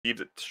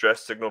received a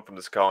distress signal from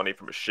this colony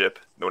from a ship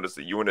known as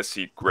the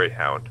UNSC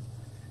Greyhound,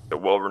 the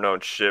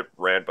well-renowned ship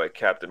ran by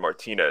Captain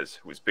Martinez,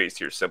 who is based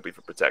here simply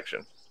for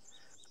protection.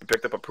 We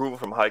picked up approval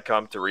from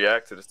HICOM to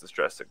react to this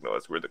distress signal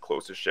as we're the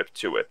closest ship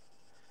to it.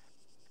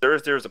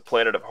 Thursday is a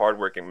planet of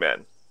hardworking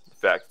men. In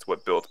fact, it's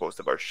what built most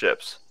of our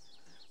ships.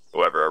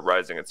 However, our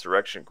rising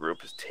insurrection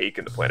group has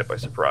taken the planet by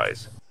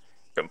surprise,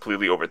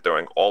 completely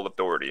overthrowing all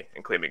authority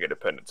and claiming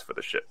independence for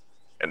the ship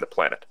and the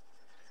planet.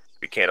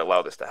 We can't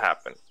allow this to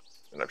happen,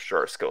 and I'm sure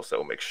our skill set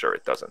will make sure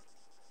it doesn't.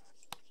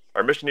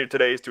 Our mission here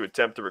today is to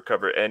attempt to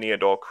recover any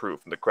and all crew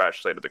from the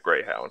crash site of the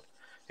Greyhound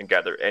and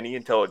gather any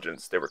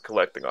intelligence they were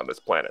collecting on this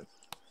planet.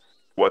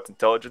 Once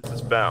intelligence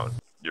is found,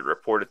 you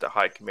report it to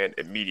High Command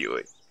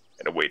immediately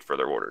and await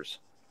further orders.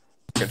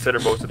 Consider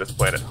most of this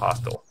planet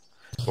hostile.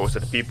 Most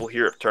of the people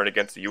here have turned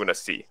against the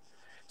UNSC,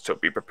 so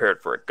be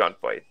prepared for a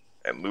gunfight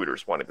and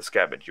looters wanting to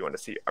scavenge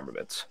UNSC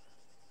armaments.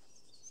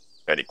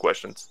 Any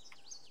questions?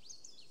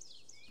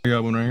 I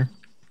got one right here.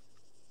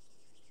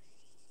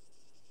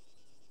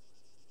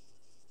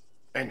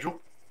 Angel,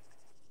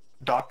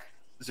 Doc,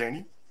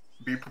 Zany,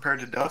 be prepared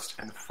to dust,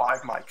 and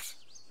 5 mics.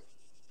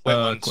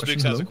 Wait,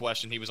 Spooks has a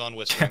question. He was on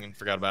whispering and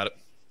forgot about it.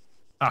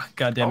 Ah,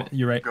 goddammit,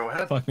 you're right. Go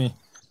ahead. Fuck me.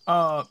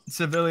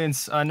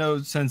 Civilians, I know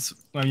since,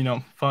 well, you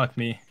know, fuck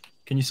me.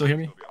 Can you still hear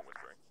me?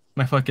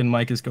 My fucking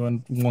mic is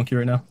going wonky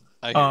right now.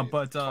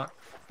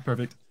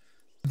 Perfect.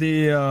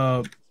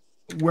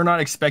 We're not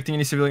expecting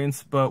any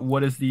civilians, but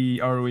what is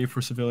the ROE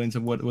for civilians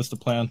and what's the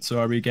plan? So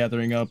are we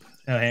gathering up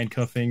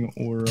handcuffing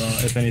or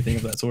if anything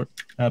of that sort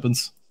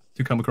happens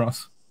to come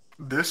across?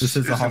 This is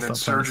an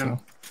insurgent.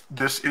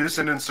 This is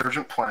an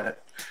insurgent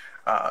planet.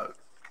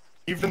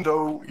 Even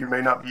though you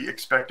may not be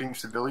expecting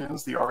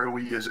civilians, the ROE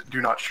is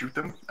do not shoot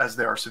them as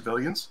they are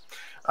civilians.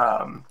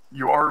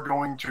 You are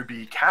going to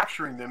be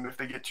capturing them if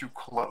they get too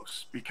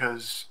close,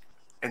 because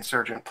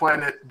insurgent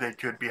planet, they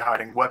could be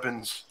hiding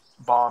weapons,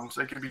 bombs,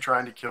 they could be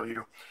trying to kill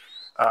you.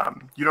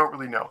 You don't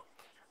really know.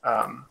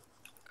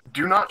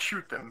 Do not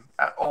shoot them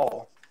at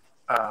all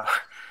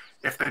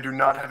if they do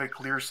not have a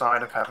clear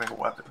sign of having a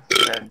weapon.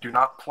 And do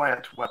not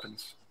plant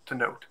weapons, to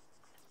note.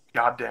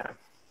 God damn.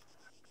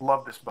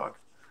 Love this bug.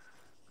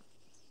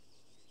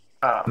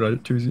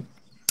 Right, too easy.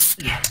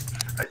 Yeah,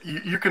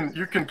 you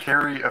can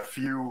carry a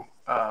few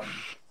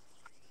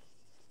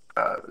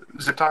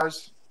zip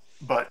ties,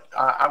 but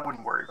I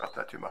wouldn't worry about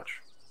that too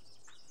much.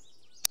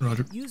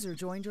 Roger. User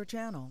joined your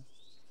channel.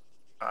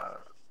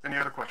 Any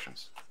other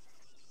questions?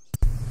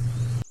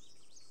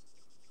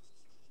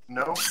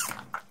 No?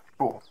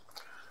 Cool.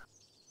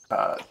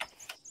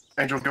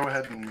 Angel, go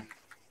ahead and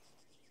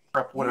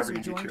prep whatever User you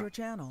need joined to. your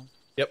channel.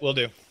 Yep, we'll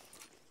do.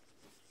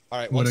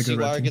 Alright, once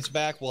CSAR gets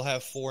back, we'll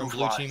have 4 in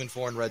blue team and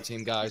 4 in red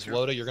team, guys.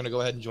 Loda, you're gonna go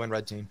ahead and join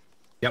red team.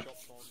 Yep.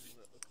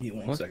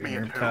 One second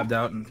here. and who? Tabbed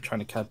out and trying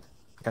to catch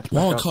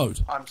Wrong back up. code.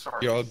 I'm sorry.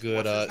 You're all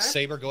good. What's his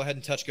name? Saber, go ahead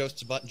and touch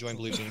Ghost's butt and join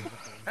blue team.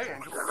 Hey,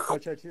 Angel.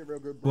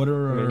 What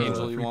are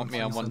Angel, you want me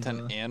on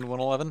 110 and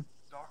 111?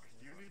 Doc,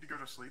 you need to go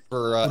to sleep.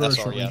 For What are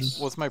SR, short yes. ranges?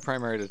 What's my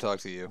primary to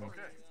talk to you?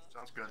 Okay,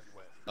 sounds good.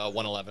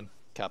 111.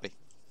 Copy.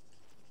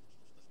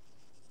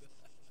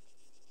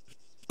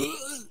 You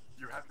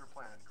have your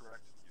plan,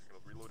 correct?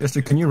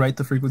 Esther, can you write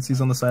the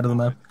frequencies on the side of the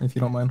map, if you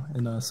don't mind,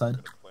 in side?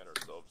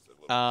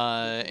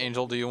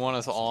 Angel, do you want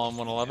us all on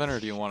 111 or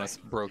do you want us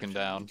broken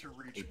down?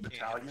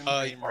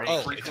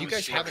 If you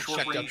guys haven't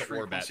checked out the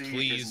Orbat,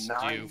 please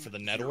do for the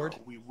net ord.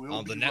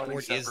 The net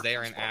ord is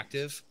there and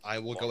active. I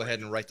will go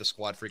ahead and write the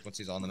squad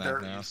frequencies on the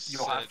map now.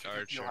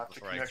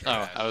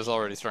 Oh, I was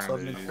already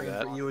starting to do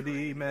that.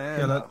 UOD,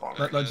 man.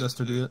 Yeah, let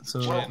Jester do it, so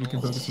we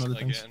can focus on other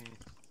things.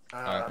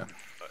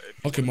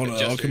 I'll come on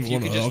it. I'll come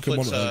on it. I'll come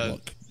on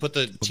it. Put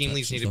the team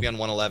leads need to be on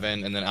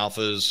 111, and then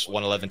Alpha's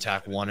 111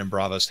 TAC 1 and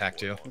Bravo's TAC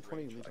 2.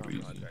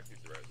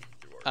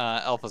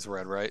 Alpha's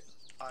red, right?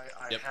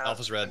 Yep, have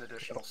Alpha's red. an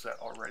additional set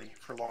already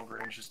for long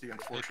range is the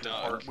unfortunate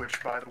part, which,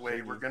 by the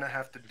way, we're going to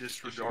have to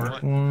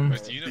disregard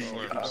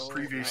the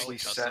previously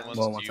set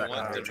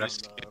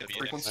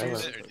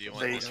frequencies.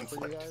 They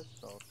conflict.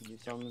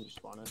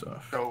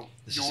 So,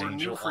 your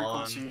new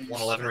frequency...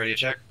 111 ready to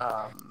check?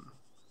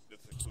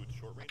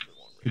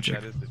 Good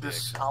check.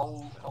 This,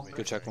 I'll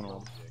Go check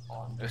 111.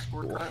 on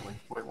Discord currently.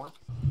 Wait, what?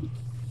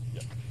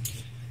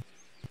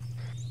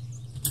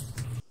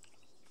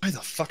 Why the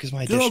fuck is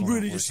my Did I additional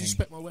really not just working?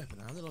 suspect my weapon?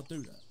 How did I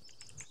do that?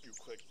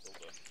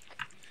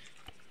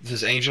 This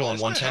is Angel on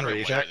 110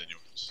 ready to check?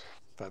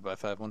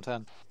 5x5,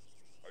 110.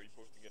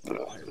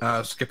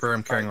 Skipper,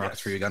 I'm carrying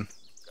rockets for you again.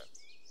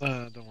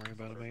 Don't worry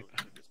about it, mate.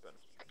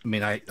 I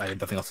mean, I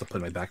have nothing else to put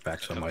in my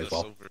backpack, so I might as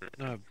well.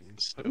 No,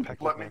 Let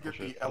me get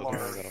the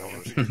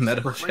LR.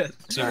 Medical shit?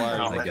 So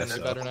are I you guess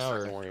getting so. better now,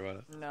 or? Don't worry about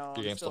it. No, Your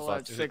I'm game's still still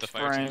at fucked. 6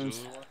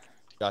 frames.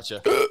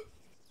 Gotcha.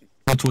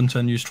 What's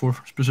 110 used for,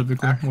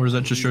 specifically? Or is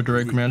that just your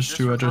direct commands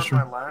to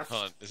Jester?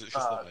 Is it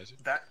just the visor?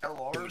 That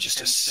LR Just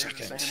a can stay the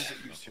second. same as it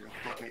used to.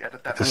 Let me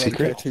edit that. The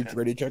secret?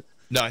 Ready, check.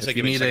 No, I said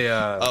you need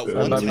a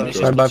once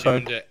finishes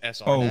platoon to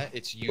SRNet,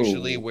 it's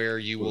usually where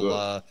you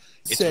will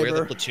it's where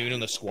the platoon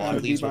and the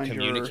squad leads will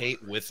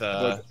communicate with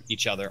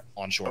each other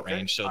on short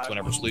range. So it's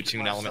whenever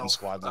platoon element and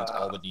squad leads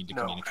all would need to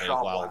communicate,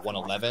 while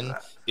 111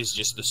 is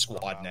just the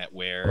squad net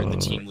where the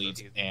team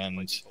leads and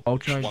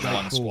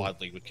 1-1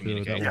 squad lead would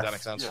communicate. Does that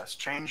make sense? Yes,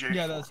 change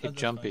Yeah, that's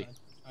jumpy.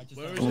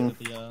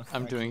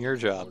 I'm doing your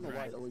job.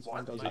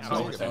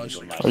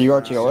 Are you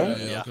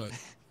RTOA? Yeah.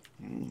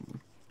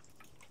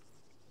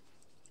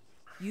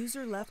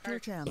 User left your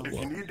channel. If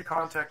you need to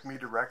contact me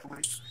directly,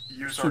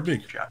 use Too our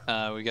big. chat.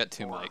 We got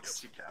 2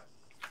 mics.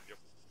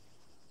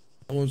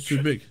 That one's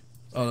too big.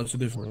 Oh, that's a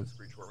different one.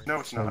 No,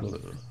 it's not.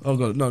 Oh,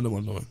 God. No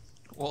one.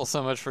 Well,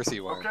 so much for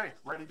CWire. Okay,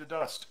 ready to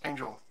dust.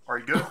 Angel, are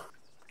you good?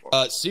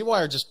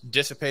 CWire just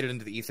dissipated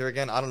into the ether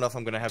again. I don't know if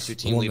I'm going to have 2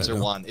 team leads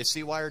or 1. If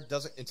CWire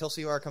doesn't, until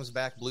CWire comes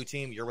back, blue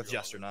team, you're with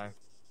Jester now.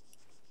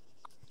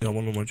 Yeah,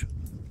 one more match.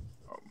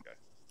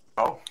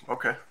 Oh,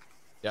 okay.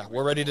 Yeah,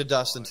 we're ready to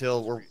dust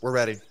until we're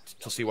ready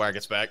till CWire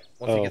gets back.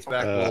 Once he gets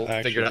back, we'll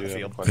figure it out the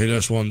field. Hey,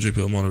 that's one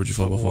GPL monitor. You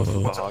follow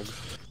Was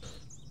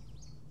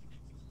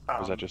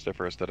that just there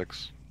for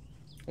aesthetics?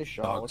 Hey,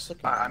 Shaw, what's the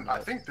I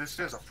think this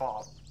is a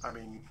fob. I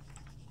mean...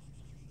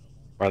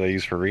 Are they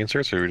used for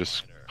reinserts, or are we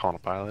just calling a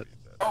pilot?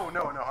 Oh,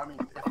 no, I mean,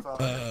 if we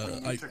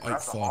need to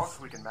grab the hogs,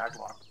 we can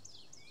maglock.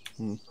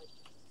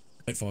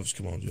 8-5's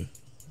command, yeah.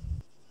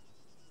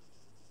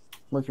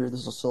 Mercury, this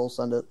is a soul,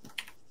 send it.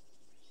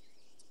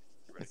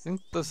 I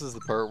think this is the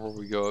part where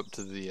we go up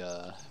to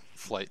the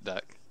flight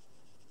deck.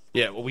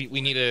 Yeah, well, we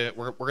need to.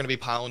 We're going to be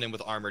piling in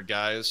with armored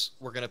guys.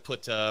 We're going to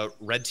put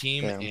red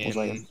team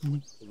in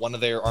one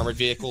of their armored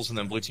vehicles, and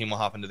then blue team will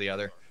hop into the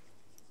other.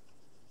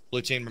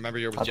 Blue team, remember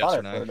you're with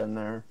Jester now. In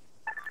there.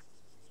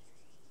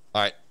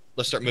 All right,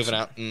 let's start moving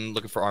out and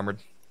looking for armored.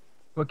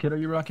 What kit are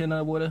you rocking,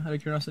 Woda, out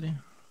of curiosity?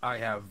 I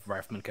have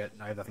rifleman kit.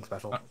 I have nothing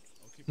special.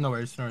 No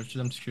worries. I'm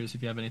just curious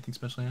if you have anything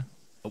special here.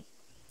 Nope.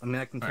 I mean,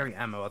 I can carry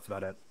ammo. That's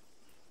about it.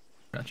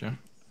 Gotcha.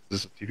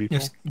 Is this a TV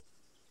Yes.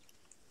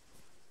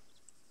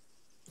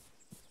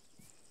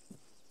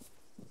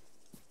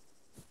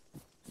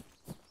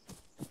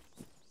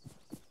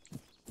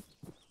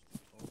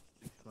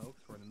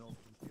 Smokes. We're in the middle of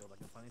the field. I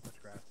can finally touch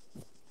grass.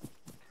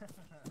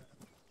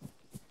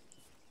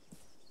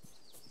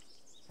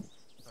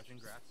 Touching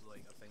grass is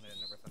like a thing that I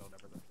never thought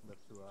I'd ever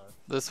live to.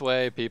 This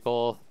way,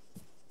 people.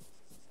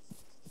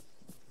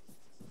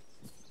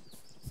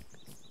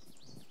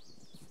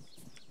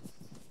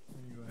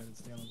 Go ahead and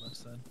stay on the left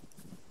side.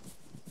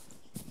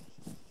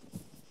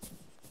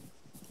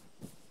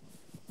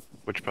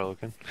 Which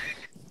Pelican?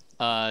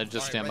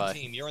 Just stand by. Red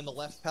team, you're in the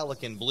left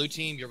Pelican. Blue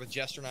team, you're with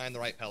Jester and I in the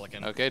right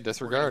Pelican. Okay, We're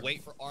disregard. gonna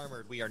wait for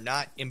armored. We are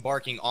not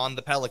embarking on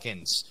the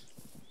Pelicans.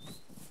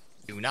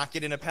 Do not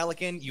get in a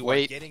Pelican. You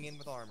are getting in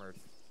with armored.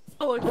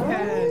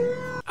 Okay.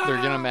 They're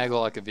gonna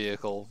maglock a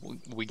vehicle.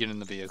 We get in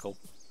the vehicle.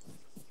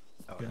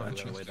 Oh, I'll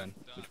probably go away then.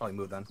 We should probably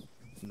move then.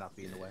 Not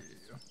be in the way.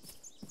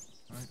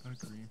 I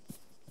agree.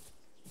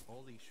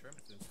 Holy shrimp,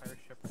 it's an entire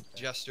ship right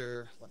there.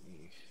 Jester, let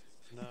me...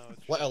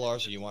 What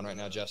LRs are you on right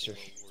now, Jester?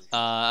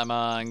 I'm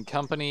on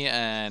company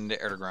and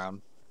air to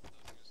ground.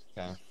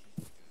 Okay.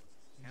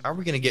 How are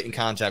we going to get in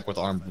contact with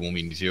armed when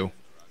we need to?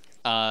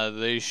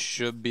 They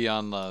should be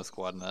on the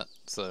squad net,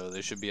 so they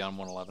should be on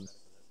 111.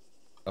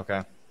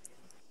 Okay.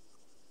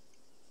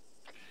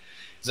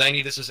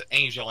 Zany, this is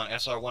Angel on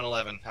SR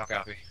 111. How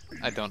copy?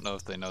 I don't know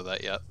if they know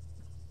that yet.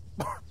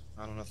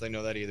 I don't know if they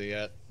know that either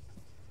yet.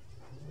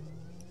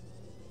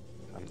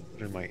 I'm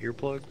in my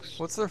earplugs.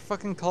 What's their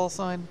fucking call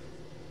sign?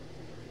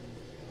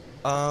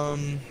 Oh,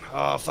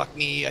 fuck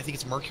me. I think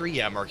it's Mercury?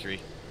 Yeah, Mercury.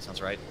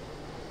 Sounds right.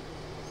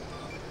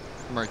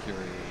 Mercury,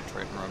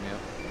 Triton, Romeo.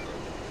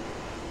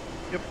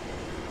 Yep.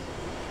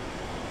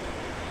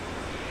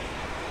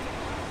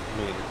 I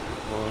mean,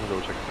 well, I'm gonna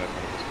go check that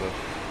medical stuff.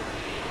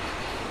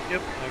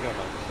 Yep, I got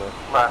medical stuff.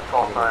 Last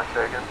call sign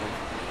taken.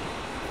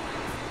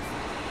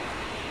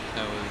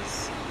 That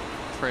was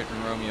Triton,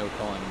 Romeo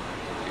calling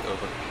Mercury,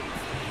 over.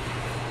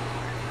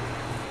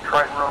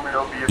 Triton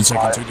Romeo be It's like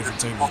advised. two different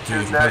teams, Well, two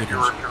different that you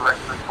were Pelicans.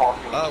 directly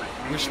talking to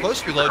We're supposed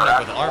to be loading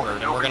up with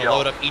armored, and we're going to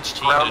load up each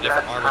team in a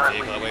different armored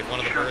vehicle. That way, if one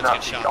of the birds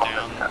gets shot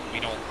down,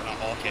 we're not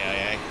all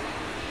KIA.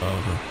 Oh,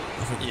 okay.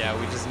 Yeah,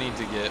 we just need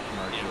to get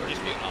Mercury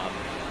on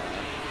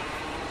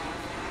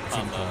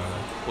the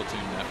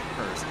platoon net,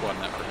 or squad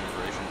net for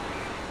integration.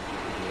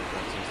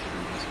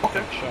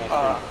 Okay.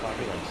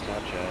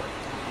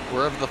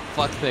 Wherever the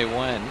fuck they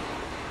went.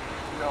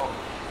 No.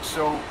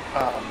 So,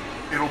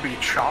 it'll be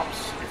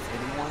Chops, if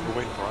anyone. We're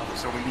waiting for armor.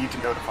 So we need to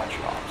notify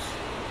Chops.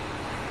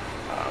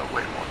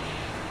 Wait one.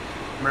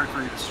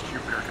 Mercury, this is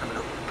Jupiter coming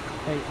up.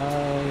 Hey,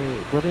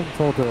 we're being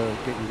told to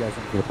get you guys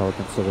into the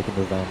Pelicans so we can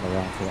move them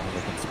around so that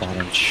they can spawn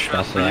and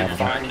stuff around.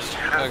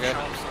 Okay.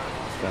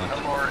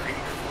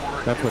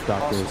 That's what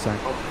Doctor is saying.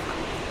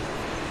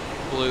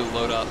 Blue,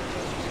 load up.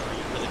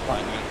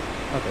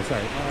 Okay,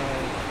 sorry.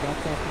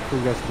 That's asking for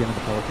you guys to get into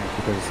the Pelicans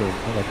because of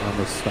like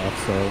armor stuff,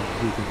 so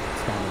we can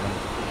spawn around.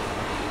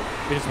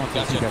 We just want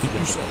to see you guys to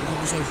get into the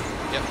Pelicans.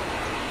 Yep.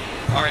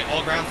 Alright,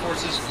 all ground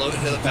forces loaded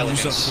to the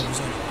Pelicans.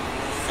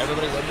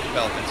 Everybody loaded to the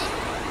Pelicans.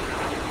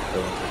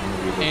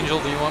 Angel,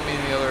 do you want me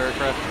in the other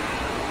aircraft?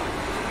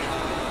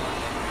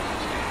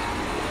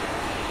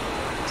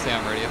 Stay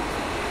on radio.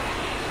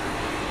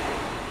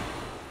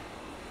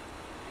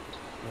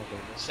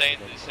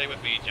 Stay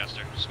with me,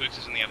 Jester. Spooks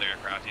is in the other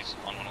aircraft. He's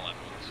on 111.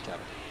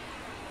 Copy.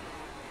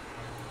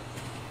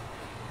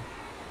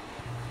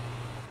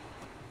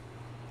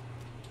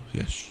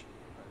 Yes.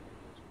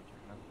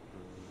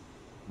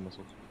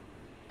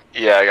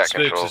 Yeah, I got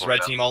Spooks, control. is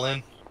red team all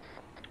in?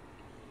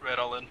 Red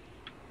all in.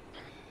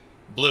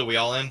 Blue, we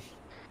all in?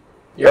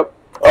 Yep.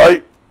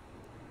 Aye.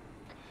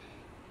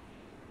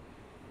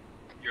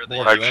 You're the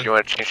Mark, You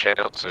want to change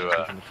channel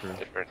to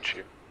different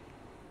chief?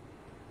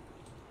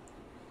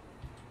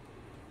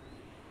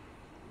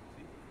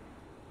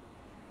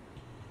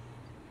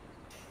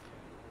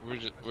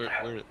 Where's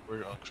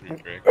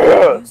Oxford, Greg?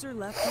 User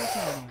left your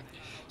channel.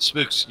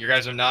 Spooks, you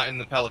guys are not in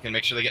the Pelican.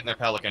 Make sure they get in their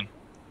Pelican.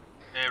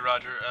 Hey,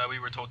 Roger. We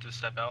were told to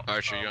step out.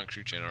 Archer, you're on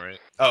crew channel, right?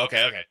 Oh,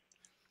 okay, okay.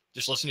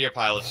 Just listen to your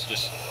pilots.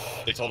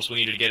 They told us we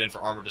needed to get in for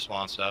armor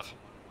spawn stuff.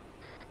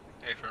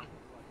 Hey, firm.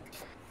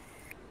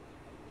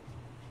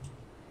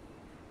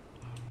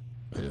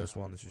 Hey, that's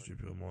one. This is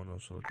GPO Mono,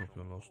 so I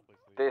copy and lost.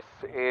 This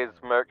is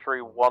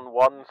Mercury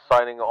 1-1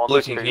 signing on.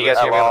 Blue team, can you guys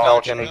hear me on the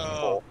Pelican?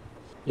 No.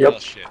 Yep. Oh,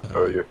 shit. How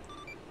are you?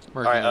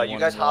 Alright, you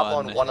guys hop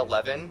on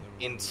 111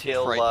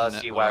 until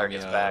CSAR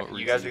gets back.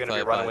 You guys are going to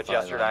be running with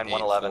Yesterday on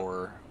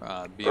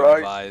 111. Be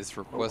advised,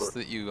 request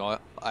that you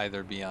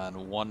either be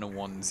on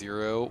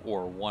 110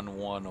 or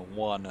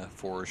 111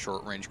 for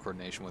short range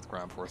coordination with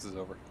ground forces,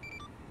 over.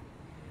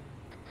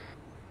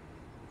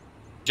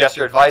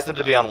 Jester, advise them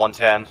to be on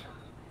 110.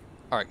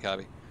 Alright,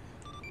 copy.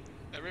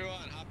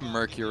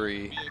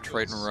 Mercury,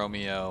 Triton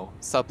Romeo,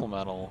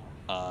 supplemental.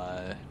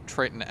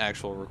 Triton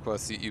actual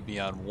requests that you be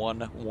on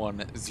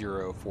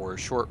 110 for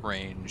short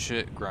range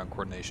ground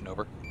coordination,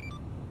 over.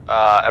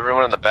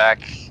 Everyone in the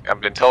back, I've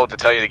been told to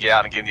tell you to get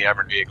out and get in the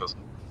armored vehicles.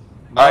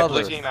 Alright,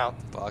 blue team out.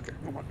 Fucker.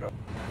 Oh my god.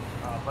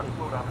 Let's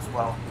load up as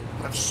well.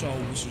 So,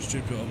 this is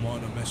Jupiter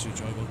Minor, message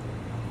over.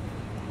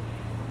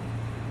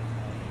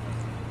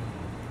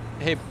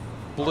 Hey,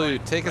 Blue,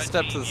 take a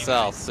step to the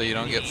south so you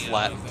don't get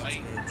flattened.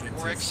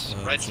 Works.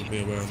 Red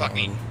team. Fuck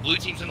me. Blue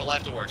team's in the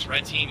left of works.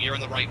 Red team, you're in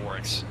the right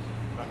works.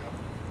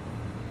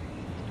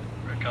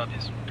 Red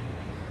copies.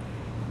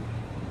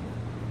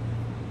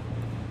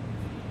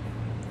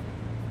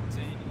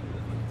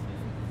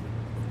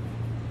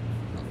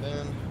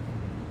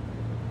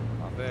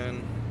 Hop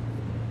in.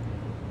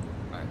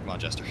 Alright, come on,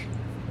 Jester.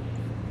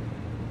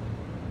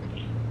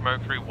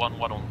 Mercury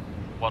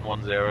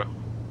 110.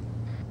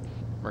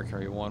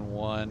 Mercury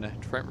 1-1,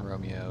 Triton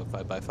Romeo,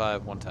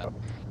 5x5, 110.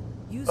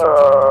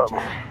 User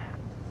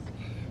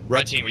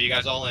Red team, are you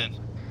guys all in?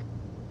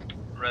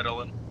 Red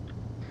all in.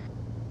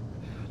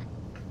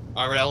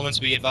 Armored elements,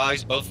 be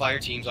advised, both fire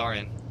teams are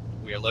in.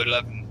 We are loaded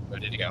up and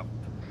ready to go.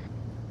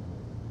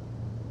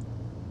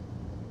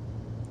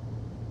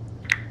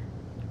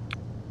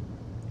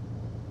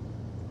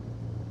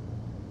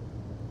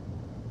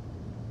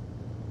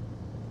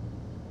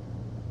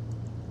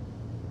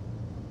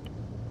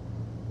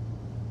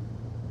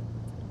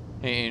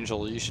 Hey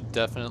Angel, you should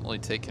definitely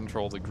take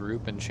control of the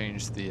group and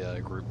change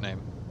the group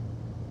name.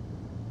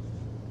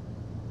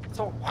 I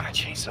don't want to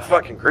change the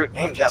fucking group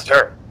name,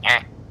 Jester.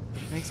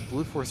 Makes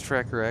Blue Force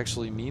Tracker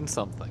actually mean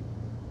something.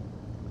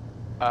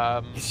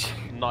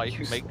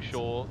 Knight, make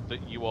sure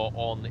that you are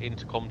on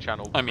intercom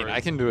channel 3. I mean,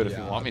 I can do it if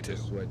you want me to.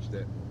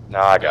 No,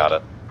 I got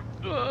it.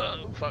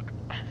 Fuck.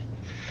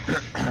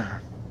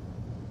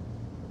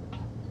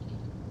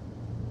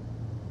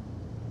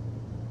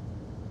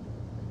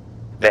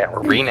 They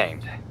were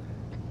renamed.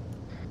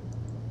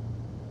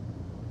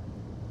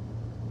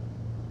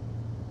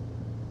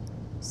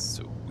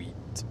 Sweet.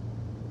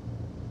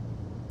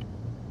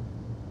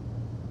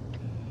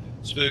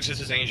 Spooks, this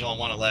is Angel on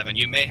 111.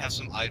 You may have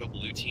some idle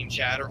blue team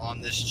chatter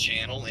on this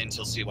channel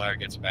until CSAR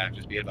gets back.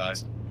 Just be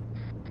advised.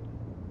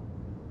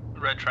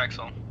 Red tracks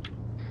on.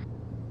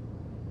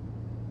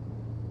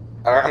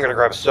 Alright, I'm gonna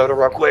grab a soda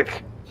real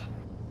quick.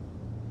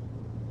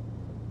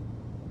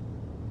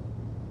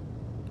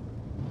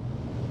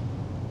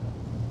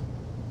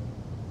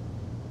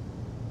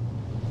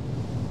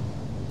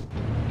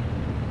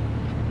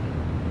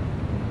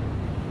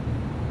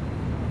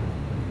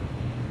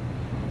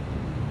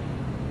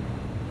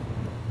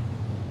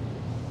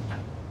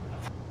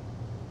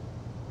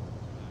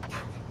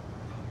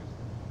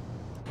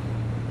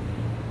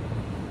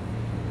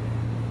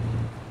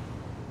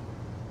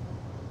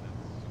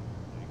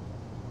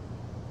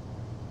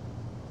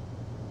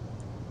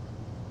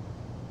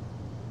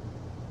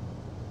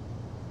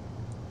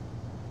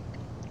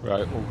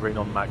 Right, all green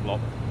on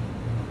Maglock.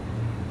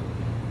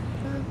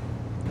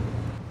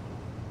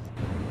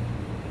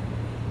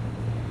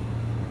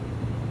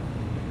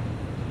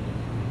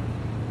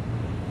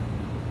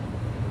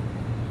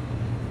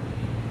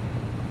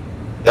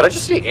 Did I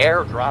just see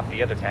air drop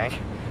the other tank?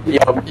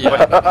 Yep.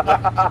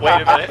 Yeah.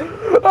 Wait a minute.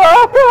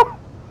 Oh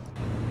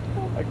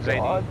my Zany,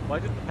 why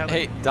did the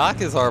Hey,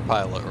 Doc is our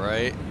pilot,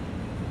 right?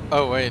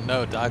 Oh wait,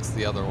 no, Doc's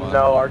the other one.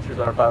 No, Archer's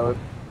our pilot.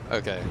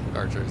 Okay,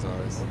 Archer's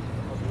ours.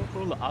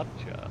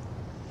 Archer.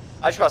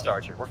 I trust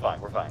Archer. We're fine.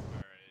 We're fine.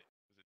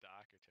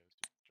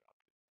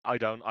 I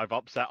don't. I've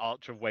upset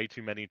Archer way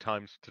too many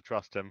times to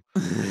trust him.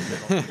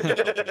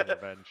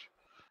 Revenge.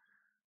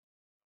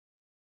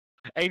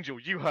 Angel,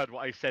 you heard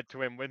what I said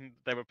to him when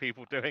there were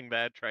people doing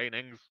their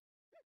trainings.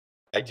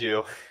 I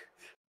do.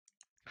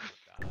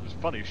 It was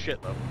funny as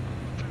shit, though.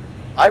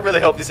 I really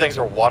hope these things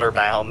are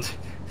water-bound.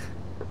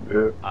 Yeah.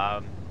 You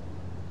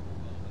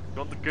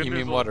want the good You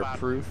news mean or the bad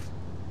waterproof?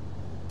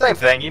 Same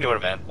thing, you know what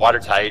I meant.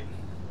 Watertight.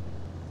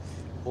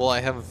 Well,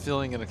 I have a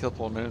feeling in a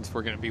couple of minutes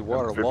we're going to be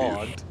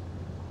waterlogged.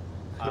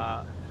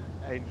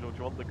 Angel, do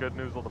you want the good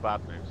news or the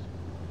bad news?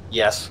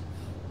 Yes.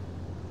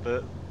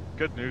 The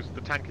good news,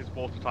 the tank is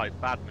watertight.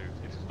 Bad news,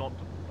 it is not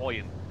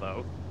buoyant,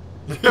 though.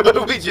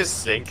 We just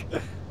sink.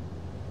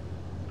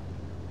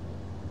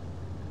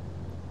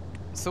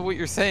 So what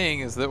you're saying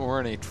is that we're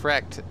in a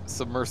tracked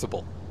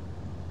submersible.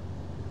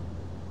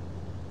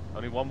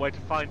 Only one way to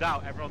find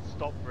out. Everyone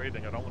stop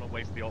breathing. I don't want to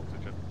waste the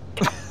oxygen.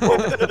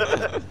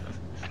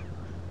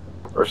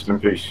 Rest in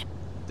peace.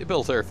 They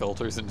built air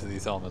filters into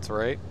these helmets,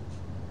 right?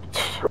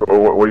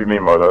 What do you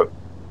mean by that?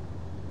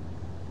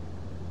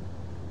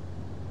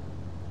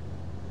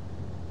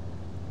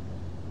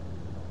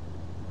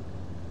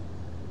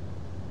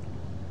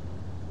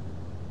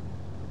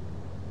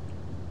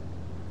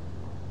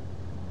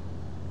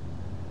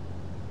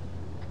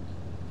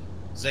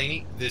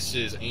 Zany, this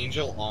is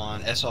Angel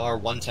on SR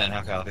 110.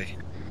 How copy?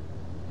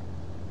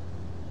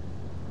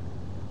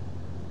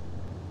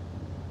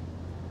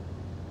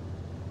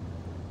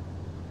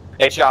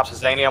 Hey, Chops, is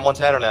Zany on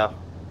 110 or no?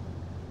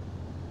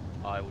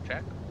 I will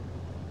check.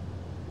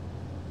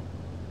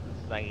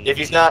 If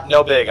he's not,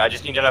 no big. I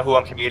just need to know who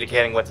I'm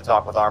communicating with to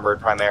talk with Armored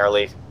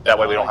primarily. That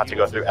way we don't have to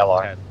go through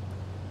LR.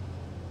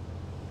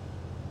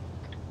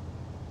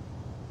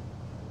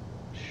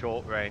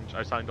 Short range.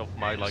 I signed off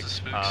my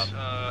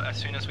as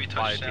soon as we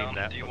touch down,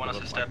 do you want us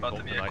to step out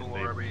the vehicle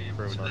or are we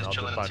just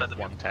chilling inside the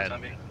vehicle for the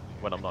time being?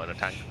 When I'm not in a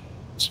tank.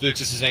 Spooks,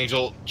 this is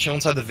Angel. Chill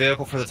inside the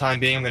vehicle for the time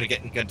being. I'm going to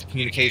get into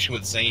communication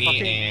with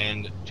Zany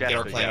and get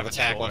our plan of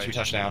attack once we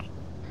touch down.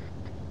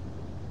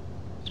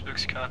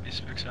 Spooks copy,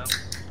 Spooks out.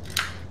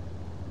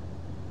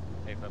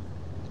 Hey,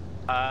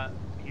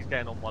 he's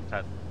getting on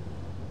 110.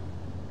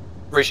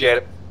 Appreciate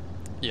it.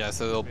 Yeah,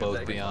 so they'll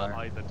both be on.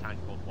 Either tank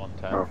on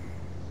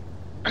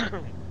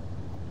 110.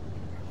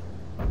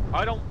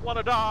 I don't want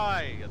to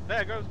die!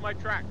 There goes my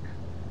track!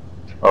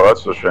 Oh,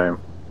 that's a shame.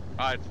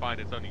 Ah, it's fine,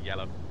 it's only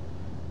yellow.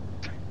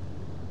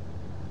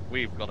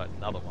 We've got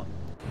another one.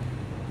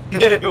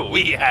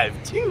 We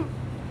have two!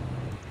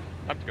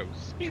 Time to go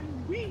spin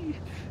wee!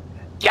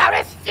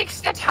 Gareth,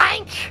 fix the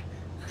tank!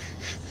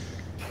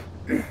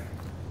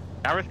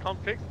 Gareth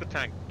can't fix the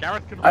tank.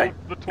 Gareth can hold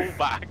the tool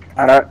back.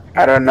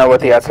 I don't know what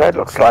the outside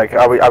looks like.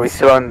 Are we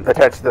still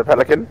attached to the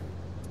Pelican?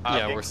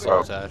 Yeah, we're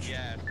still attached.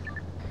 Yeah.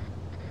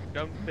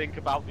 Don't think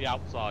about the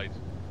outside.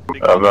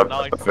 I'm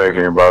not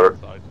thinking about it.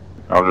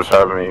 I'm just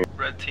having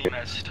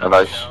a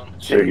nice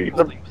ciggy.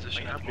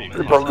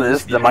 The problem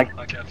is that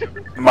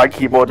my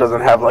keyboard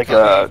doesn't have like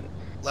a.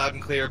 Loud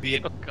and clear, be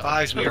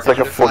advised, we are It's like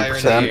a under fire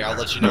in the 40%. air. I'll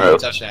let you know when we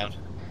touch down.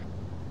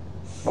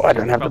 Well, I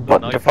don't have the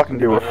button to fucking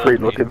do a free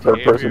look in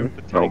third person.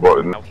 No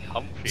button.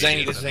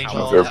 Zany, this is Angel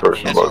No on third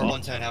person SR button.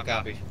 110. How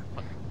copy?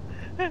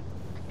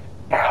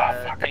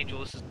 Angel,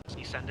 this is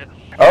you send it.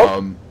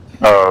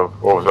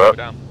 What was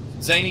that?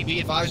 Zany, be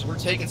advised, we're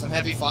taking some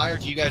heavy fire.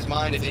 Do you guys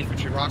mind if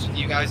infantry rocks with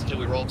you guys until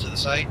we roll to the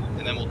site,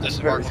 and then we'll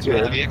disembark once we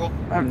hit the vehicle?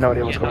 I have no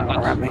idea what's going on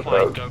around me. Do you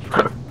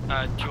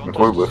want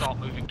us to start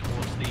moving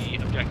towards the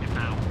objective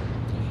now?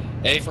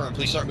 A-firm,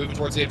 please start moving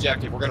towards the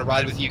objective. We're going to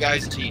ride with you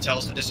guys until you tell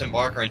us to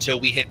disembark or until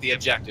we hit the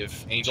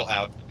objective. Angel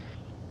out.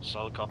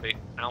 Solid copy.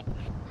 Out.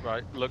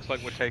 Right, looks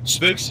like we're taking...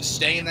 Spooks,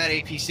 stay in that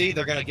APC.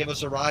 They're going to give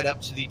us a ride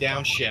up to the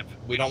down ship.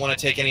 We don't want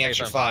to take any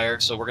extra fire,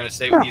 so we're going to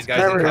stay with these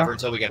guys in cover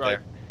until we get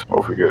there.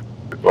 Don't forget,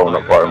 blowing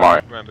up by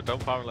mine. Remember,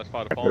 don't fire unless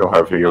fire the bomb. You don't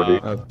have VOD.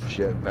 Oh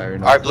shit, very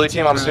nice. Alright, blue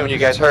team, I'm assuming you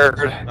guys heard.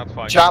 That's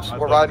fine. Chops,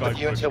 we're riding with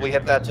you until we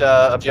hit that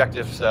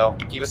objective, so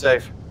keep it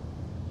safe.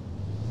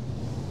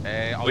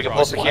 We can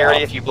pull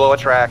security if you blow a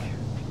track.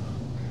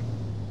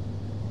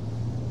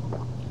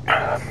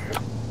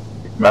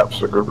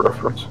 Map's a good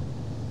reference.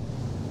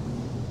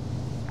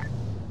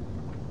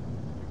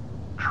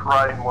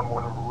 Triton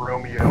 1-1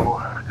 Romeo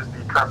is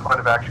the current plan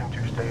of action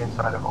to stay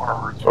inside of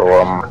armored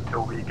So,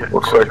 until we get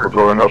looks like we're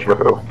going up the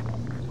hill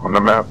on the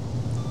map.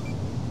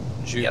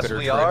 Jupiter,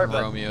 we Triton, are,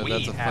 but Romeo, we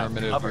that's have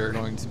affirmative. cover. We're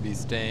going to be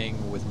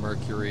staying with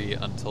Mercury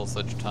until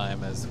such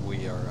time as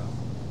we are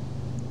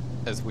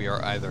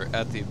either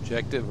at the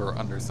objective or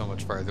under so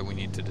much fire that we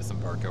need to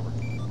disembark over.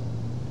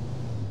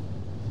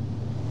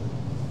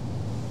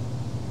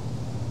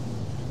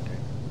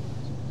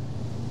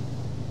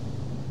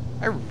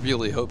 I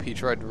really hope he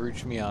tried to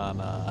reach me on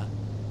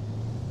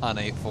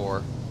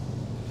 8-4.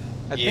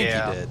 I think he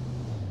did.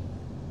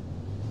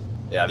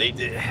 Yeah,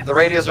 the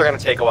radios are going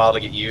to take a while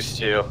to get used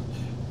to.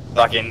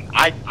 Fucking,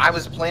 I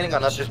was planning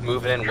on us just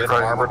moving in with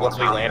Armored once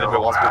we landed,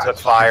 but once we took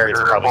fire, it's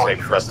probably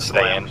safe for us to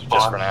stay in,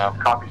 just for now.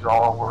 Copies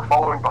all. We're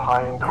following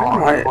behind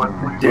on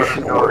what please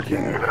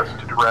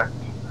to direct,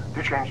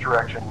 to change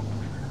direction,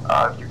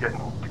 if you get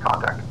into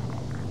contact.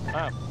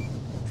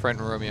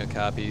 Triton Romeo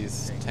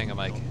copies, Tango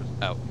Mike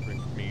out.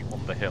 Me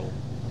on the hill.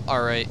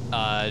 Alright,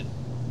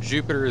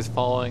 Jupiter is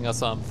following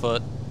us on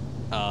foot.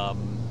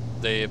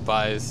 They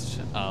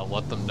advised,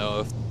 let them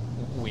know if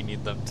we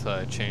need them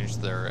to change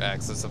their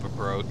axis of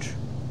approach.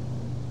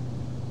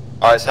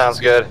 Alright, sounds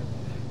good.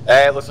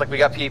 Hey, it looks like we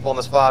got people in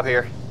this fob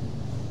here.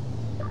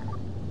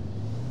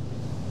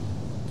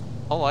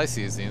 All I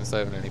see is the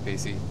inside of an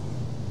NEPC.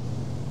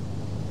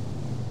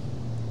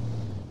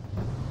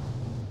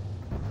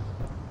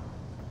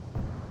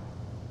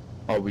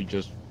 Oh, we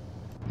just...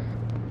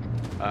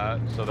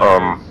 so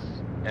there's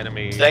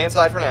enemy... Stay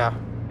inside for now.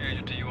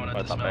 Agent, do you want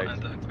to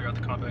dismount and clear out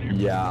the combat here?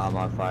 Yeah, I'm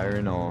on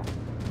firing or...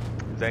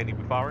 Is there any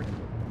firing?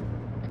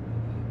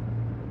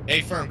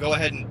 A firm, go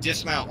ahead and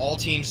dismount. All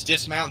teams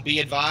dismount. Be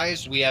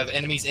advised, we have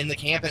enemies in the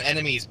camp and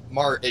enemies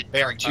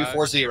bearing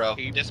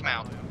 240.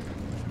 Dismount.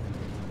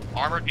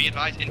 Armored, be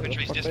advised.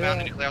 Infantry's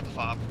dismounting to clear out the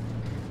fob.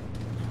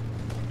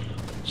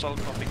 Solid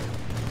copy.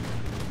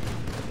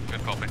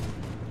 Good copy.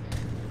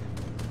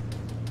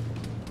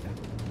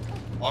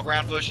 All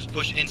ground pushes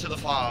push into the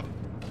fob.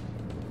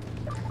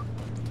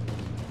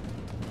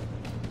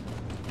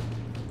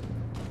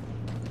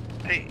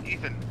 Hey,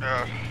 Ethan.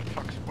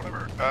 Fuck,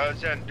 whatever.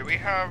 Zen, do we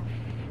have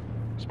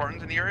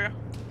Spartans in the area?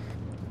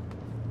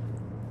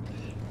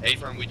 A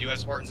firm, we do have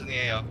Spartans in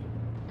the AO.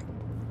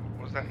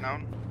 Was that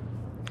known?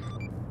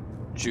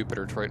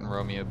 Jupiter, Triton,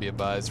 Romeo, be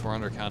advised. We're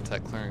under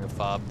contact clearing a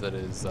fob that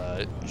is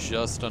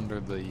just under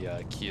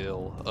the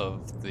keel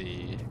of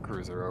the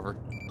cruiser, over.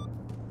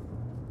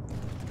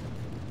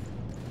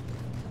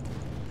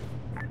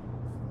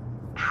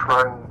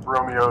 Triton,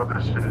 Romeo,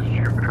 this is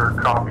Jupiter,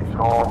 copies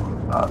all.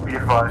 Be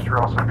advised, you're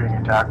also being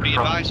attacked. Be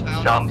advised,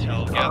 found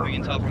intel,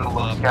 gathering intel from the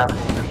fob.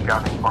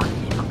 Scouting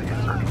parties from the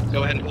insurgents.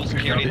 Go ahead and pull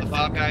security at the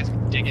fob, guys.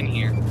 Dig in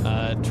here.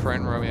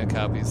 Triton, Romeo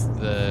copies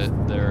that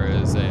there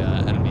is a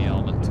enemy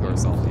element to our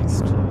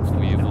southeast.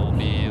 We will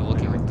be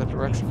looking in that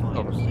direction.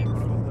 Over.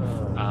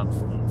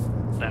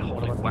 They're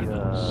holding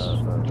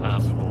weapons.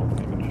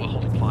 We're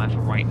holding fire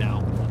for right now,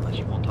 unless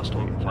you want us to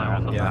open fire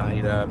on them. Yeah, I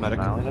need a medic.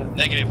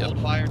 Negative, hold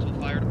fire until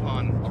fired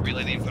upon. I'll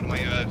relay the info to my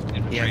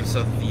infantry. Yeah,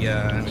 so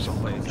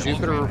the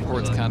Jupiter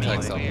reports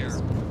contact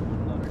southeast.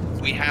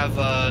 We have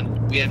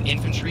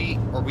infantry,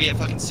 or we have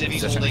fucking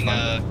civvies holding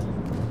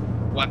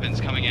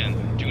weapons coming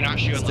in. Do not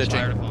shoot unless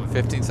fired upon.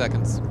 15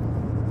 seconds.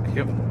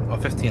 Yep. Oh,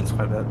 15 is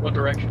quite a bit. What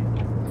direction?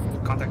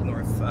 Contact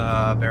north,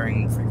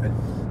 bearing 3 bit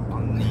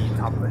on the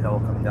top of the hill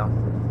coming down.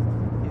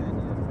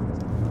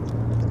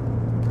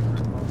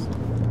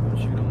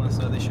 Shoot unless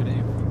they shoot at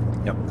you.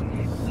 Yep.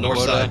 North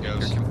side You're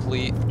goes.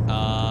 complete.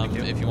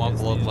 If you want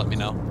blood, let me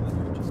know.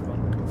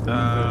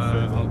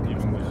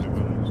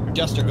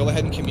 Jester, go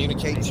ahead and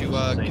communicate to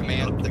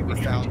command that we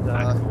found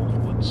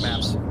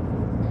maps.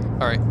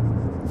 Alright.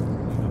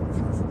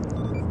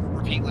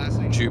 Repeat last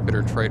name.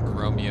 Jupiter, Triton,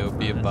 Romeo,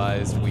 be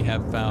advised. We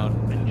have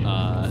found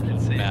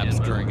maps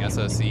during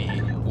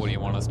SSE. What do you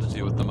want us to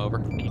do with them, over?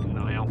 Keep an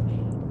eye out.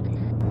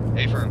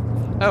 Hey, firm.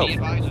 Oh. Be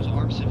advised, those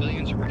armed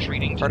civilians are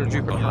retreating Part to of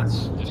Jupiter.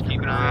 Just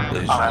keep an eye out.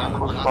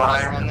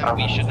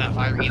 We should not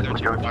fire either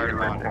until we're fired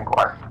upon.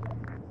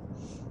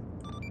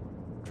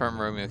 Triton,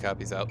 Romeo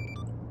copies out.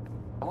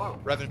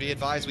 Revan, be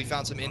advised, we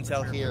found some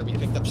intel here. We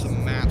picked up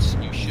some maps.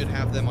 You should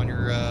have them on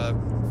your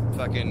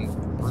fucking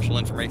personal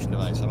information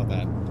device. How about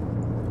that?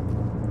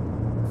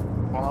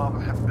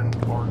 Have been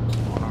marked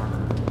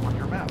on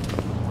your map.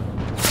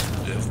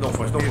 Yes,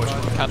 northwest.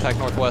 Contact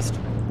northwest.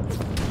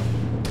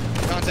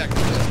 Contact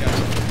northwest, guys.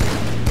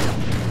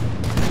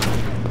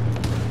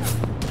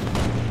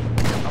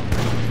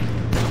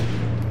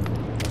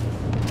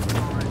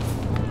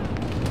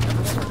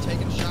 Everyone start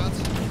taking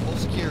shots. Full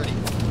security.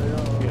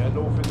 Yeah,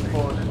 north in the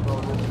forest as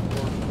well.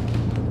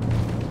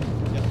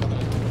 Yep, coming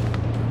in.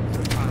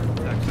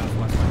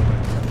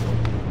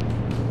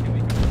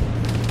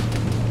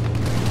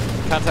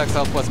 Contact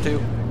southwest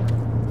 2.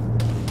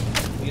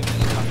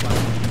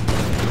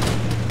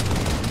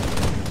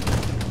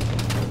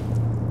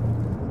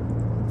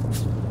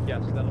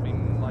 Yes, that'll be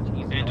much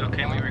easier. Angel,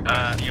 can we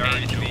request the RA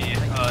to be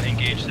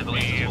engaged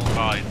civilians as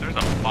well? There's a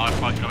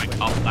firefight going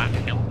up that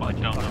hill, but I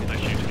don't know if they're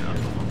shooting us.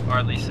 Or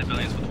at least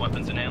civilians with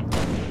weapons in hand.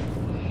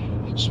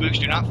 Spooks,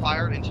 do not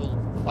fire until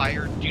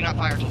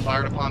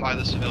fired upon by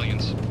the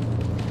civilians.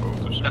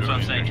 That's what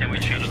I'm saying. Can we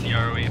change the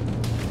ROE?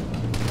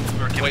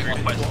 Or can we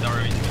request the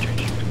ROE to be changed?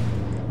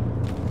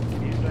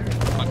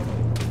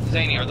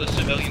 Zany, are the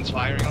civilians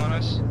firing on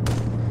us?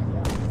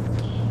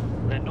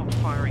 They're not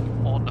firing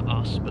on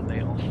us, but they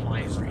are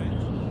firing.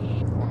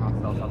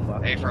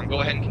 Hey, firm,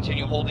 go ahead and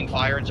continue holding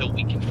fire until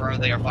we confirm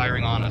they are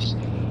firing on us.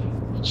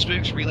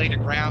 Spooks, relay to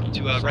ground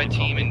to red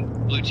team and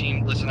blue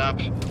team, listen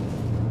up.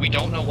 We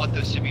don't know what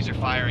those civvies are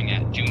firing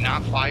at. Do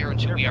not fire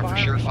until we are for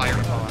sure fired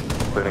upon.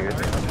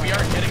 We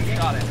are getting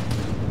shot at.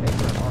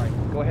 Alright,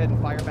 go ahead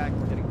and fire back.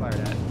 We're getting fired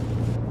at.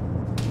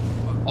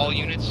 All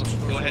units,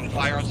 go ahead and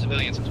fire on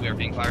civilians since we are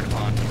being fired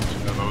upon.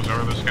 Yeah, those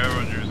are the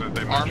scavengers that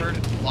they mentioned.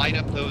 Armored, light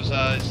up those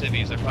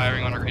civvies. They're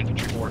firing on our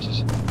infantry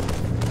forces.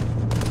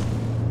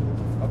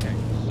 Okay,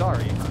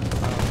 sorry.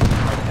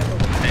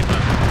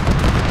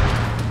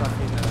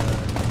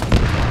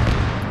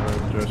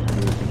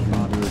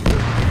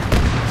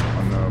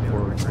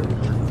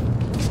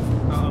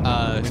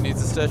 Who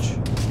needs a stitch?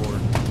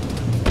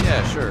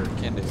 Yeah, sure,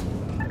 can do.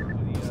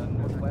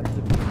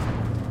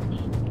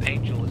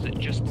 Angel, is it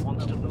just the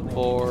ones to the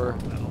 4,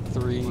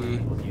 3,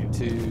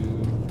 2,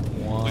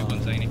 1.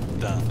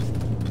 Done.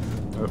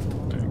 Oh,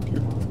 thank you.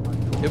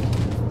 Yep.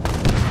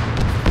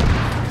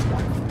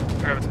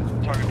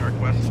 Target direct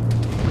west.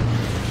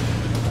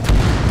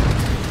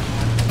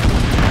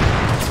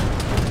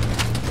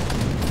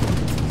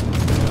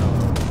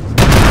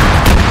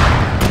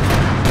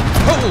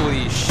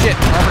 Holy shit!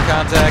 Armor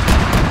contact.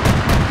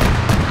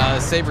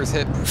 Saber's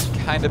hit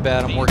kinda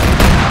bad. I'm working.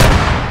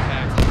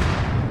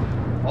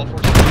 All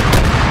forces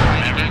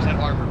have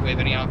armor. Do we have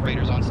any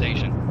operators on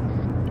station?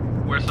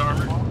 Where's the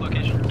armor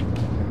location?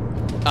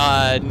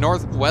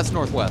 Northwest.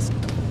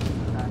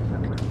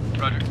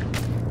 Roger.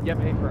 Yep,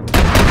 A firm.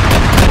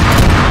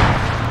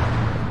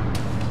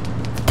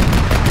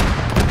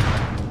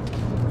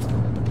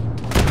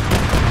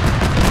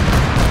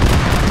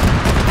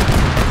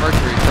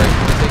 Mercury, right?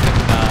 We're taking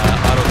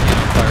auto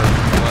cannon fire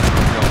from the west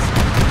northwest.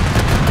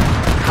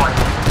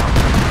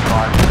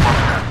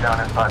 Down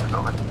inside the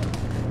building.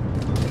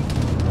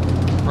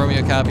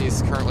 Romeo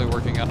copies. Currently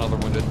working on other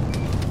wounded.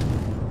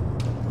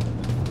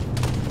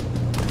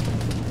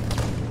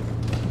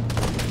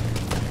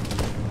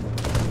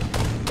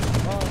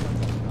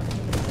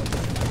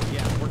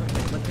 Yeah,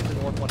 let's hit the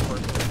north one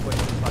first. Let's push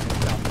the fucking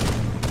south.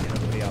 Get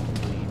everybody out.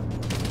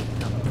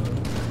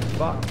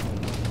 Fuck.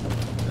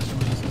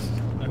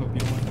 I hope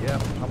you win. Yeah,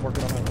 I'm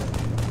working on it.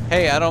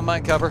 Hey, I don't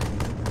mind cover.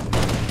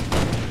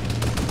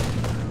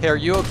 Hey, are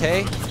you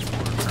okay?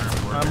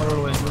 I'm a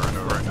little ways. Just let me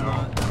know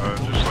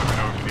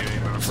if you need any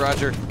more.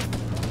 Roger.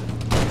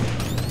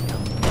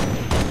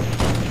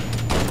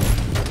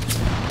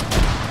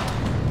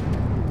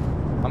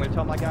 I'm gonna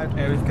tell my guys.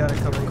 Hey, we've got to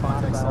cover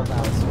context. We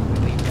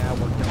leave now.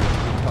 We're gonna be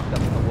tucked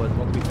up in the woods.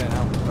 Once we fan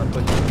out, we'll start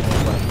pushing to the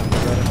northwest.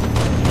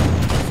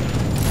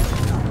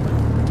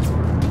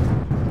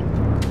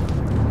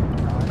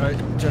 Alright,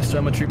 Jester,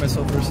 I'm gonna treat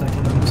myself for a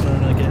second. I'm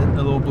starting to get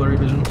a little blurry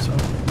vision, so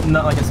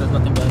not like I said,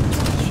 nothing bad. It's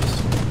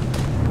just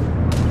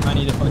I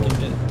need to fucking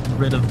get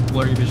rid of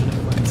blurry vision. It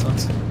fucking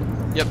sucks.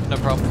 Yep, no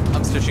problem.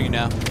 I'm stitching you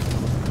now.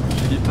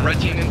 Red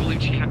team and blue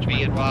team have to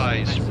be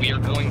advised. We are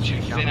going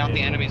to thin out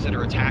the enemies that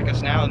are attacking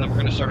us now, and then we're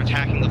going to start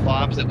attacking the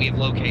fobs that we have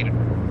located.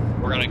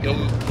 We're going to go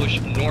push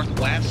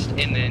northwest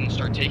and then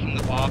start taking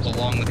the fobs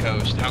along the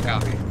coast. How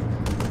copy?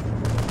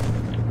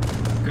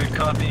 Good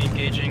copy,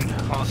 engaging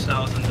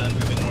hostiles and then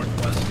moving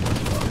northwest towards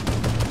the fog.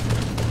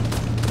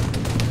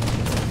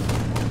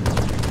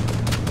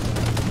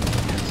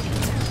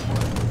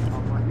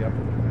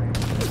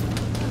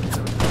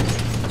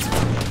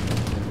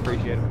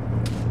 Appreciate it.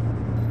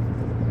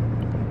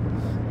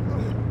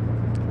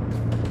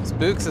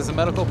 Spooks, as a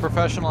medical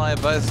professional, I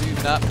advise you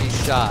not be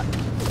shot.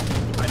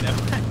 I know.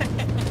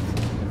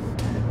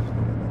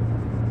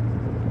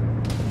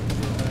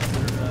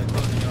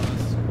 Closing on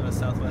us,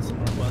 southwest and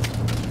northwest.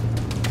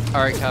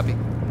 Alright, copy.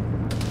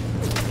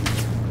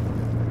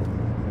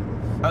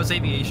 How's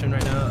aviation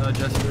right now,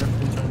 Jester,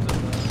 in terms of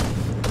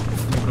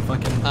being able to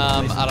fucking...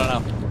 I don't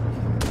know.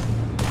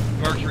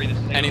 Mercury, this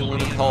is Any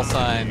lunar call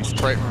signs,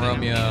 Triton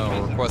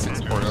Romeo, requesting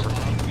support, over.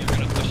 We're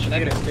going to push to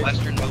the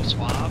westernmost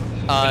fob.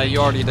 You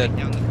already did.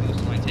 Down the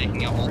coastline,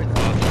 taking out all the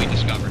fobs that we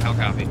discovered. How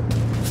copy?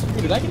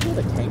 Hey, did I get to do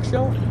the tank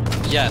show?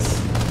 Yes.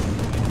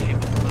 Okay,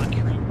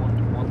 Mercury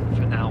 1-1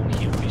 for now,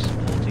 he'll be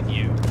supporting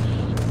you.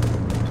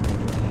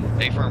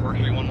 Hey, firm,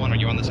 Mercury 1-1, are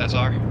you on the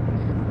SSR?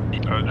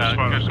 Just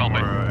spotted some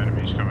more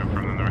enemies coming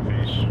from the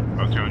northeast.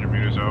 About 200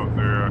 meters out.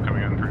 They're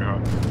coming in pretty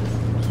hot.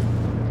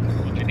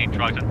 Do you need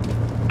Triton?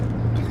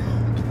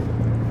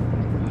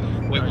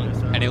 Wait,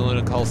 Any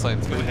lunar call sign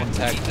 3-1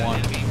 tag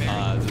 1.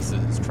 This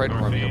is Triton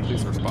Romeo,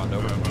 please respond,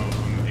 over.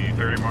 The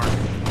 30 mark.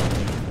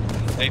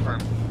 Hey,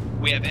 firm.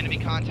 We have enemy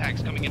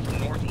contacts coming in from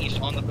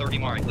northeast on the 30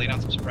 mark. Lay down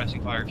some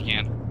suppressing fire if you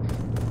can.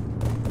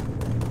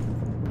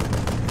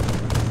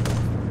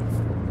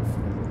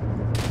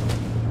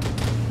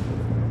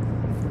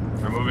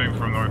 They're moving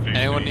from northeast.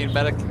 Anyone need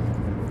medic?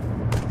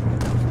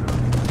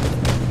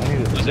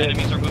 Those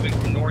enemies are moving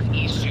from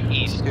northeast to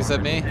east. Who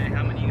said me? Hey,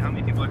 how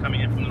many people are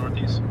coming in from the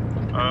northeast?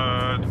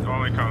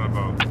 Only count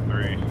about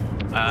 3.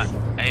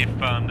 A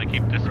firm, they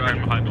keep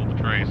disappearing behind all the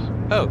trees.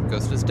 Oh,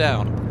 Ghost is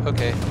down.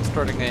 Okay, I'm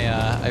starting a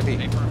IV.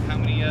 Hey, firm, how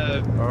many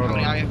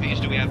IFVs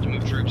do we have to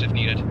move troops if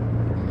needed?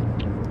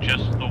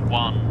 Just the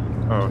one.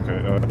 Oh,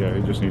 okay. Yeah,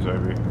 he just needs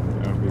IV.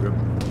 Yeah, be good.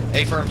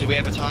 Hey, firm, do we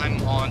have a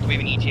time on? Do we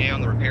have an ETA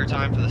on the repair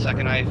time for the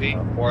second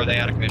IFV, or are they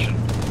out of commission?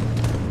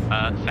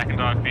 Second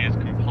IFV is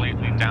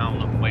completely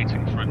down. I'm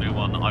waiting for a new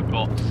one. I've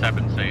got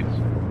 7 seats.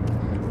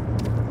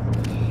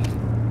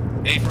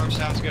 Hey, firm,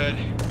 sounds good.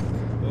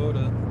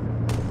 Order.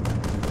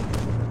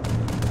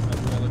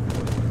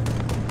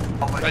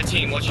 Red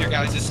team, what's your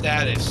guys'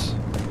 status?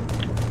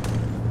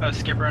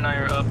 Skipper and I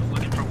are up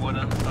looking for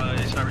Wooda.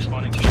 He's not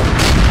responding to you.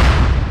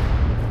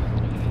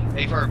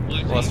 Hey, for blue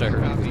team, Last I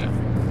heard, copy.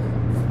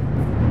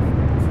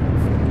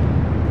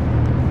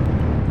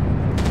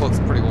 Looks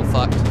pretty well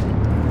fucked.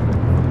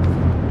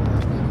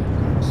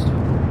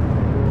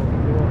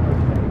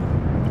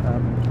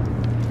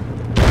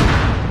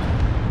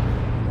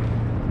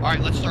 Alright,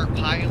 let's start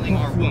piling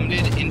our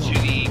wounded into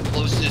the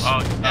closest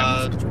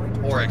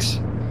Oryx.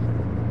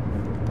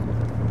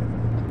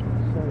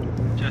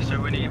 Jester,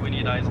 we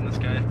need eyes on this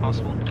guy if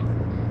possible.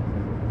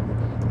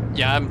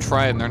 Yeah, I'm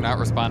trying. They're not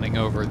responding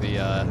over the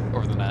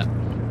net.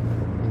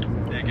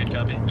 Yeah, good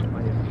copy.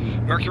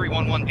 Mercury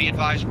 1-1, be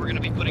advised, we're going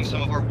to be putting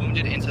some of our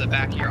wounded into the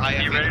back of your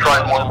IFV.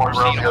 Try one more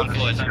Romeo,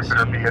 this is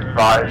Jupiter, be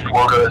advised.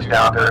 Woda is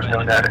down, there is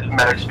no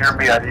medics near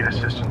me, I need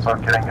assistance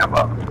on getting him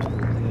up.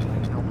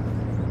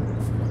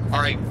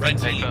 Alright, Red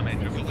Team, go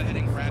ahead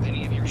and grab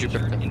any of your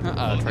injured and move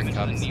them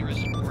into the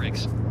nearest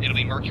Oryx. It'll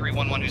be Mercury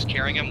 1-1 who's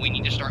carrying him. We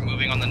need to start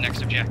moving on the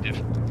next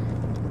objective.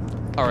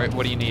 Alright,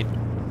 what do you need?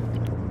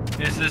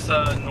 Is this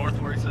North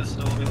Oryx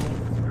still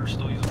available? Or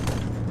still usable?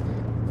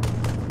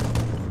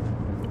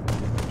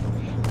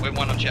 Wait,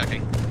 one, I'm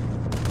checking.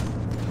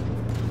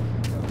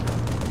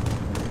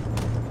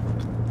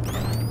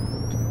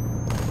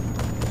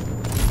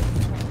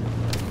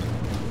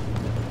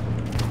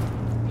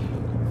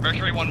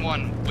 Mercury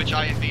 1-1, which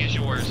IFV is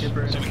yours, so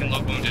we can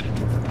load wounded?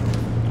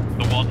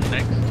 The one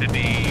next to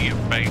the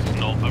base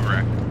north of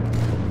wreck.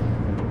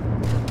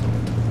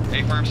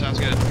 Hey, firm, sounds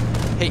good.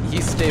 Hey,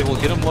 he's stable.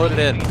 Get him loaded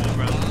in. Is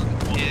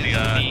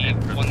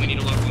the one we need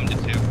to load wounded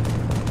to.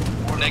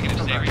 Negative,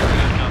 Xavier.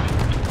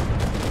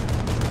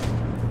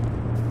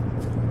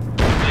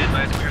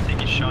 We are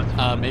taking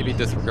shots. Maybe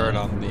disregard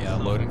on the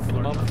loading for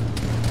the moment.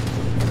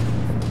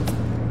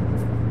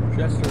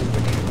 Jester,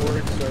 which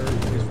Oryx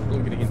is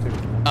Blue getting into?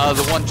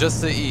 The one just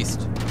to the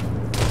east.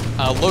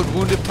 Load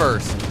wounded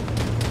first.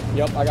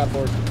 Yep, I got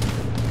board.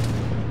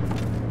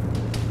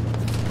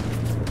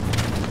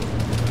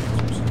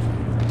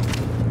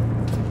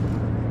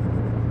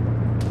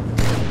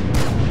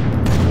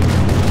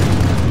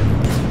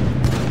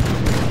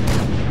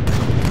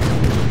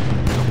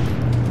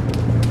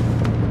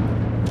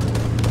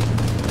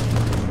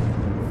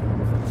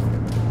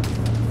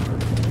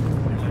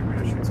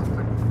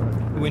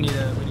 We need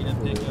a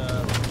big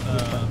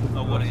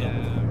what is it?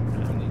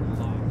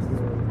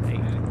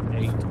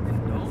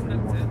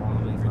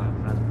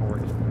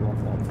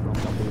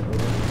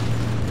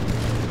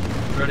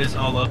 Red is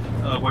all up.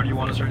 Where do you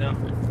want us right now?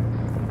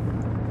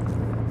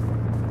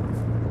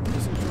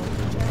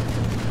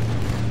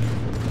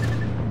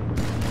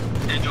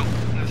 Angel,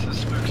 this is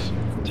Spooks.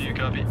 Do you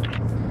copy?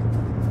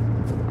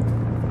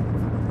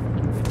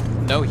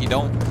 No, he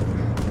don't.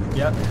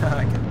 Yep.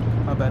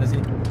 How bad is he?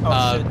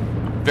 Oh, shit.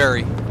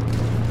 Very.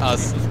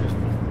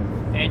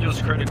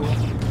 Angel's critical.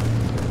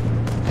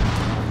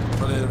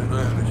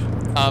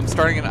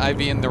 Starting an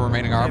IV in the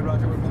remaining arm. Hey,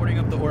 Roger, we're boarding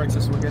up the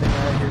Oryxes. We're getting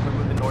out of here. We're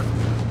moving north.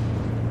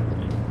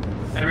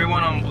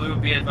 Everyone on blue,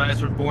 be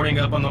advised, we're boarding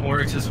up on the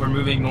Oryxes. We're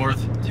moving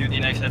north to the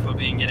next FOB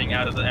and getting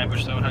out of the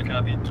ambush zone. How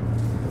copy?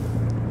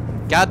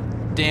 God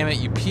damn it,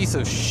 you piece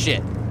of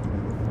shit.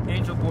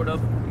 Angel board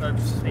up.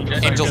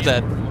 Angel's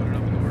dead.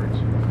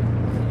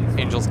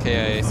 Angel's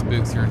KIA.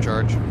 Spooks, you're in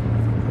charge.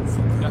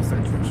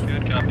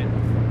 Good copy.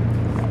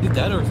 Is he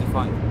dead or is he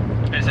fine?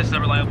 Is this a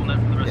reliable net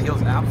for the rest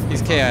of us?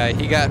 He's KIA.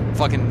 He got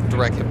fucking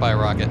direct hit by a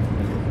rocket.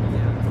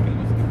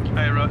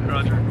 Hey, Roger.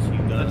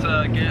 Let's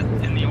get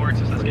in the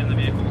Oryxes. Let's get in the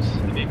vehicles.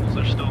 The vehicles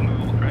are still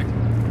movable, correct?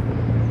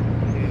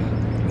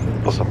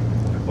 Awesome.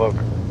 Look.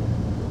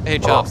 Hey,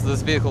 Chops,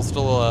 this vehicle's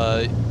still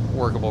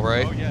workable,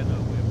 right? Oh yeah, no,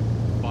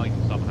 we're fine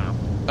somehow.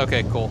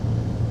 Okay, cool.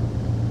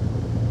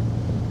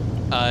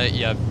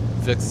 Yeah,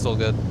 Vic's still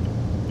good.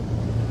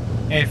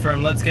 Hey,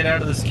 Firm, let's get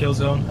out of this kill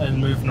zone and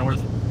move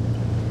north.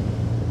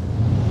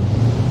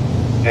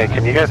 Hey,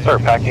 can you guys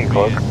start packing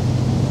cloak?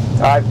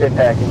 I've been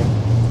packing.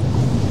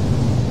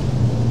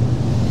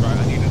 Right,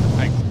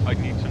 I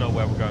need to know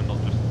where we're going, not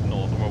just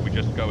north, or are we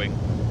just going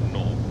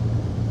north?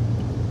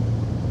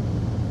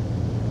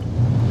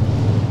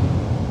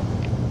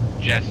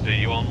 Jester,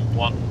 you on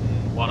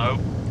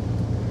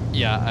 110?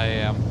 Yeah, I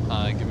am.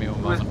 Give me a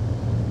moment.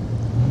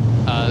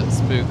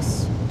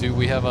 Spooks, do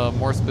we have a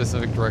more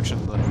specific direction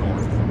to the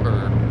north,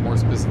 or more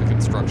specific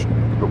instruction?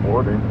 Good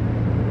morning.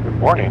 Good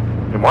morning.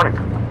 Good morning.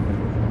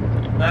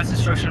 Last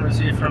instruction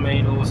received from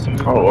Angel was to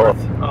move north.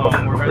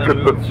 We're going to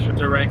move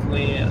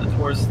directly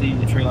towards the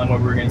tree line where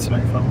we were getting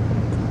some from.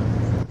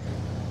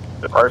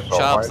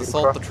 Chops,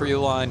 assault the tree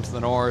line to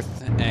the north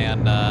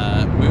and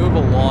move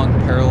along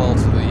parallel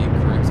to the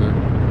cruiser.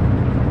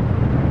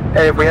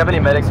 Hey, if we have any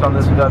medics on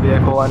this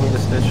vehicle, I need a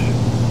stitch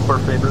for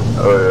favor.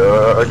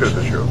 Oh yeah, I could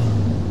stitch you.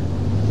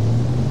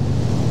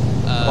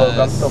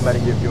 I'm still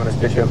medic if you want to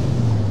stitch him.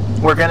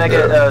 We're gonna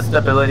get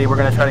stability. We're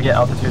gonna try to get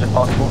altitude if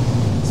possible.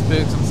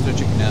 Spooks, I'm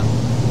stitching you now.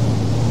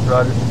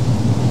 Roger.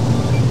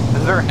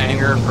 Is there a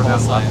hangar for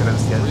that left in the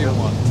schedule?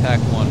 3-1, TAC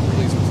 1,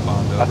 please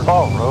respond. I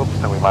saw ropes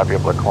and we might be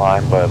able to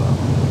climb, but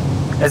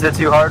Is it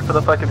too hard for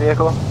the fucking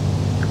vehicle?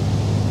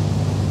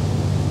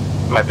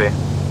 Might be.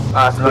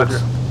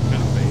 Spooks.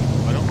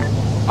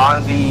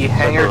 On the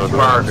hangar to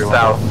our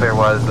south, there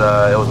was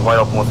it was wide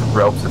open with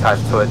ropes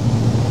attached to it.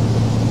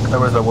 There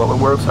was a what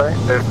rope, sorry?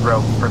 There's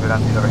rope further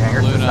down to the other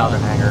hangar, Luna, the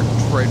southern hangar.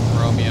 Triton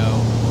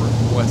Romeo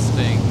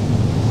requesting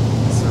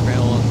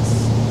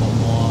surveillance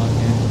along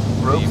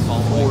rope the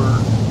following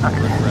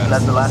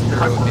that's the last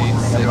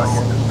 086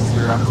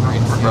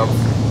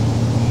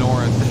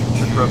 north to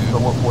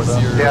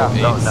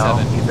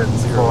 087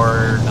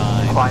 for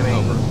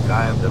climbing.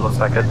 It looks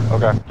like it.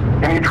 Okay.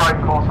 Any try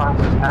and call signs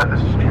is net.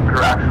 This is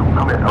Jupiter Actual.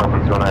 Come in.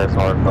 He's on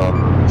ISR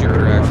from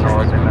Jupiter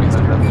Actual.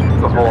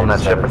 The hole in that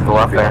ship is to the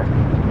left there.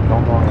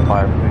 Don't go on the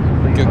fire,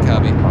 please. Good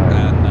copy.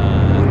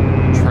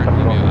 And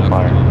Triton Romeo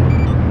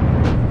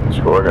out.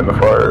 Scoring in the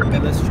fire. Okay,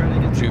 let's try to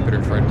get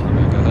Jupiter Triton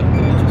Romeo. Go ahead.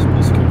 Just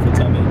pull secure for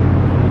time being.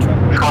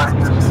 We'll try to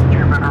This is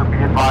Jupiter. Be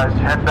advised,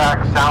 head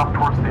back south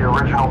towards the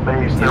original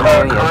base. There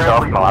are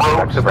currently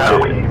ropes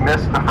that we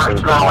missed the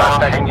first go not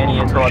around. expecting any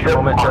intel at the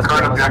moment, Our just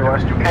current objective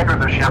is to enter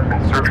the ship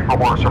and search for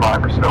more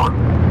survivors.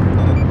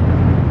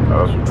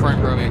 Over.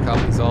 Triton Romeo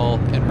copies all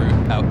en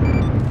route out.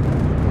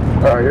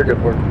 Alright, you're good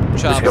for it.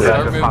 Chops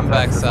are moving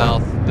back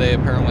south. They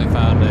apparently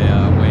found a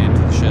way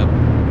into the ship.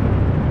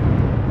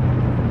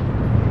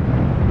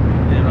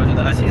 Yeah, roger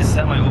that. I see a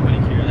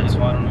semi-opening here, that's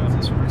why I don't know if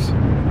this works.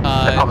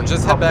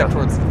 Just head back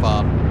towards the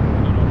fob.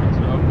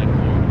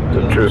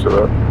 Didn't choose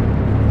that.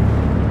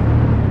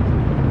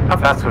 How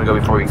fast can we go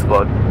before we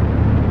explode? I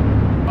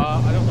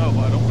don't know,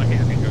 but I don't want to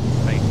hit anything in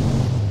space.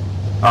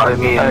 I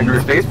mean,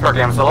 the space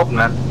program's still open,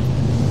 man.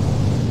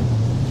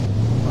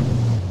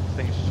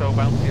 Things are so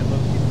bouncy at low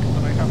speed,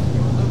 and I have to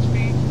go at low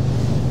speed.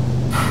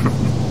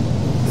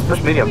 Just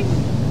push medium.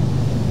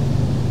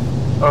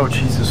 Oh,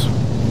 Jesus.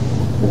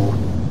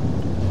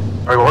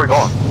 Alright, where are we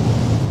going?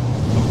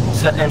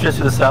 Set entrance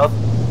to the south.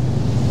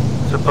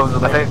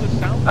 Supposedly. I think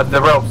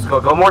the ropes.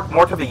 Go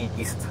more to the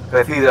east.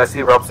 I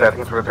see ropes there. I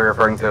think that's what they're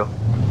referring to.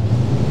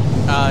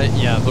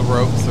 Yeah, the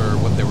ropes are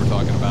what they were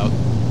talking about.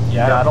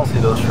 Yeah, I don't see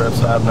those strips,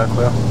 so I have no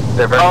clue.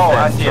 They're very thin,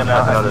 I see so them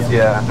now.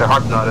 Yeah, they're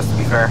hard to notice, to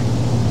be fair.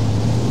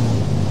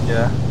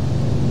 Yeah.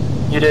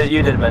 You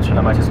did mention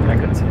them, I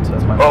couldn't see them, so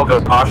that's my Oh, go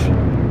Posh.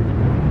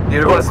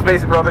 You're going to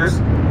space,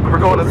 brothers. We're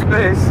going to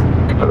space.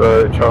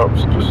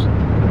 Chops, just...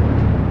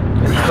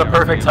 This is the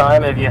perfect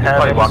time if you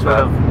have any sort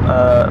of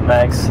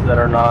mags that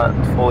are not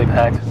fully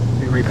packed.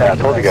 We repack. I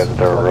told you guys that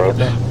there were ropes.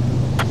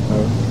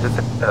 Just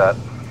say that.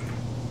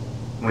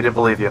 We didn't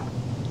believe you.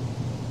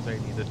 They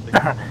needed to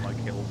get on my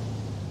kills.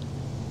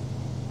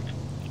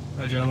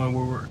 Alright, gentlemen,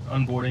 we're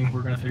unboarding.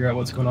 We're gonna figure out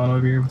what's going on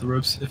over here with the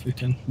ropes, if we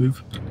can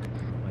move.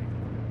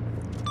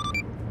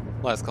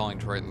 Last calling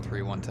Triton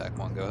 3-1 TAC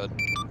 1, go ahead.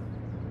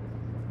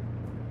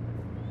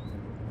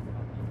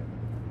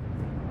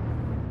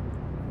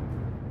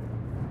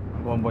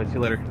 I'm going, boys. See you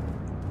later.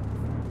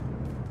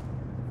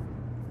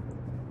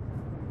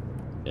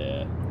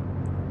 Yeah.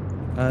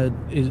 I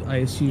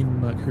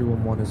assume Mercury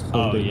 1-1 is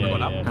holding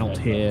out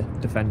here,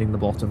 defending the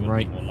bottom,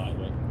 right?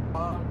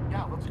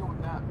 Yeah, let's go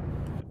with that.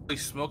 He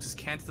smokes his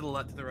can to the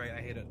left, to the right.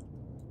 I hate it.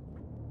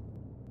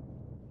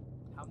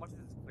 How much is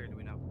this clear? Do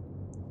we know?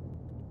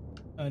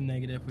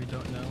 Negative, we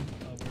don't know.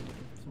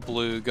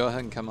 Blue, go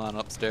ahead and come on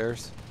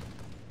upstairs.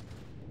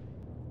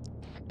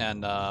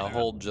 And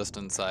hold just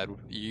inside.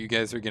 You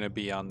guys are gonna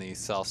be on the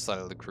south side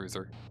of the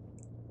cruiser.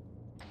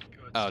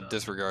 Oh,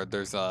 disregard.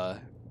 There's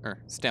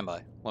stand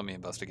by. Let me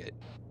investigate.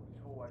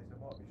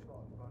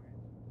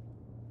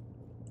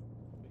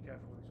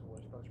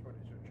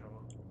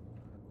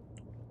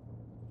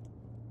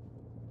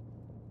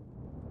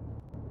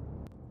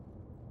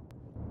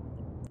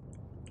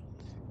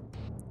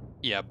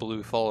 Yeah,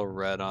 blue, follow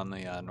red on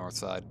the north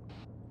side.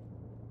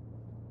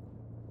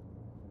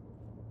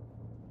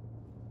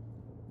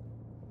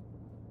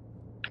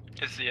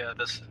 Is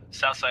the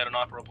south side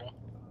inoperable?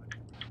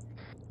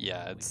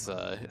 Yeah, it's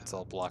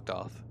all blocked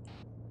off.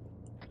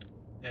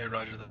 Yeah,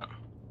 roger that.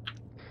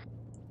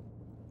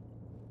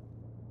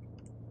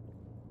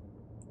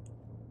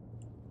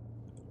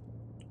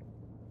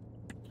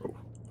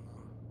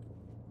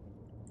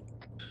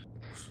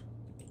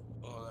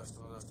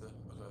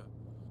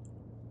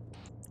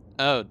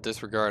 Oh,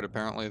 disregard.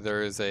 Apparently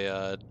there is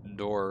a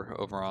door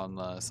over on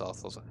the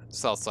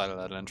south side of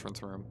that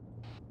entrance room.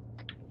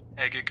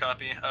 Hey, good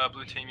copy.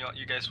 Blue team,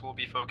 you guys will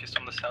be focused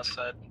on the south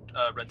side.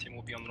 Red team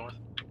will be on the north.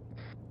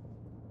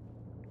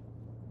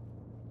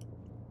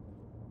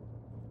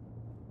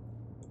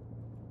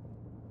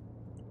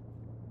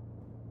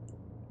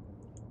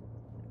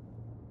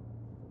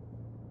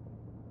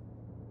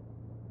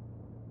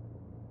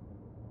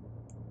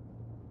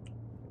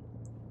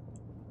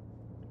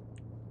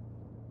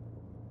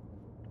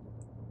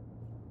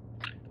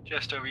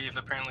 Jester, we've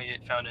apparently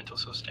found intel,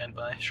 so stand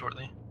by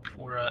shortly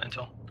for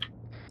intel.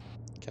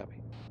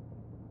 Copy.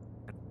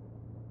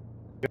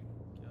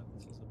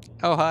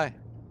 Oh, hi.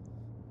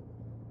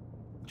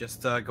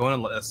 Just going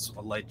on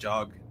a light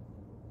jog.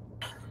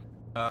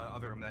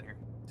 Other room down here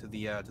to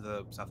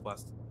the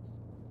southwest.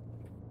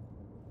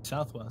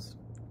 Southwest.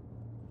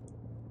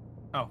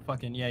 Oh,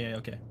 fucking yeah,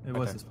 okay. It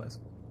was this place.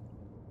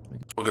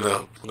 We're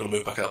gonna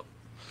move back up.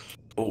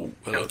 Oh,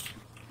 hello.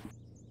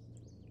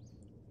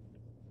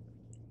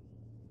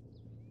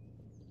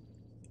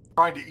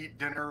 Trying to eat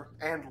dinner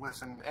and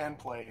listen and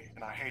play,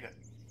 and I hate it.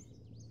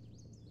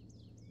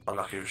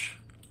 Unlucky-ish.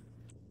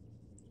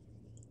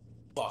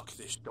 Fuck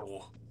this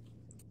door.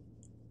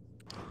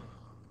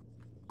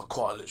 I'm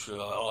quite literally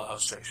like, I'll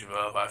have sex with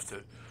her if I have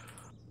to.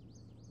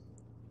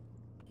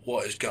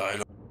 What is going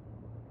on?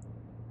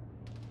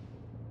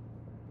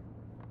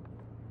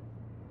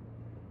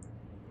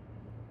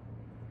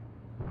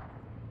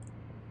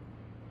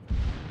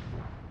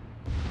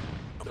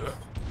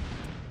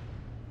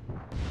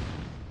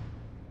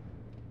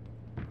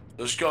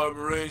 Let's go,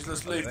 Marines.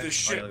 Let's leave this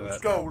shit. Let's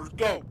go. Let's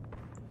go.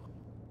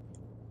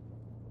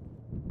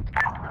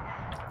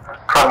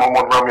 Triton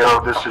 1-1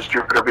 Romeo, this is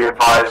Jupiter. Be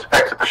advised,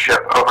 exit the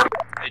ship. Over.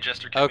 Hey,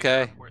 Jester, can we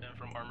report in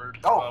from Armored?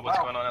 What's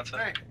going on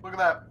outside? Hey, look at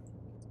that.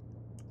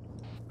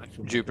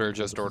 Jupiter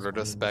just ordered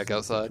us back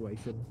outside.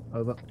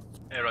 Over.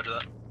 Hey, roger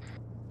that.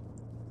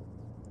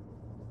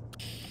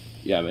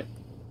 Yeah, mate.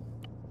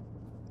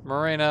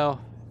 Moreno,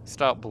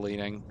 stop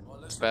bleeding.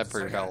 It's bad for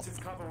your health.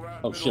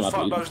 Oh shit,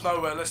 Fuck knows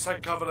nowhere. Let's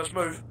take cover. Let's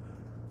move.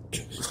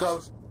 Let's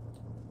go.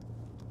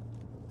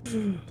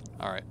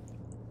 Alright.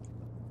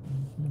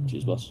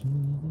 Cheers, boss.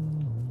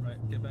 Right,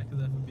 get back to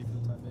the FOB for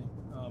the time being.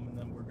 And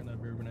then we're gonna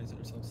reorganize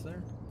ourselves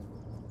there.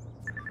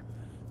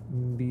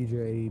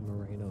 BJ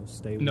Moreno,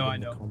 stay within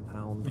the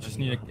compound. We just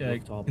need to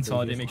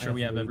consolidate, make sure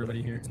we have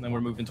everybody here, and then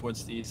we're moving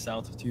towards the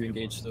south to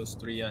engage those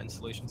 3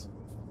 installations.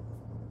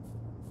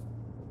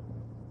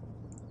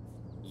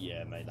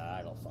 Yeah, mate,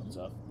 I got thumbs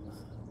up.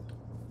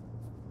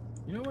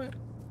 You know what?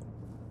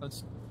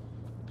 Let's.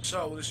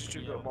 So this is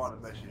Jupiter. Minor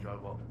message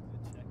over.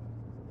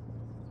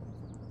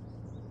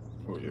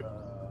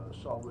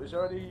 So, is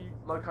there any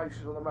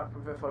locations on the map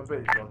of FOB?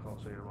 I can't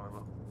see at the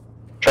moment.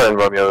 Triton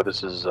Romeo,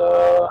 this is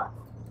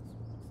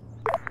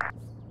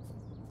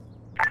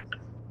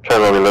Triton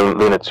Romeo,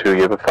 Luna 2,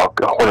 you have a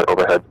Hornet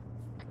overhead.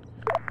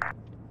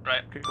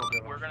 Right.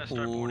 We're gonna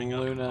start boarding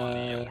up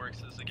Luna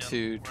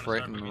 2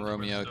 Triton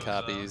Romeo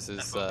copies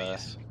is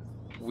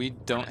we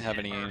don't have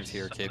any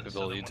AIM-tier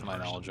capability to my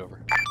knowledge,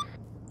 over.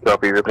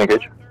 Copy, you're open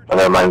engage. And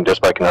never mind,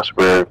 just biking us,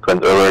 we're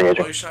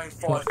engaging.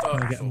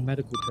 Get a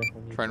medical check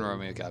on you. Triton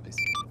Romeo copies.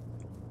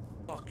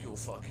 Fuck your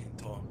fucking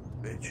time,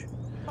 bitch.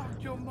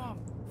 Fuck your mum.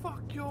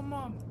 Fuck your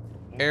mum.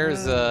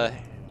 Air's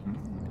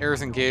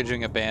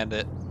engaging a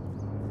bandit.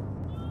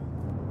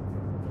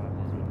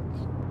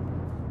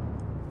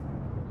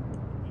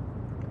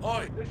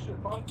 Oi, listen,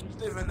 monkeys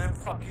live in them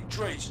fucking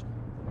trees.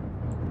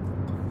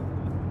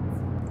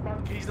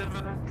 Monkeys live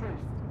in them trees.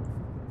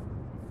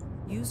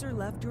 User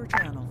left your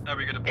channel.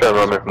 Triton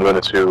Romeo from Luna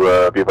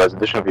 2, be advised,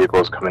 additional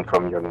vehicles coming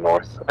from your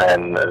north,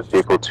 and a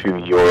vehicle to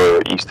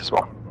your east as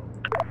well.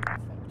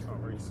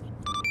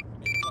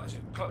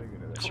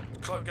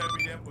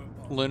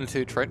 Luna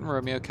 2 Triton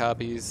Romeo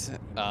copies.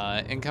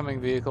 Incoming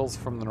vehicles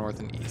from the north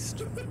and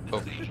east.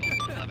 Over.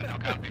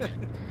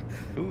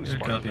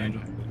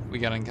 We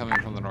got incoming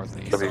from the north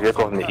and east. Copy,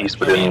 vehicle from the east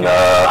within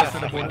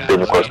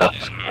your course now.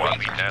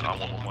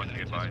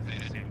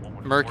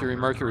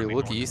 Mercury,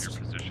 look east.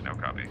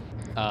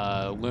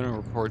 Luna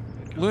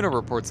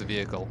reports a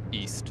vehicle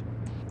east.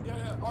 Be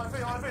advised,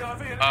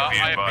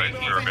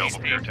 you're available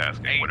for your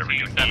tasking. Whatever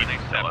you need,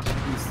 tell us.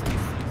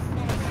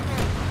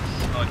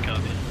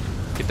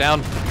 Get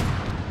down.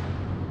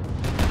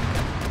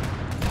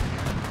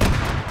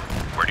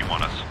 Where do you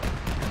want us?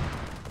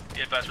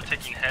 Be advised, we're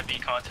taking heavy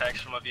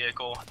contacts from a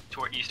vehicle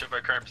to our east of our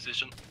current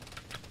position.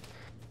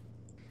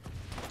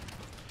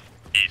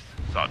 East,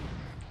 son.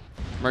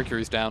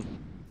 Mercury's down.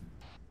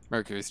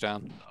 Mercury's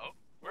down. Oh,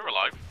 we're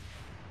alive.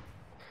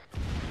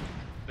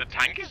 The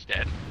tank is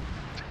dead.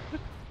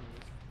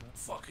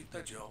 Fucking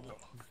dead, yo.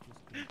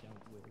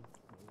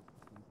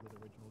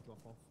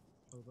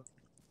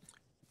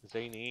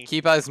 Zany.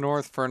 Keep eyes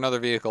north for another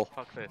vehicle.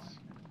 Fuck this.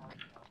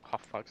 Oh,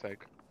 fuck's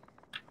sake.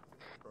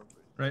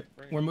 Right,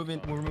 we're moving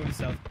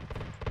south.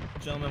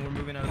 Gentlemen, we're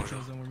moving out of the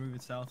trail zone, we're moving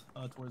south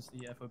towards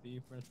the FOB.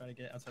 We're gonna try to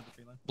get outside the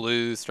tree line.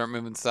 Blue, start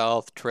moving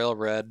south. Trail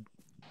red.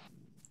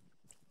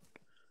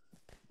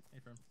 Hey,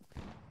 firm.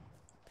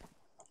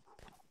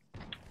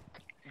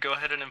 Go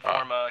ahead and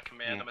inform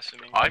command. I'm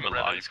assuming I'm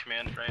Revan's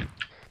command, right?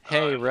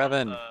 Hey,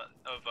 Revan.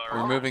 Of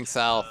our We're moving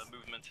south.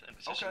 Movement and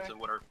positions and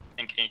what our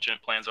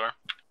engagement plans are.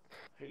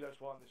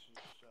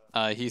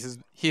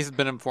 He's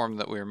been informed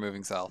that we are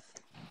moving south.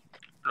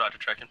 Roger,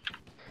 tracking.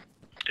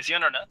 Is he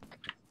on our net?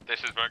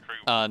 This is Mercury.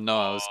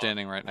 No, I was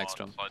standing right next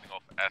to him. Sliding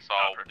off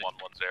SR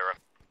 110.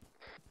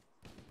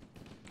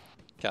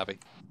 Copy.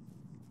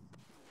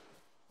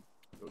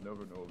 You'll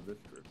never know of this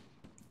trip.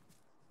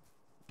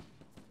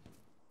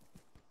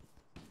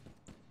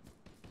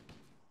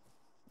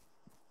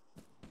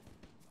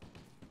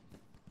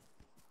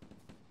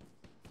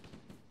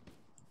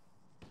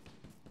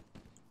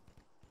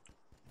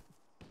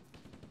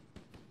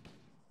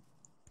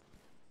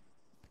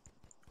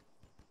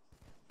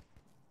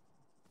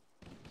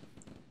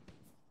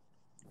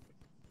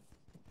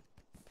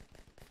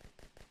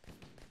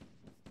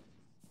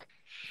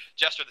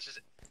 Jester, this is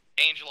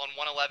Angel on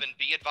 111.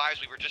 Be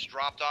advised, we were just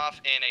dropped off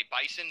in a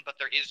Bison, but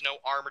there is no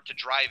armor to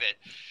drive it.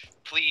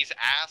 Please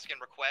ask and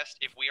request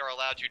if we are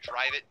allowed to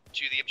drive it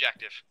to the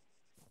objective.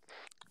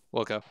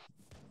 Wilco.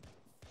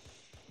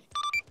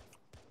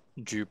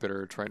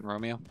 Jupiter, Triton,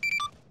 Romeo.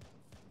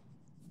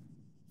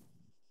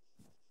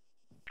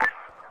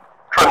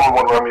 Triton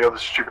 1 Romeo,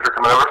 this is Jupiter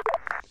coming over.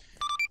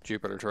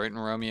 Jupiter, Triton,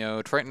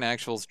 Romeo. Triton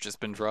Actual's just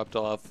been dropped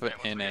off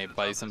in a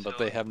Bison, but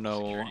they have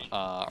no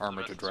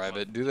armor to drive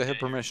it. Do they have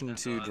permission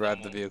to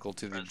drive the vehicle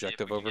to the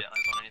objective? Over.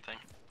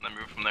 Then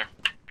move from there.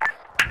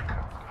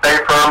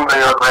 Affirm,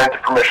 they are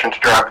granted permission to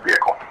drive the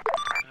vehicle.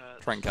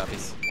 Triton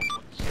copies.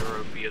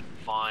 110, be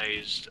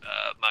advised,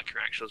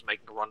 Mercury Actual is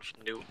making a run for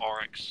the new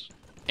RX.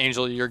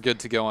 Angel, you're good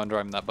to go on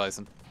driving that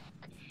Bison.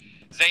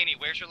 Zany,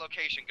 where's your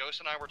location? Ghost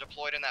and I were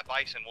deployed in that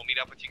Bison. We'll meet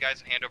up with you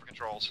guys and hand over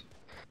controls.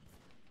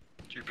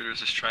 Jupiter,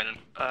 this is Triton.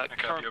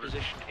 Current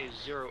position is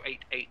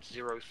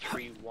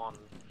 088031.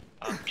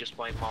 Just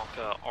by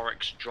marker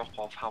RX drop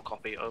off. How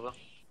copy? Over.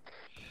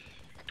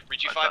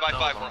 Reach you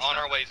 5x5. We're on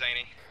our way,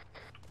 Zany.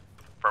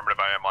 Affirmative,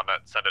 I am on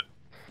that. Send it.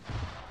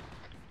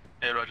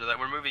 Hey, roger that.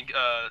 We're moving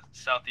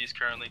southeast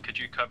currently. Could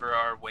you cover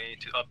our way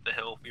to up the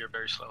hill? We are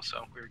very slow,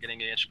 so we were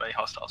getting engaged by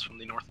hostiles from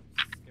the north.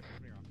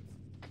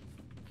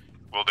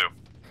 Will do.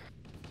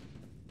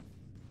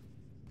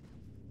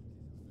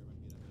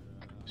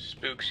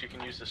 Spooks, you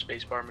can use the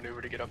spacebar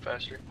maneuver to get up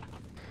faster.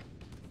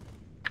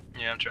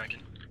 Yeah, I'm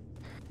tracking.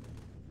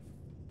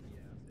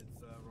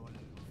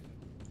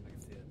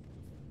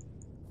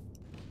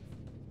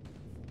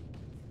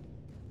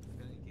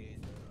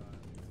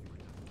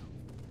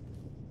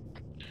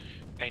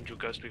 Angel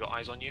Ghost, we got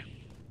eyes on you.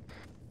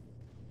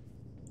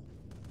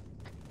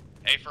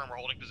 A-firm, we're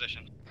holding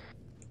position.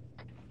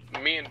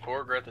 Me and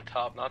Borg are at the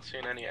top, not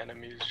seeing any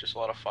enemies, just a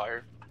lot of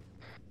fire.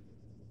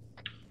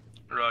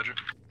 Roger.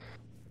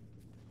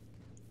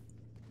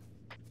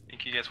 I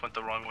think you guys went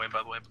the wrong way,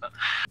 by the way, but...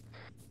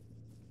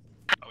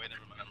 Oh wait,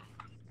 never mind.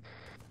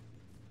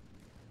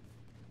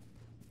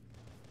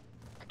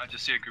 I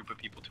just see a group of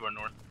people to our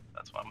north,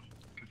 that's why I'm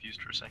confused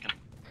for a second.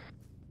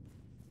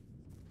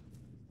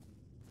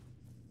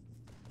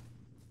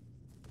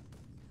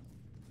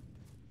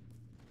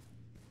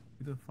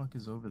 Who the fuck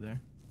is over there?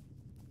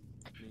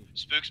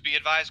 Spooks, be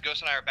advised,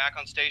 Ghost and I are back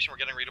on station. We're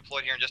getting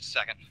redeployed here in just a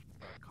second.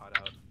 Caught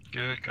out.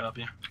 Good,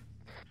 copy.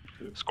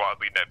 Squad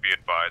lead net, be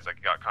advised, I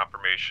got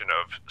confirmation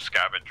of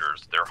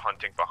scavengers. They're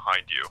hunting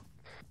behind you.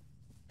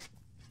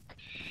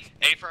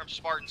 A-firm,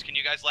 Spartans, can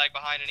you guys lag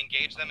behind and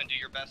engage them and do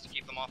your best to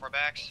keep them off our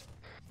backs?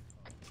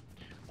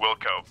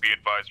 Wilco, be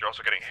advised, you're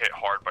also getting hit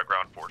hard by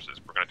ground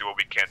forces. We're gonna do what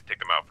we can to take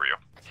them out for you.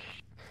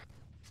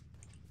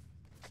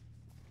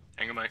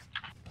 Hang on, Mike.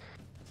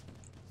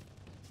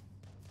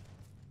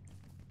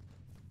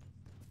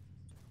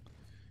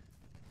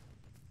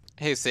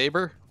 Hey,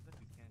 Saber.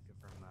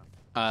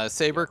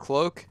 Saber,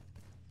 Cloak.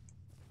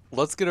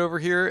 Let's get over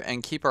here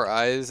and keep our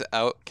eyes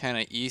out kind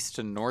of east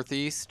and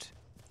northeast.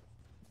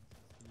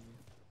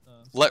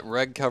 Let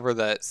Reg cover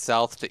that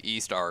south to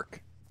east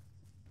arc.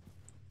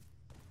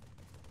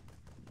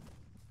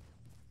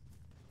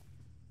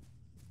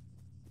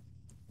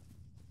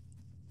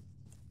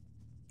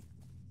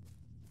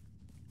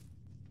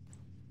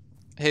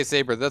 Hey,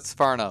 Saber, that's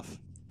far enough.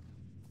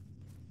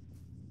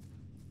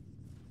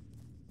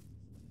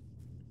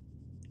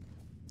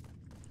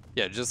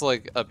 Yeah, just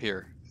like up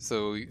here.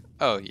 So,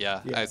 oh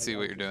yeah, I see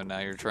what you're doing now.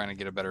 You're trying to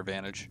get a better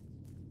vantage.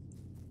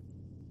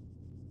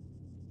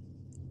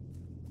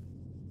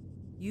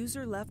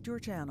 User left your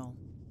channel.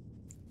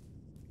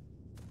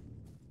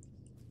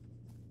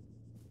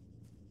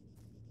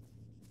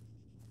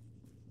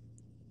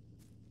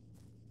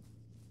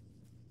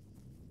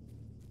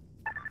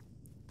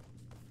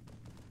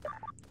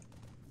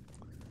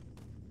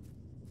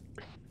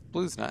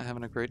 Blue's not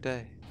having a great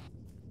day.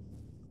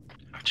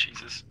 Oh,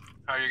 Jesus.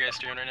 How are you guys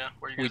doing right now?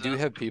 Where are you guys We do at?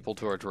 have people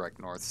to our direct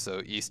north,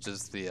 so east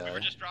is the We were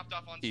just dropped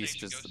off on east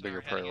station. is Ghost the and I bigger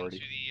are heading priority.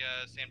 into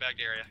the sandbagged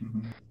area.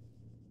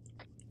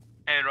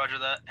 Hey, roger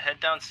that.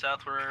 Head down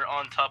south. We're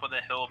on top of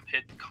the hill,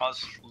 Pit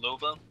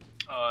Kozlova,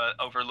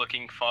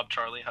 overlooking Fob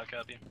Charlie. How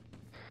copy?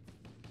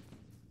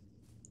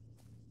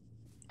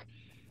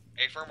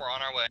 A-firm, we're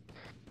on our way.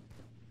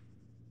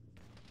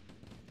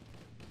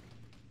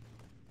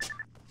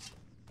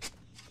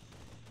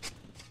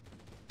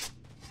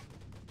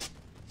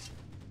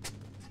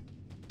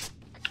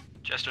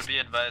 Jester, be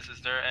advised, is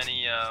there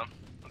any,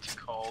 what's it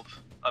called,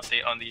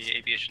 update on the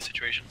aviation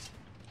situation?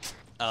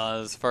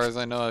 As far as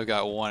I know, I've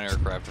got one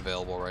aircraft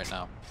available right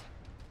now.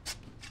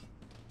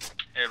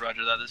 Hey,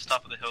 roger that. This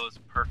top of the hill is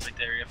a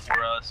perfect area for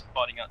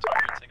spotting out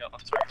targets. I got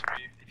lots of targets for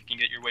you. If you can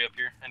get your way up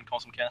here and call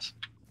some CAS.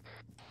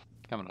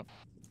 Coming up.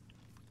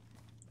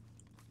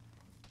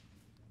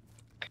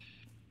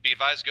 Be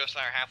advised, Ghost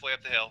and I are halfway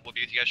up the hill. We'll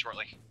be with you guys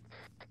shortly.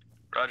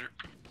 Roger.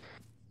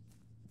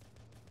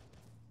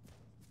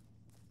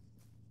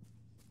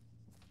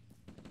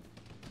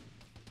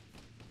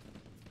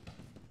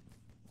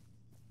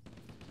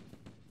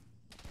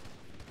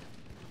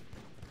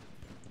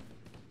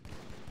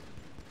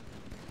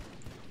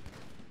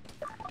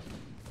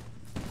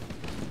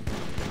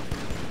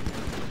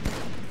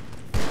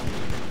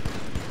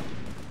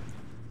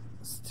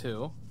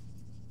 2.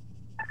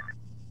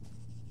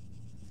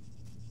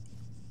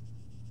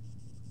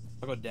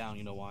 I'll go down,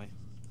 you know why.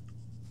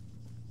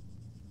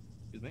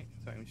 Excuse me.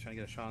 Sorry, I'm just trying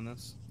to get a shot on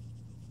this.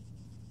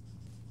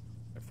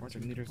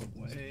 400 meters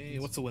away.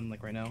 What's the wind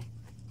like right now?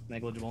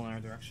 Negligible in our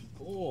direction.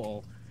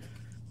 Cool.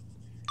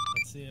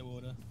 Let's see it,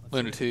 Woda.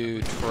 Luna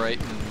 2,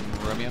 Triton,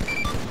 Romeo.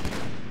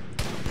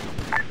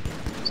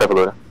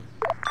 Luna.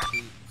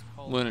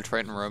 Luna,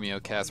 Triton, Romeo,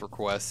 cast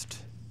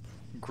request.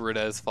 Grid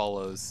as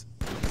follows.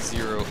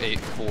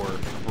 084,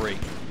 break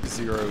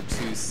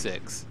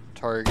 026.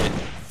 Target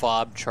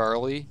Fob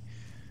Charlie.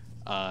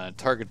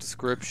 Target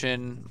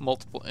description,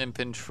 multiple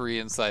infantry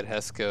inside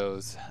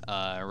Hesco's.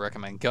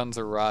 Recommend guns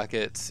or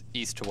rockets,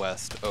 east to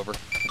west, over.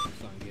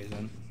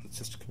 Let's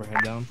just keep our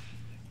head down.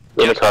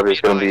 Luna copy is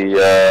going to be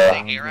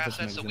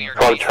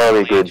Fob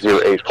Charlie, grid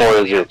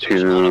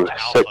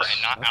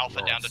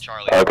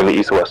 084-026. Going to be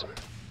east to west.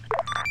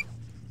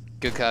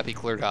 Good copy,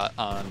 clear dot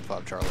on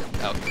Fob Charlie.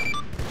 Out.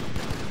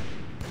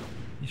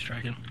 He's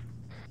striking.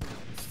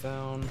 It's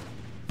down.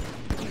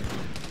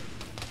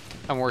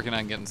 I'm working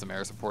on getting some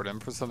air support in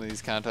for some of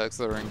these contacts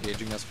that are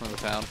engaging us from the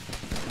town.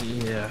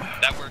 Yeah.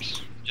 That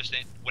works. Just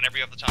whenever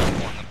you have the time,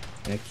 inform them.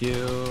 Thank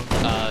you.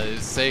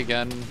 Say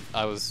again.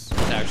 I was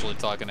actually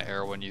talking to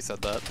Air when you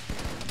said that.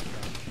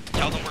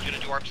 Tell them we're going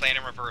to do our plan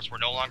in reverse. We're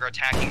no longer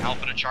attacking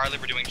Alpha to Charlie.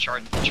 We're doing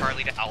Charlie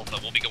to Alpha.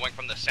 We'll be going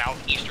from the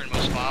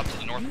southeasternmost fob to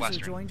the northwestern.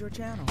 User joined your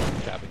channel.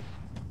 Copy.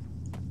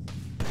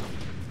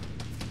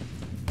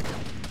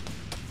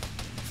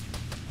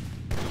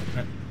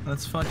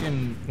 Let's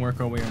fucking work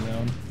our way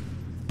around.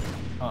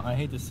 I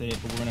hate to say it,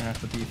 but we're gonna have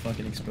to be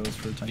fucking exposed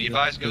for a tiny Be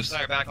advised, Ghost and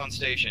I are back on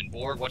station.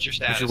 Borg, what's your We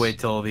status? should wait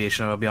till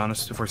aviation, I'll be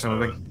honest, if we're still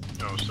moving.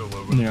 No, still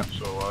over. Yeah.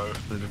 So I.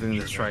 Within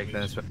the strike,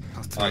 then it's...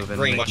 Alright,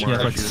 Green, what's your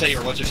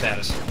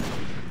status?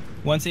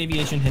 Once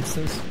aviation hits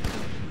this,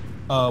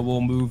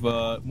 we'll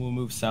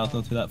move south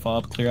onto that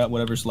fob, clear out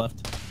whatever's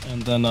left,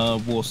 and then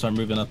we'll start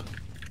moving up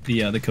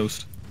the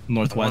coast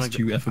northwest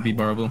to FOB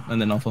Barville and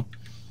then Alpha.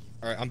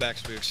 Alright, I'm back,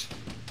 Spooks.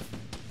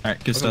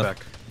 Alright, good stuff.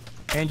 Back.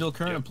 Angel,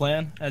 current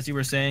plan, as you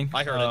were saying.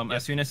 I heard it.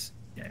 As soon as,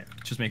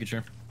 just making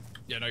sure.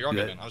 Yeah, no, you're all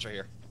good, man. I was right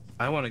here.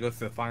 I want to go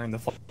through the fire and the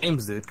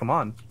flames, dude. Come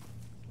on.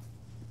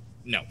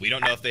 No, we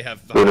don't know if they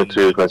have Luna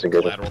 2,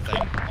 collateral thing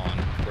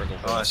on Griggle.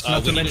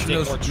 Not to mention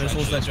those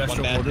missiles that Gesture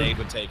one bad ordered nade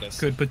would take us.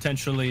 could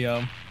potentially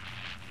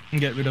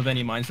get rid of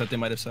any mines that they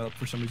might have set up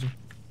for some reason.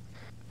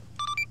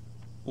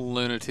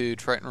 Luna 2,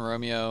 Triton,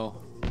 Romeo.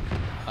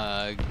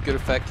 Good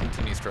effect,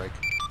 continue strike.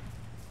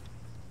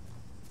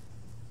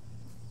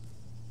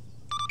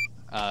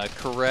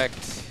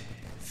 Correct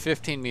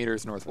 15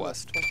 meters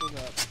northwest.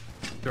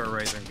 To our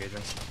right, they're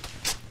engaging.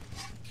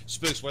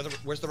 Spooks,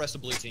 where's the rest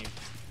of blue team?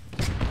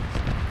 Is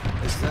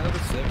that a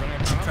sit when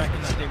I'm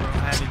tracking that they were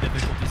having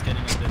difficulties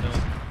getting up the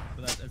hill,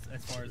 but that's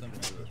as far as I'm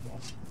tracking.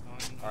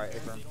 Alright,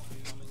 affirm.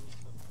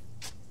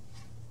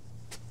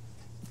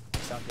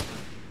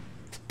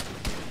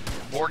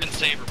 Morgan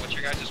Saber, what's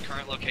your guys'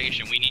 current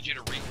location? We need you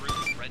to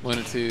regroup. Red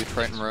Luna 2,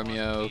 Triton,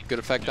 Romeo. Good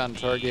effect on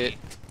target.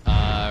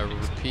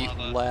 Repeat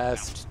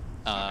last.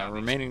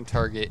 Remaining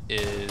target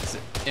is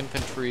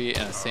infantry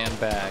and a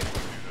sandbag.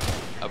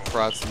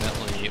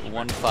 Approximately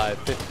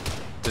 1550.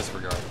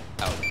 Disregard.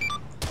 Out.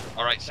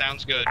 Alright,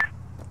 sounds good.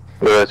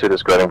 Luna 2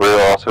 discarding.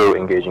 We're also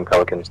engaging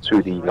Pelicans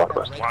to the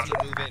northwest.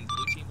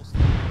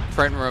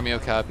 Triton, Romeo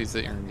copies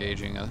that you're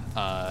engaging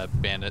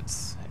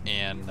bandits.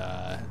 And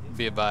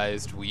be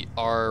advised, we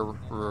are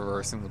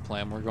reversing the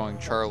plan. We're going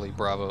Charlie,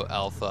 Bravo,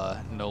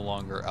 Alpha. No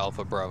longer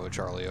Alpha, Bravo,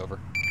 Charlie. Over.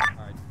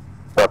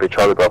 Copy,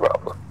 Charlie, Bravo,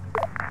 Alpha.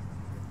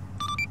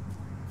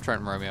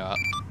 Triton, Romeo out.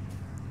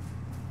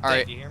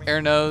 Alright,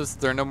 Air knows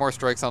there are no more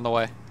strikes on the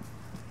way.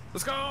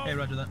 Let's go! Hey,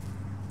 roger that.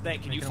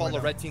 Thank you. Can you follow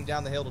red team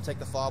down the hill to take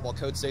the fob while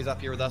Code stays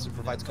up here with us and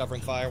provides covering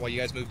fire while you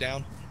guys move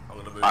down?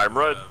 I'm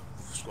red.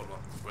 Squad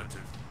 1, red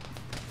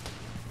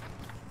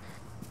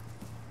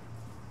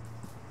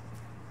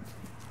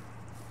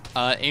 2.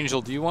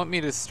 Angel, do you want me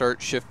to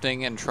start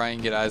shifting and try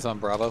and get eyes on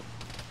Bravo?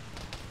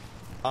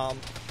 We'll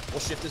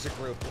shift as a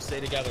group. We'll stay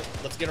together.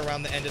 Let's get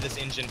around the end of this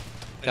engine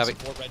and Copy.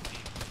 support red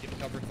team. Give it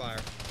covering fire.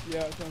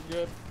 Yeah, sounds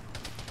good.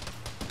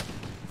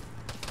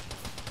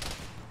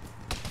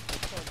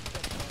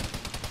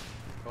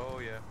 Oh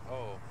yeah.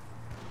 Oh.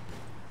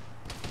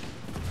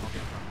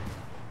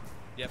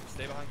 Yep,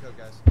 stay behind Code,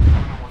 guys.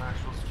 101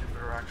 actual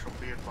Jupiter actual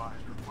be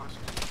advised. Request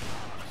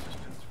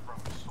assistance from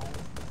Soul and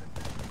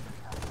then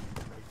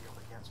may be able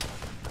to cancel.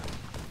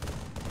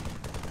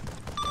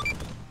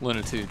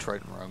 Luna 2,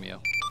 Triton,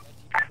 Romeo.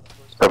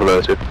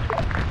 Luna 2.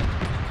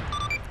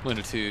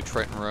 Luna 2,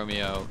 Triton,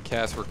 Romeo.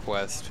 Cast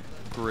request.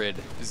 Grid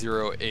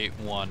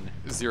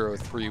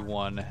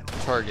 081031.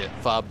 Target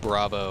Fob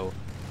Bravo.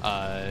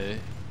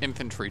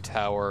 Infantry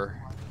tower.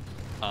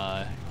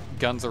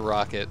 Guns or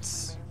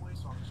rockets.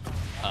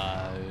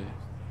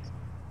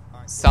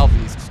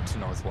 Southeast to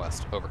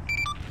northwest. Over.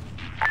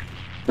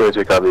 Luna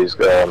 2 copies.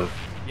 Good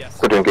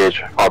to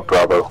engage. Fob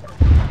Bravo.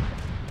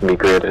 Me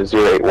grid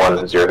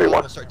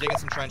 081031. Start digging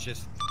some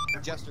trenches.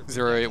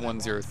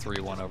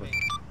 081031. Over.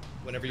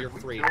 whenever you're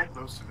free.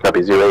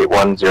 Copy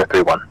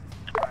 081031.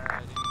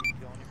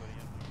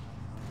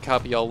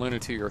 Copy, y'all. Luna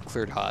 2, you're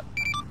cleared hot.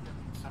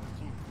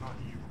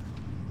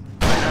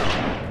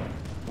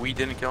 We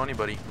didn't kill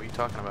anybody. What are you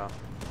talking about?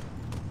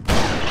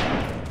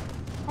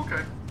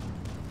 Okay.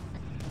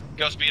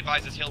 Ghost, be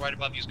advised, this hill right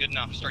above you is good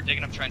enough. Start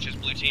digging up trenches.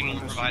 Blue team will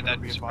provide that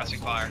suppressing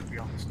fire.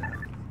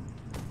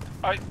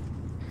 Aye.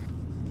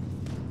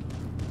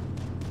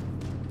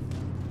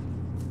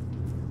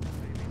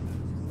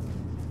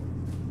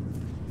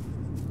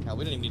 Now,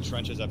 we didn't even need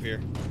trenches up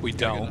here. We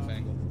don't.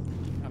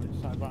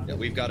 Yeah,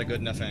 we've got a good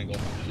enough angle.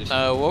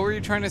 What were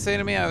you trying to say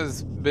to me? I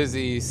was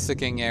busy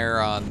sicking air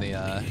on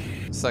the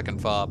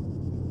second fob.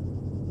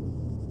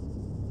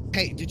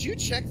 Hey, did you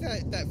check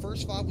that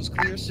first fob was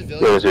clear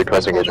civilian? Where is your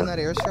crossing agent? That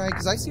airstrike?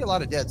 Because I see a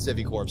lot of dead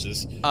civvy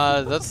corpses.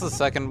 That's the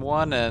second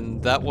one,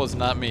 and that was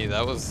not me.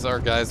 That was our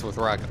guys with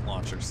rocket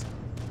launchers.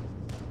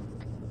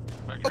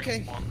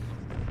 Okay.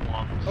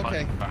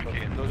 Okay.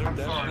 Those are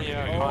definitely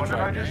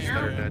contractors.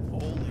 They're dead.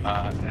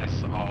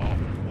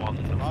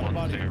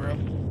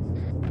 SR110.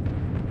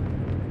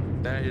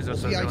 That is a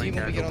civilian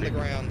when we get on the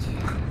ground.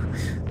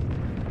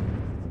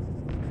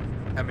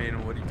 I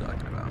mean, what are you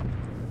talking about?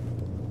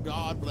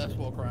 God bless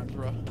war crimes,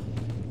 bro. Alright,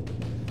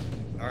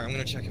 I'm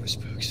gonna check it with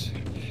Spooks.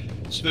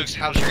 Spooks,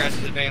 how's your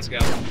guys' advance go?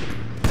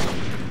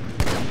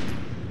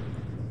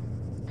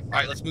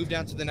 Alright, let's move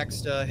down to the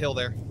next hill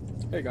there.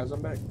 Hey guys,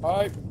 I'm back.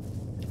 Alright.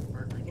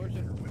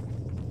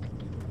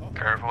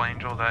 Careful,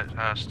 Angel.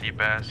 That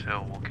steep ass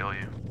hill will kill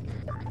you.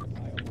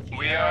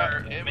 We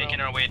are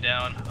making our way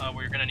down.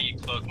 We're gonna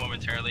need cloak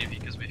momentarily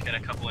because we've got a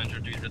couple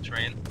injured due to the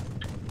terrain.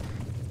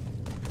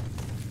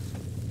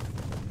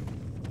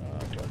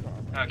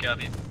 Okay,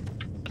 copy.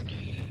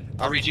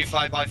 I'll read you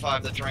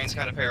 5x5. The terrain's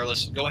kind of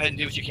perilous. Go ahead and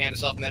do what you can to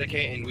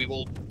self-medicate, and we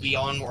will be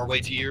on our way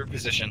to your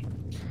position.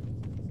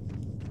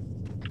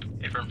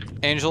 Affirm.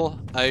 Angel,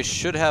 I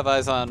should have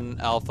eyes on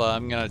Alpha.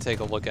 I'm gonna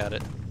take a look at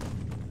it.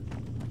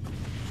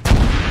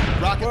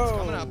 Rockets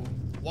coming up.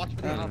 Watch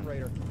for the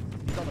operator.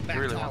 He's on the back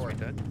really tower.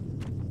 wants me dead.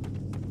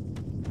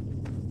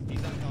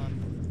 He's on con.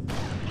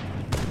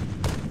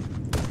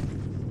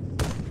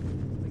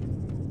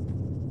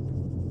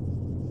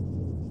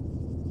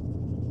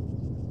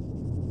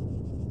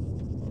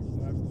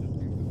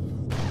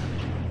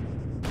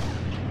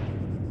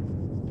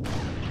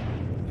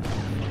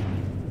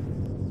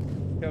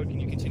 Code, can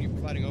you continue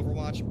providing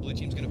overwatch? Blue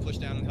team's gonna push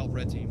down and help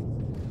red team.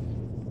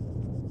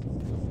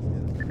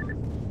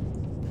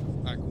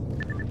 Alright, cool.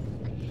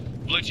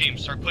 Blue team,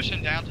 start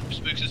pushing down to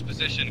Spooks'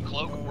 position.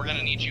 Cloak, we're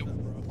gonna need you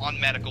on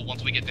medical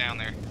once we get down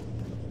there.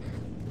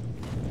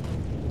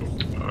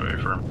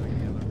 Affirm.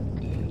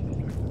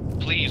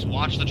 Please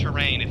watch the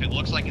terrain. If it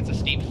looks like it's a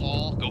steep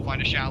fall, go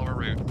find a shallower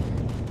route.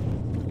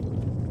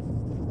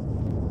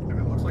 If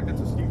it looks like it's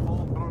a steep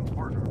fall, put on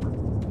smart driver.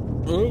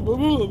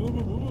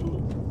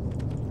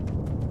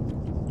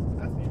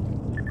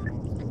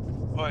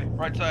 Oi,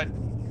 right side.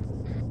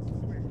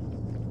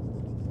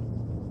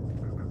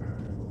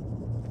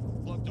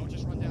 Look, don't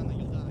just run down there,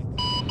 you'll die.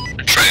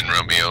 Triton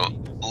Romeo,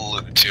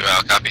 Luna 2,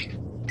 how copy?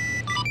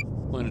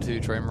 Luna 2,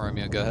 Triton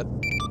Romeo, go ahead.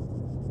 Do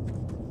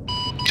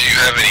you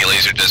have any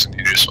laser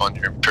designators on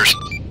your person?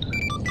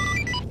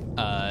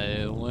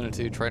 Luna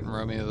 2, Triton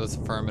Romeo, that's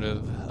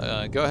affirmative.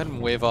 Go ahead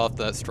and wave off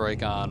that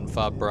strike on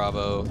Fob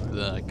Bravo.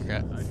 The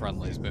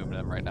friendly's moving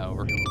in right now,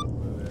 over.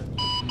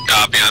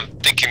 Copy, I'm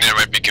thinking there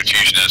might be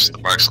confusion as to the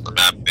marks on the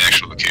map and the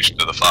actual location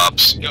of the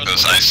fobs.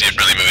 Because I see it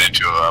friendly moving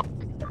into a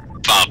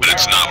fob, but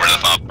it's not where the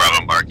Fob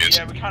Bravo mark is.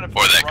 Or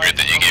that grid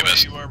that you gave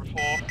us.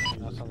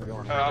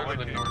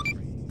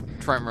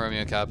 Triton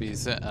Romeo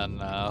copies,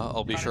 and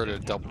I'll be sure to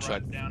double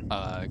check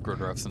grid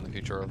refs in the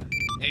future.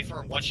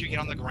 Affirm, once you get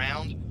on the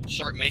ground,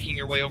 start making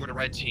your way over to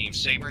red team.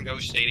 Saber and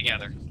Ghost stay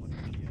together.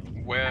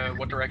 Where?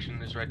 What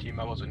direction is red team?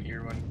 I wasn't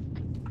here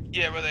when.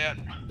 Yeah, where they at?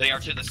 They are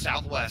to the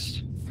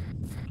southwest.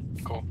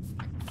 Cool.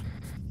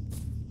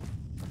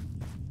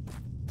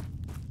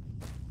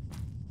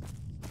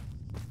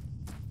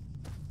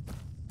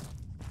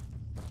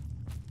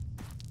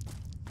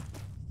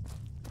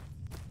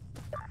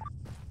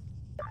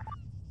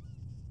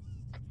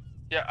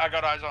 Yeah, I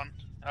got eyes on.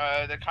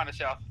 They're kind of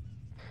south.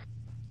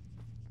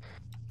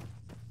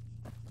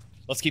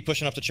 Let's keep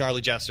pushing up to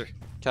Charlie, Jester.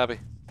 Copy.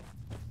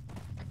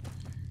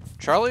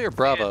 Charlie or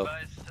Bravo?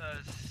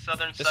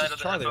 Southern This side is of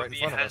the Charlie FOB right in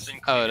front of has us. been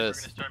Oh, cleared. it We're is.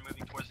 going to start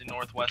moving towards the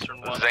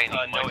northwestern one. Zane, No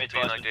might be an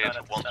intel idea has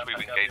to been once found.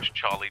 we've engaged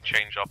Charlie,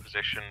 change our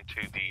position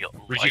to the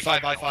Regi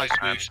 5x5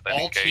 Spooks. and then All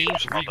engage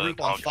teams other regroup on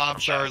targets Fob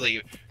from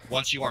Charlie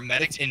once you are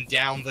medicked and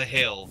down the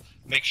hill.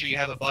 Make sure you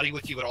have a buddy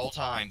with you at all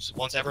times.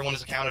 Once everyone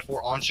is accounted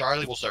for on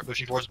Charlie, we'll start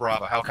pushing towards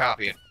Bravo. How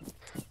copy it?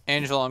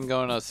 Angel, I'm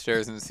going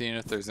upstairs and seeing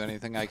if there's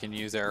anything I can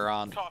use air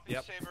on. Copy,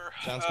 Saber.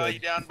 Sounds good. You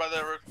down by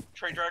the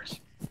train tracks?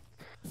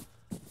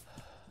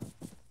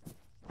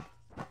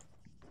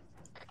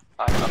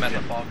 I'm at the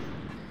fog.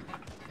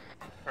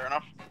 Fair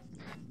enough.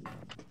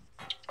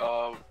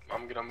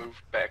 I'm gonna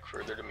move back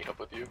further to meet up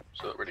with you,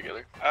 so that we're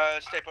together.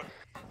 Stay put.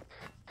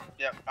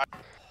 Yep.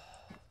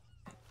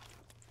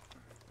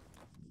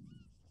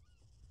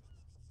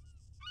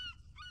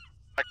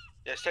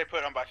 Yeah, stay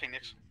put. I'm by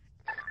Phoenix.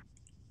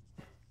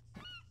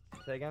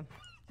 Say again.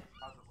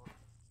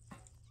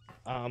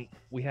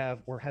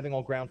 We're having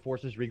all ground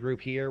forces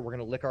regroup here. We're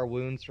gonna lick our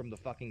wounds from the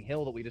fucking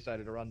hill that we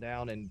decided to run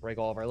down and break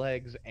all of our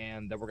legs,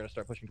 and then we're gonna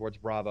start pushing towards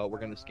Bravo. We're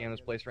gonna scan this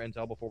place for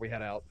intel before we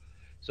head out.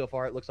 So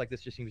far, it looks like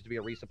this just seems to be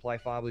a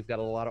resupply fob. We've got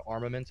a lot of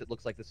armaments. It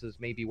looks like this is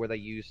maybe where they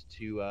used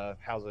to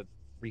house a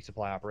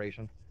resupply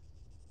operation.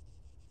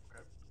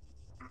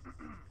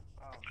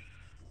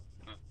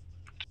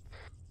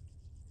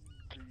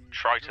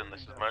 Triton,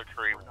 this is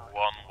Mercury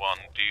 1-1.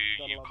 Do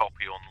you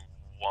copy on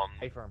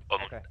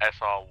Okay.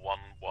 SR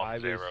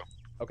 110?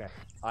 Okay,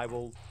 I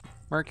will.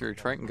 Mercury,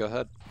 Triton, go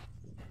ahead.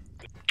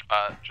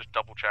 Just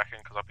double checking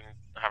because I've been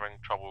having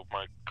trouble with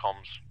my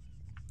comms.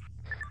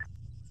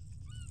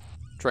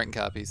 Triton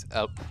copies.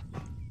 Out.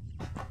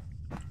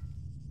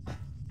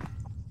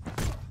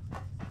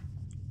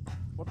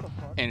 What the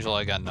fuck? Angel,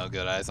 I got no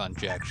good eyes on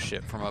jack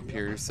shit from up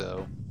here,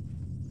 so.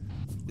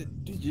 Did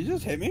you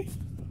just hit me?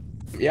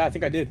 Yeah, I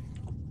think I did.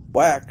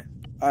 Whack.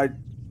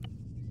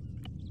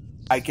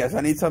 I guess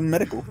I need some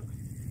medical.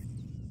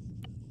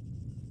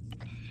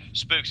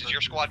 Spooks, is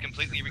your squad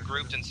completely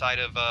regrouped inside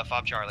of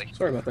Fob Charlie?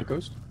 Sorry about that,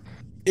 Ghost.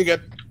 You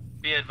good?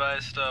 Be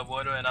advised,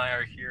 Wodo and I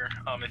are here.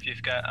 If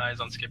you've got eyes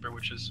on Skipper,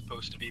 which is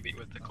supposed to be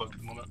with the cloak at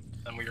the moment,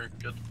 then we are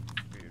good.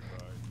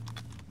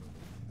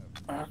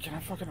 Can I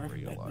fucking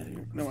open that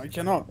menu? No, I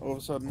cannot. All of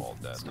a sudden.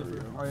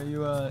 Skipper, are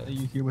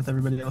you here with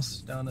everybody else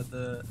down at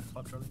the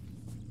Fob Charlie?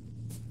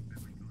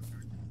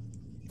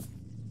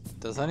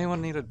 Does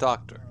anyone need a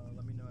doctor?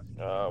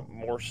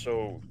 More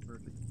so,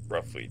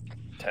 roughly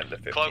 10 to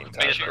 15 Cloak, times.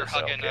 make sure you're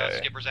hugging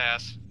Skipper's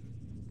ass.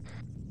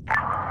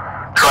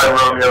 Triton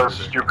Romeo, this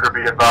is Juker,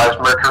 be advised.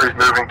 Mercury's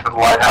moving to the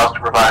lighthouse to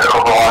provide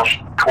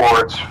overwatch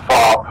towards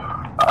FOB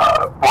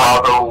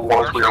Bravo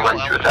once we are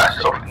ready to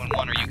attack. Over.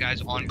 1-1, are you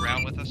guys on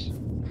ground with us?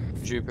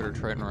 Jupiter,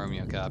 Triton,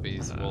 Romeo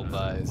copies. We'll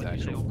advise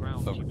actual.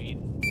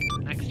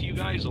 Next to you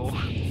guys, or?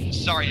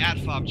 Sorry, at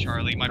Fob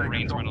Charlie. My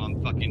brain's running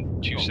on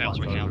fucking 2 cells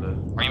right now.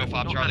 Are you at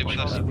Fob Charlie with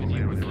us?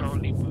 We're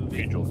currently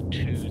moving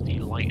to the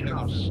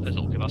lighthouse as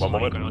it'll give us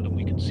high ground and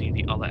we can see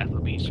the other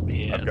FOBs from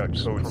here. I've got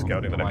code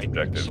scouting the next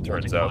objective.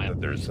 Turns out that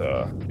there's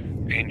a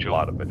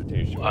lot of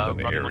vegetation within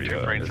the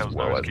area, as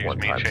well as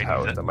one-time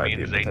towers that might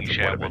be a potential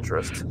point of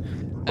interest.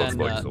 Looks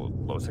like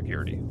low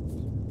security.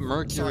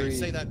 Mercury. Sorry,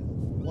 say that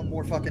one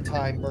more fucking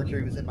time.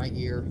 Mercury was in my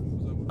ear.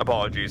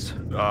 Apologies.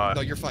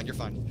 No, you're fine, you're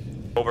fine.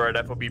 Over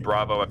at FOB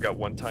Bravo, I've got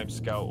one-time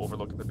scout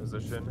overlooking the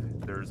position.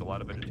 There's a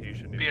lot of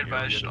vegetation. Be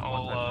advised,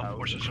 all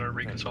forces are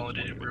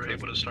reconsolidated. We're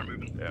able to start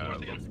moving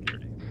north again.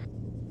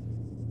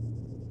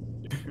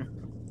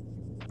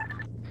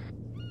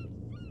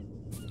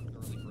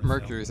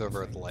 Mercury's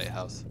over at the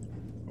lighthouse.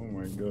 Oh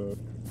my god.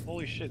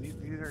 Holy shit, these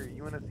are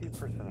UNSC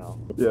personnel.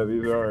 Yeah,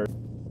 these are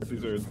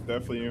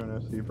definitely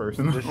UNSC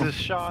personnel. This is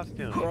Shaw's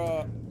doing.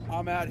 Bruh,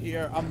 I'm out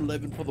here. I'm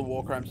living for the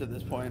war crimes at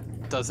this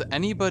point. Does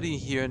anybody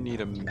here need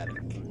a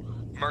medic?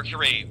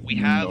 Mercury, we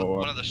have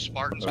one of the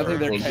Spartans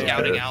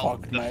scouting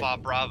out the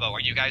Fob Bravo.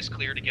 Are you guys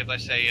clear to give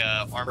us a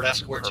armored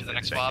escort to the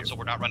next Fob so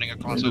we're not running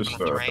across open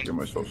terrain?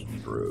 Myself some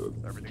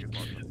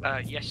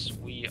drugs. Yes,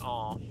 we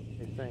are.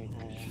 We'll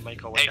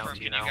make our way Hey, down Firm,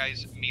 to you can now. you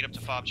guys meet up to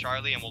Fob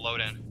Charlie and we'll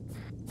load in?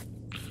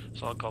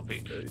 So I'll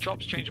copy.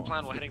 Drops, change of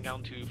plan. We're heading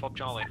down to Fob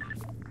Charlie.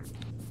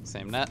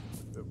 Same net.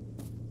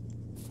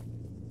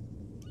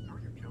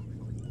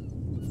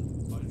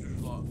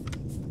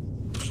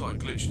 It's like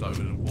glitched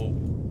over the wall.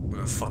 We're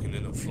gonna fucking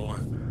end up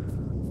flying.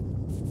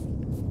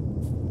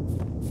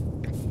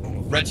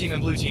 Red team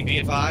and blue team, be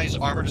advised.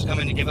 Armored is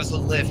coming to give us a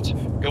lift.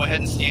 Go ahead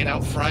and stand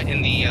out front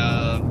in the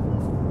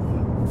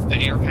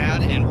air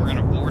pad, and we're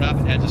gonna board up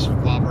and head to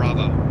Fob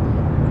Bravo.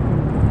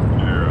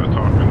 Yeah,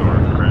 talking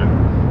north, red.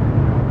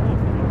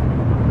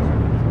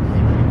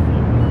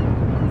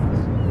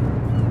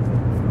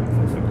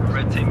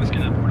 Red team is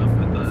gonna board up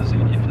with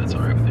Zany if that's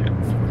alright with you.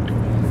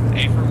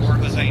 A for board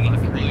with Zany.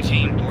 Blue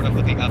team, board up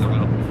with the other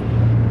one.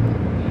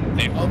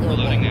 A for we're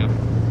loading now.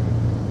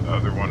 The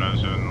other one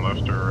is in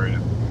left or right?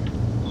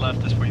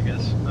 Left is for you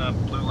guys.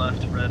 Blue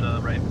left, red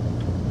right.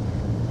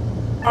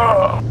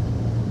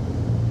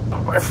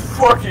 Oh my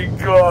fucking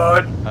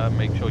god!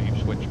 Make sure you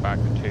switch back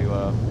to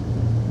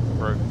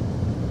road.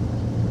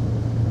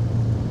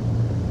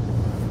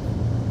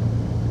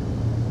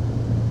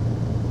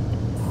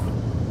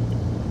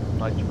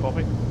 Nice, you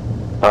copy?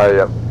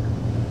 Yeah.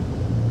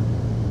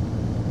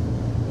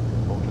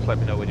 Well, just let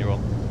me know when you're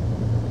on.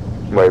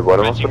 Wait, what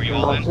am I Red team, are you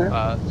all in?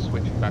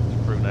 Switching back to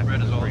crew next.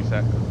 Red is all.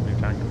 Reset, new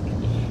tank.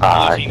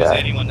 Blue team, is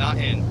anyone not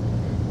in?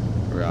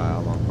 Right,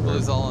 I'm on.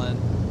 Blue's all in.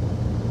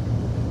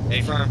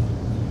 A firm.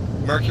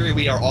 Mercury,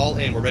 we are all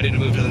in. We're ready to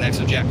move to the next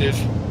objective.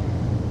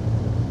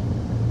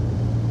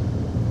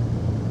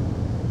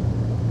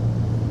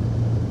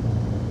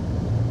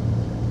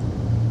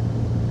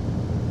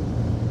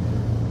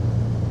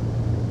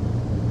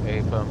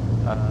 A firm.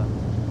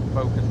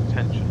 Focus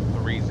attention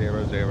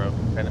 300.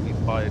 Enemy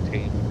fire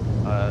team.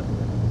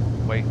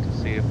 Wait to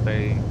see if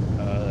they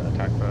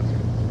attack first.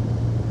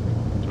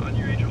 So on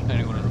your Angel.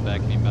 Anyone in the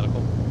back need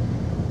medical?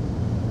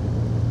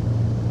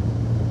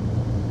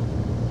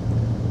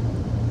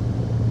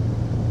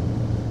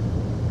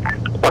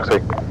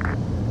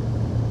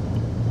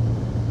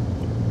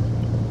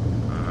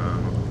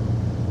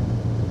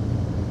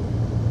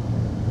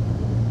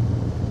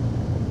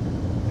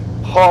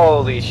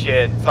 Holy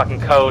shit,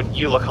 fucking Code,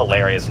 you look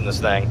hilarious in this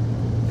thing.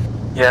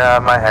 Yeah,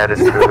 my head is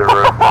through the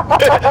roof.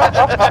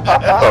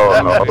 Oh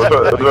no,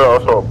 is there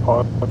also a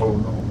pun? Oh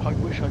no. I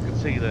wish I could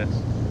see this.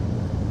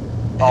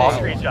 Oh, I'll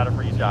screenshot it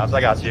for you, Jobs.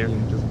 I got you.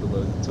 Just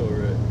below the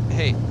turret.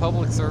 Hey,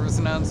 public service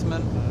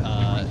announcement.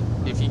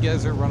 If you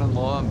guys are running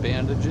low on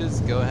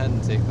bandages, go ahead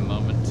and take the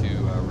moment to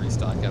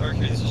restock out.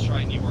 Mercury, this is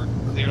Triton. You are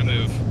clear to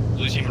move.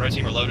 Blue team and red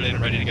team are loaded in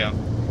and ready to go.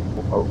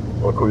 Oh,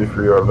 luckily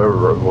for you, I've never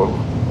run low.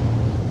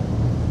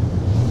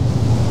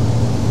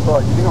 Oh,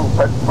 you think I'm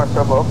patching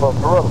myself up?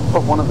 I'd rather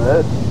put one in the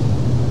head.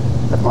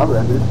 That's my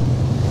bandage.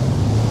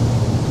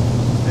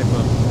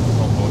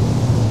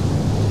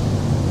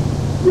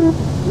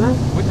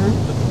 Which is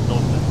the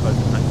nonsense close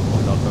to tank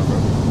point out over?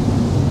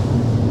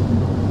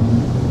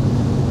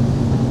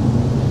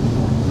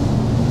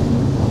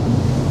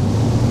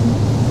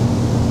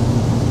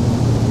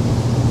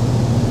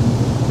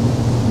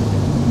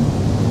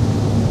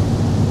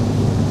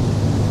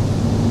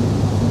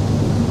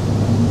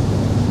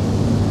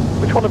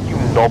 Which one of you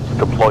knobs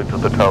deployed to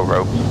the tow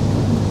ropes?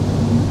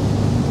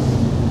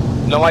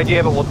 No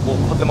idea, but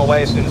we'll put them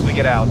away as soon as we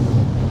get out.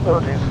 Oh,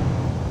 jeez.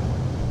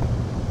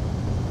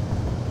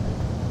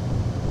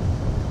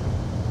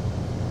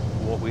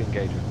 What we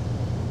engage with?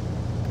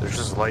 There's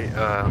just light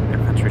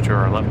infantry to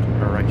our left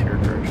or right here,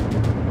 George.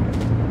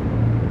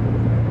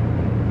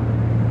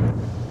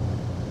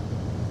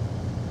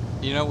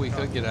 You know, we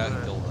could get out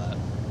and kill that.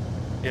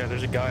 Yeah,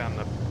 there's a guy on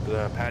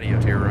the patio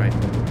to your right.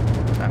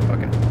 Ah, fuck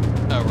it.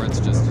 Oh, Red's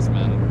just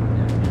dismounted.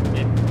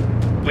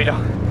 We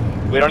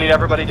don't need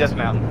everybody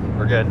dismounting.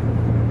 We're good.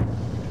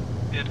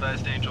 Be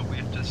advised, Angel,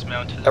 we've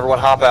dismounted. Everyone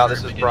hop out,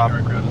 this is Brock.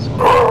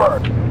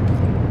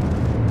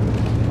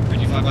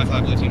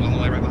 5x5 blue team on the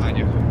way right behind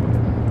you.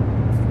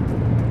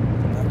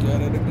 Back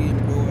at it again,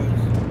 boys.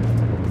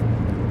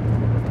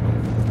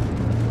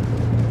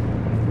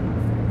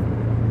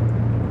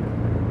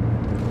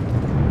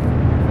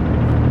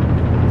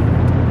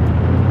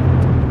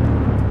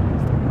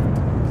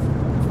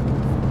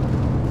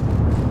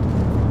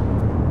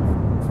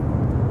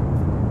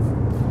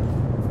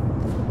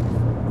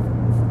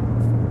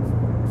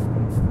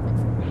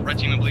 Red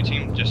team and blue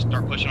team, just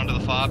start pushing onto the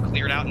fob,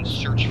 clear it out, and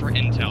search for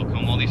intel.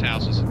 Comb all these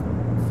houses.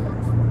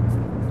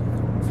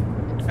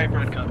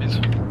 Red copies.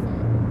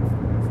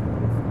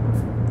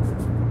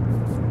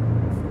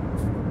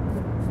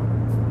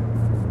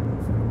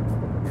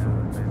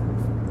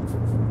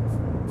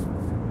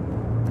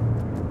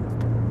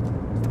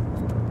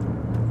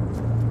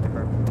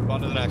 On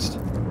to the next.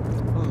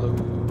 Hello.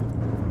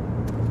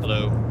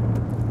 Hello.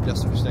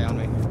 Yes, sir, stay on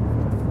me.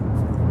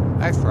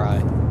 I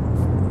try.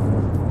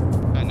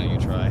 I know you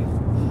try.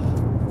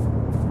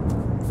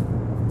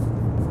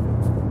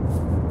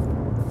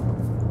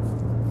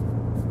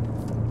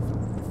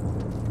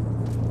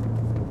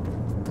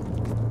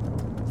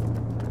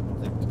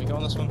 Can we go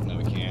on this one? No,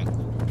 we can't.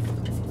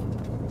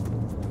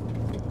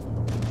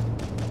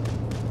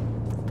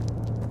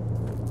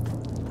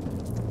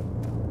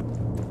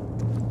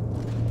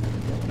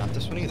 Not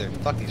this one either.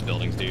 Fuck these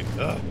buildings, dude.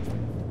 Ugh.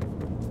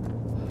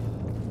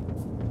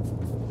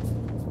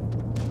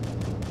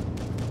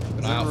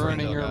 Is that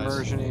ruining your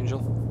immersion,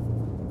 Angel?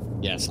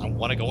 Yes, I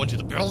want to go into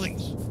the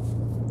buildings.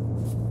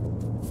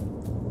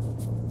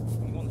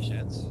 Can you go in the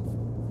sheds?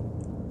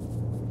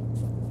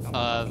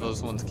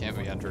 Those ones can't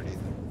be entered either.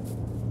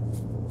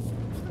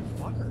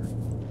 Fucker.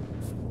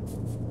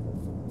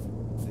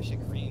 This shit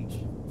cringe.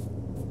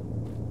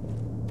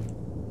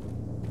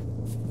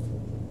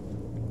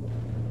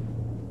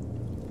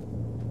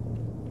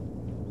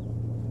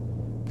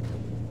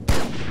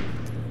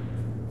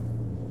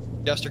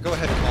 Duster, go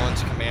ahead and call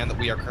into command that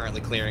we are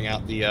currently clearing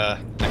out the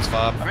next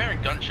fob. I'm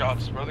hearing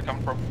gunshots. Where are they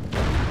coming from?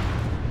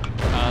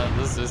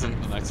 This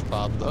isn't the next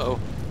fob, though.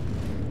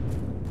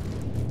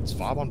 It's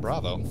fob on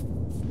Bravo.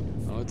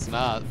 No, it's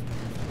not.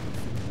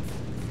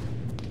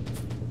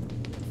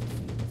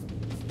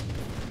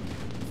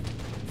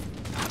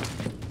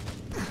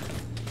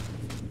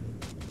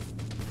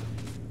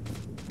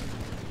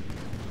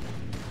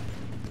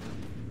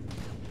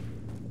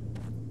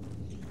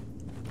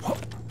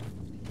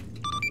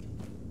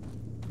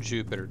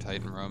 Jupiter,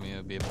 Titan,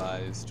 Romeo, be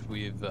advised.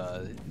 We've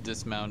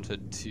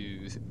dismounted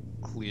to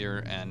clear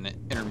an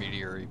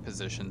intermediary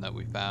position that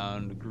we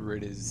found.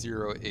 Grid is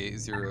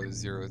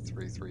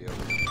 080033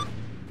 over.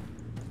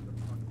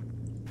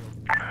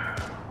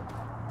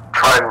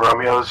 Triton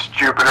Romeo's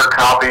Jupiter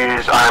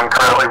copies. I am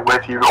currently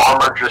with you.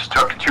 Armor just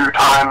took 2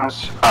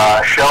 times.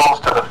 Shells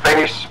to the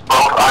face.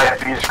 Both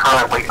IFVs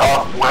currently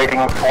up,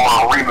 waiting for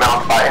a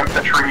remount by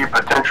infantry.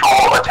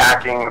 Potential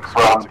attacking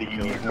from the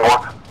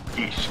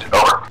northeast.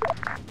 Over.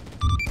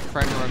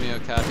 Triton Romeo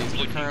copies.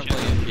 We're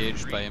currently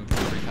engaged by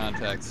infantry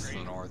contacts to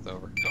the north.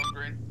 Over. Go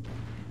green.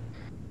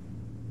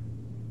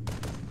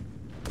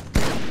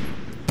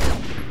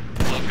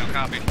 Lookout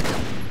copy.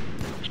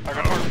 I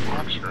got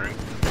our screen.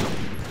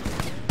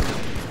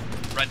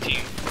 Red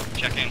team,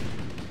 check in.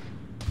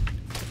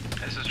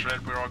 This is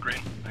red, we're all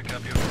green. I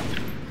copy you.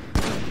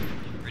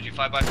 Read you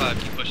 5x5,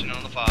 keep pushing in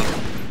on the fob.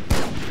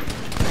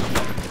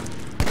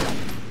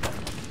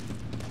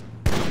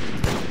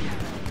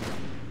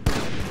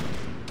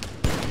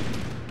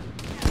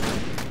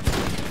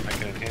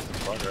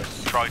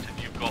 Triton,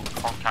 you've got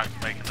contacts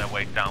making their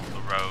way down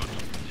the road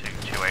to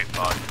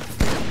 285.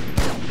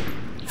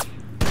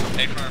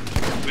 Hey, firm.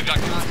 We've got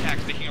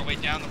contacts making our way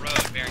down the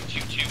road bearing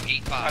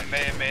 2285. I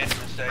may have made a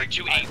mistake. Or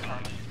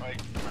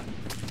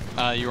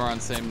 28. You are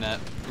on same net.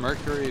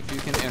 Mercury, if you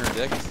can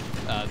interdict,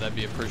 that'd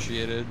be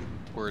appreciated.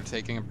 We're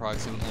taking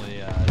approximately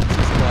 2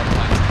 squad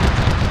times.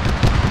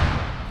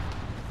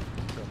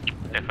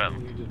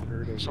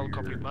 Solid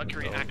copy.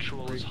 Mercury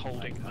actual is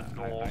holding the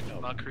north.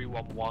 Mercury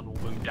 1-1 will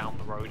move down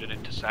the road and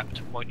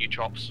intercept. Won't you,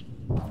 Chops?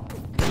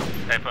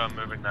 Hey, firm,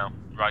 moving now.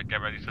 Right,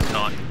 get ready to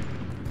start.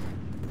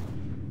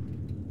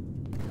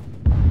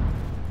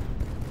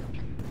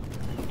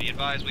 Be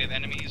advised, we have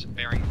enemies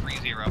bearing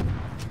 30.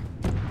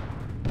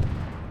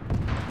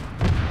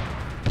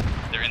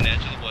 They're in the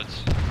edge of the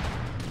woods.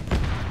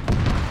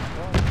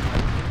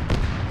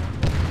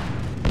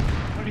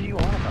 What are you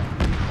on about?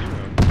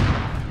 30.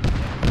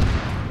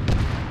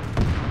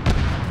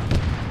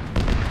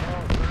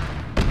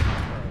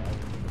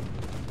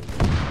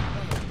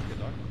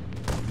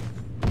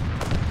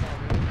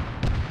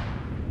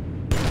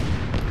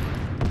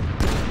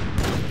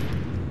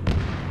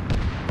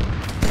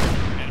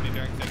 Enemy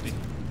bearing 50.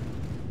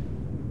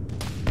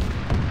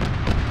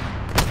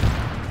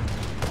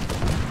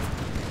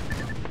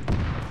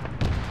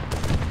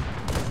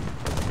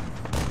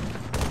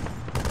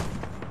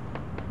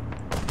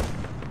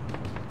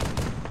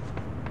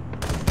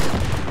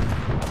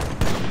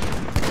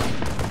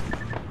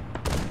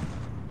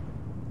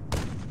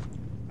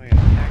 Oh yeah,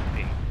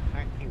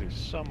 tacting is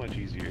so much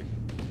easier.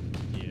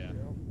 Yeah.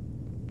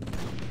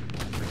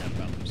 I forget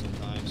about them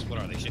sometimes. What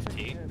are they, shift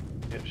T?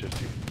 Yep, shift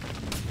T.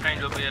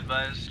 Angel, be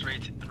advised,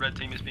 the red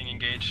team is being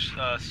engaged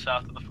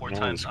south of the 4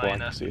 times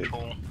INS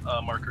control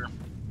marker.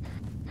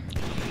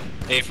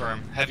 A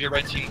firm, have your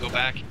red team go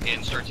back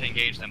and start to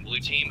engage them. Blue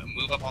team,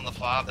 move up on the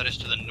fob that is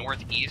to the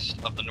northeast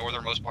of the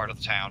northernmost part of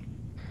the town.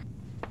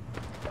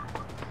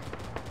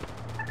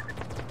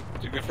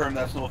 To confirm,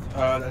 that's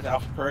that's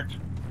Alpha, correct?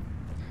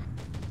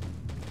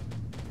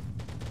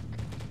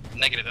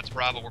 Negative, that's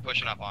Bravo, we're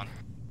pushing up on.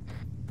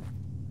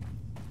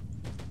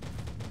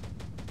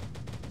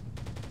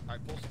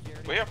 Alright, full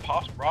security. We are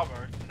past Bravo.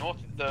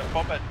 The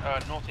fob at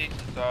northeast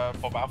is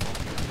fob Alpha.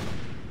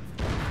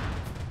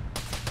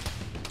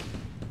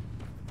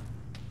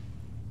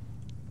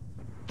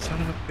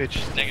 Son of a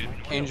bitch. Negative.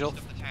 Angel. Of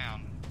the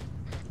town.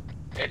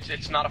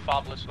 It's not a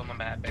fob list on the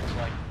map. It's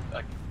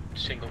like a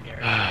single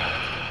area.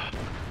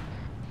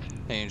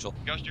 Hey, Angel.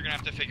 Ghost, you're gonna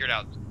have to figure it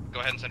out. Go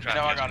ahead and send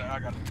traffic. No, I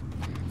got it.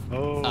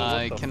 Oh,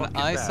 can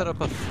I set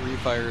up a free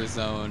fire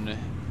zone in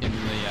the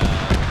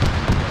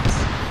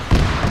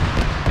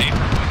Hey,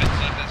 firm, move it,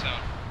 set up that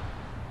zone.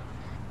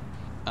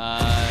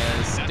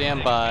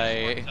 stand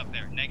by. Up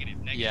there. Negative.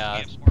 Yeah.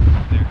 We have Spartans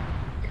up there.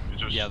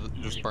 Yeah,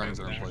 the Spartans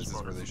are in places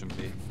where they shouldn't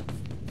be.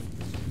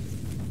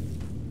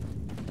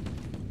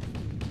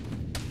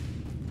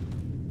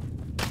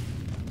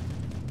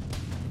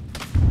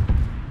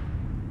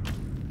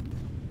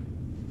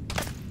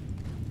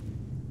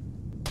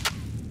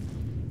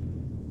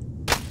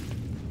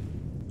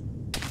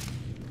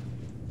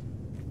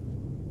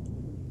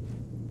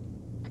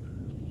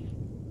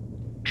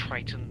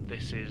 Triton,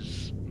 this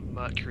is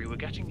Mercury. We're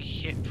getting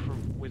hit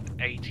with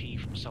AT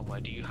from somewhere.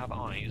 Do you have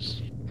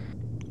eyes?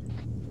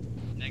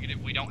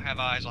 Negative, we don't have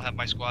eyes. I'll have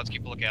my squads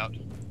keep a lookout.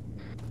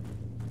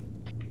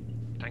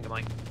 Tango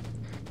Mike.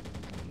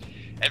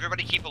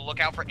 Everybody keep a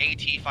lookout for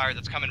AT fire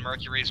that's coming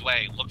Mercury's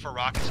way. Look for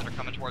rockets that are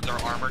coming towards our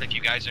armored if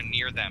you guys are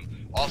near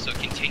them. Also,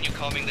 continue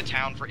combing the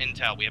town for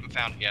intel. We haven't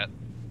found it yet.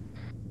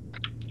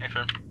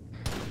 Affirm.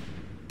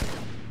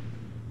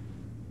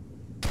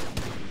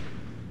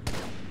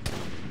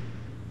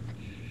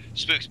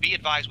 Spooks, be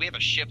advised, we have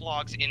a ship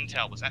logs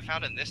intel. Was that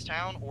found in this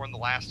town or in the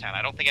last town?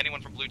 I don't think anyone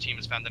from Blue Team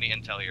has found any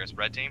intel here. Is it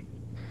Red Team?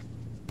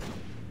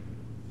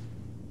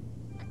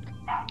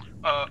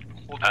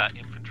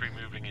 Infantry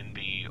moving in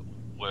the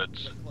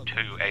woods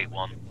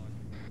 281.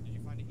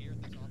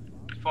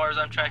 As far as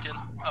I'm tracking,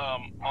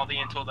 all the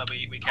intel that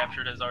we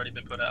captured has already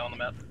been put out on the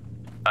map.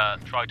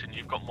 Triton,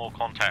 you've got more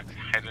contacts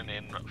heading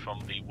in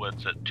from the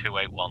woods at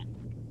 281.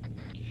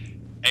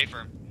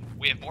 A-firm,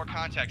 we have more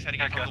contacts heading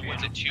in from the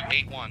woods at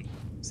 281.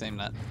 Same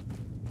net.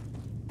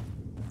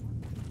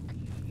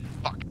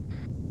 Fuck.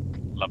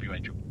 Love you,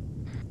 Angel.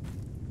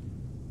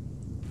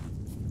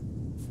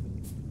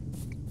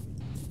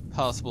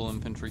 Possible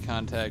infantry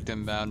contact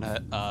inbound,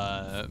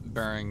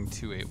 bearing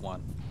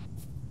 281.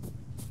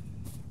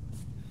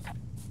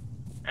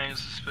 And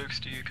Spooks,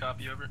 do you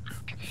copy over?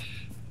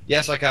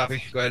 Yes, I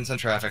copy. Go ahead and send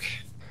traffic.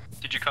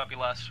 Did you copy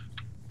last?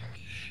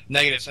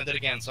 Negative, send it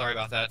again. Sorry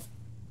about that.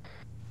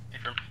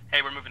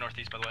 Hey, we're moving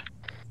northeast, by the way.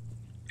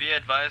 Be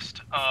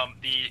advised,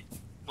 the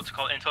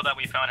intel that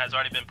we found has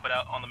already been put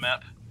out on the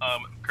map.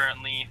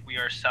 Currently, we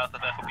are south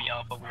of FOB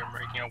Alpha. We are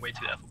making our way to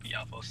the FOB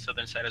Alpha.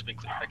 Southern side has been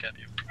cleared. I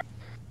copy you.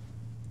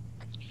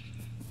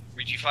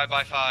 Reach you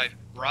 5x5.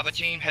 Bravo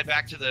team, head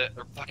back to the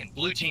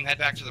Blue team, head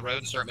back to the road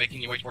and start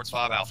making your way towards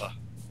FOB Alpha.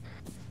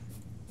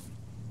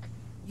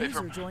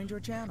 User joined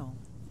your channel.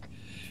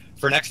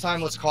 For next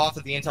time, let's call off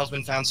that the intel's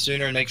been found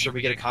sooner and make sure we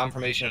get a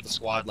confirmation at the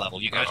squad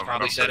level. You guys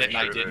probably said it and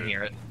I didn't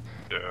hear it.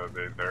 Yeah,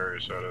 they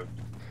already said it.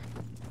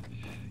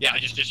 Yeah,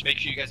 just make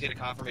sure you guys get a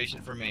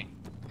confirmation from me.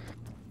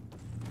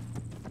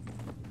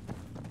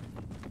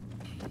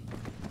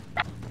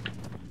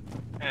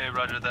 Hey,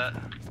 roger that.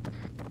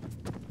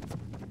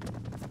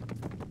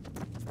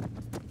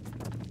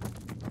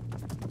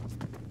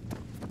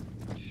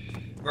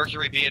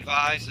 Mercury, be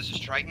advised, this is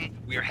Triton.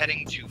 We are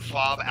heading to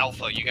FOB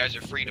Alpha. You guys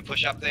are free to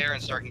push up there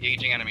and start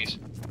engaging enemies.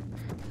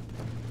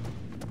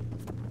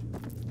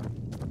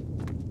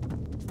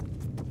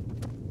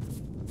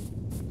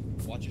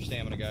 Watch your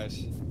stamina,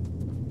 guys.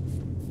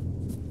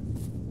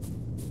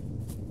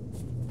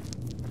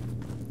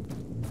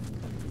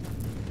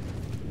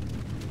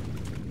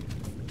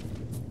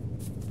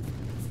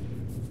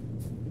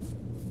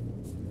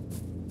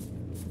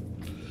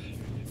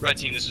 Red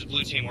team, this is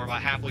blue team. We're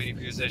about halfway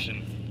to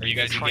position. Are you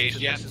guys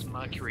engaged yet? This is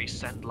Mercury.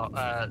 Send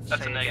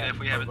That's a negative.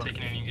 We haven't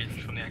taken any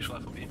engagement from the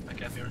actual FOB. I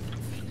can't hear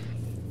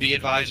it. Be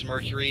advised,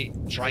 Mercury.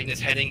 Triton is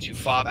heading to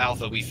FOB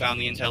Alpha. We found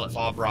the intel at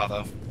FOB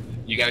Bravo.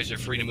 You guys are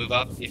free to move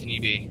up if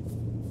need be.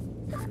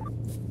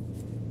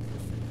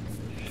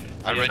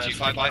 I read you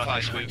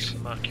 5x5, Spooks.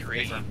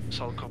 Mercury.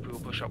 Solid copy will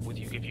push up with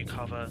you, give you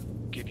cover,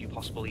 give you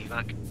possible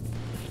evac.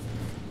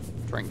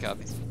 Train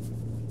copies.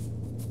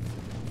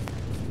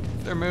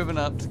 They're moving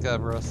up to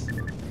cover us.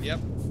 Yep.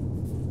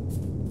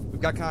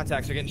 We've got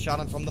contacts. They're getting shot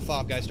on from the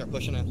FOB, guys. Start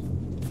pushing in.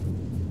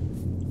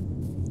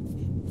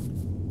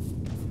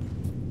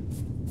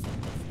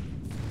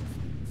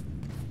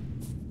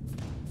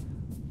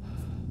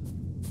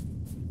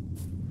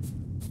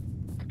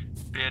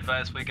 Be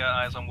advised, we got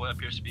eyes on what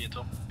appears to be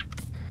intel.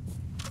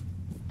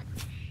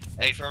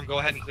 Hey, firm, go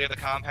ahead and clear the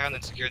compound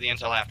and secure the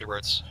intel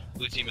afterwards.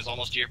 Blue team is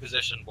almost to your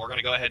position. We're going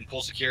to go ahead and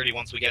pull security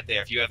once we get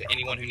there. If you have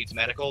anyone who needs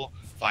medical,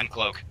 find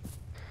cloak.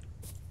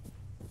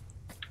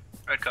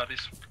 Red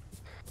copies.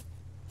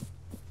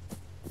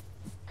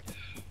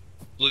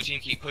 Blue team,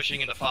 keep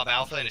pushing into FOB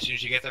Alpha, and as soon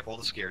as you get there, pull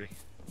the security.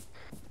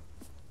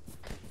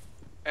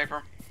 Hey,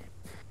 firm.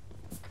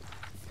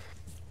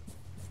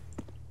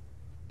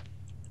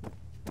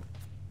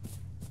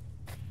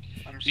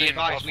 Be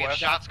advised, we have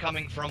shots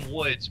coming from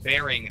woods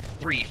bearing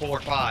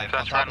 345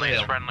 on top of the hill.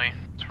 It's friendly.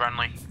 It's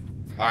friendly.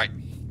 Alright.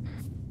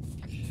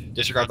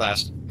 Disregard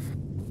last.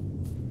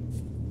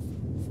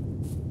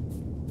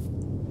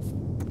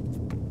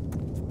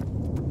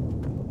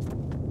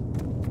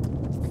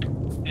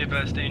 Be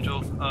advised,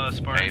 Angel.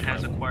 Spartan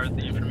has acquired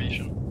the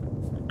information.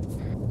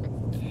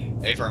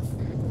 A firm.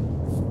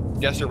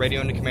 Jester, radio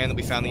into command that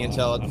we found the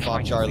intel at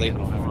FOB Charlie.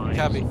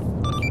 Copy.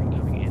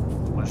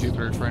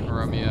 Jupiter, Triton,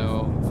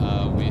 Romeo,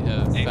 we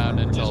have found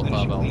intel FOB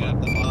Alpha.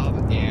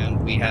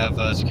 And we have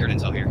secured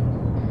intel here.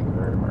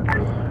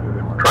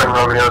 Triton,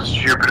 Romeo, it's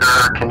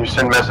Jupiter. Can you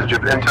send message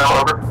of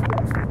intel over?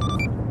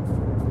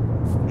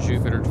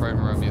 Jupiter, Triton,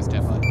 Romeo,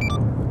 stand by.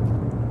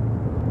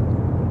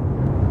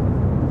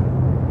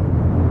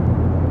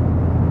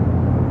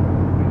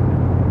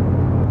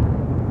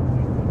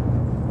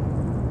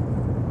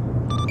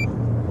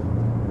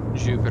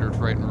 Jupiter,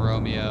 Triton,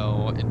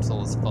 Romeo,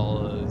 intel as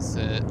follows.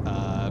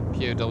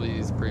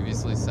 POWs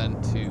previously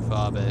sent to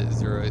FOB at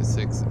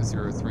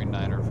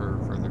 086039 for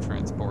further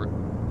transport.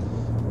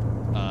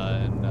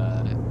 And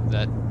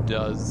that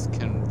does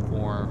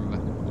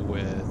conform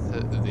with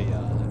the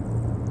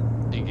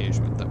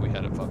engagement that we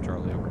had at FOB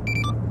Charlie over.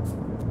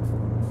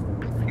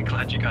 I'm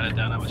glad you got it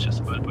down. I was just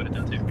about to put it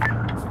down too.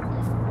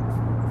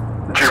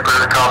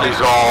 Jupiter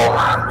copies all.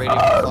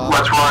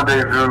 Let's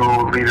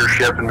rendezvous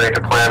leadership and make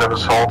a plan of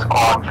assault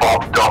on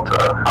FOB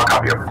Delta. I'll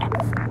copy over.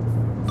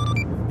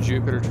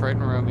 Jupiter,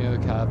 Triton, Romeo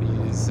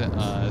copies.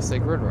 Say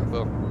grid ref,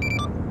 over.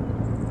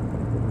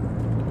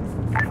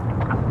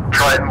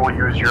 Triton will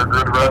use your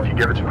grid ref, you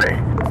give it to me.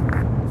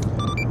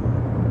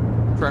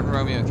 Triton,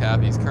 Romeo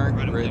copies. Current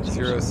grid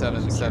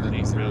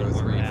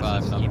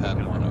 077035,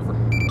 numpad 1, over.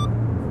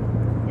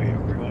 Wait,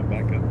 we're going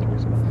back up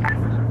towards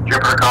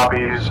Jupiter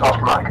copies,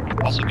 Oscar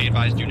Mike. Also be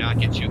advised, do not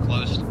get too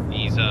close.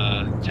 These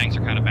tanks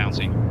are kind of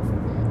bouncy.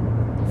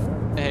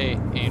 Hey,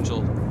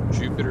 Angel.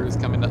 Jupiter is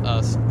coming to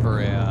us for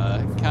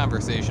a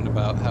conversation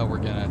about how we're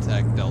going to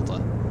attack Delta.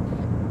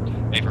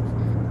 Paper.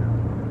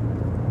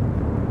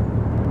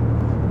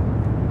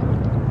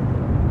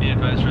 Be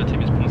advised, red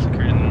team is pulling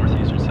security in the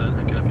northeastern side.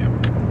 I copy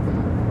over.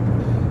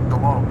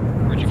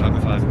 Shalom. Reggie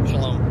 5x5.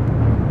 Shalom.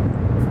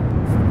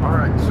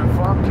 Alright, so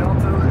FOB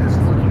Delta is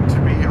looking to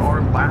be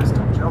our last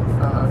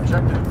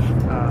objective.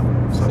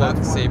 So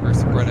Float Saber,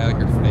 spread out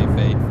your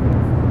fate.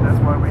 That's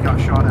why we got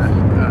shot at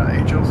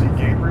HLZ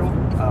Gabriel.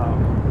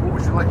 What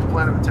would you like the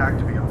plan of attack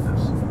to be on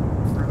this?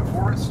 Through the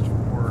forest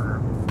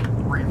or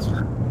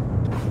reinsert?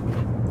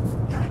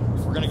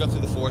 We're going to go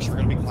through the forest. We're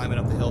going to be climbing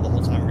up the hill the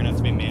whole time. We're going to have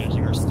to be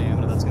managing our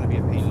stamina. That's going to be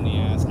a pain in the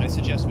ass. I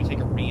suggest we take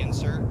a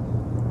reinsert.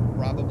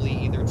 Probably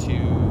either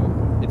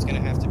to... It's going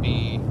to have to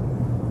be...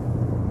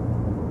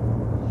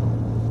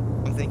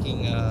 I'm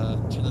thinking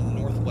to the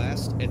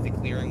northwest at the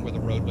clearing where the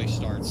roadway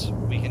starts.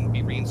 We can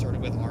be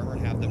reinserted with armor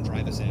and have them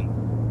drive us in.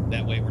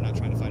 That way we're not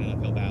trying to fight an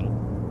uphill battle.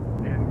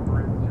 And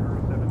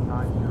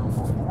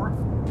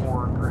 079044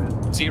 or grid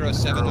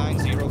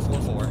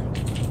 079044.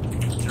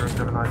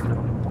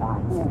 079044.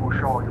 Ooh,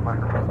 Shaw, your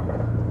microphone.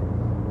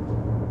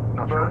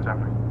 Not sure what's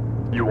happening.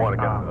 You want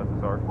to get to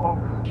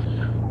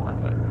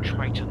SSR?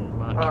 Triton,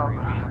 Mercury,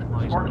 we have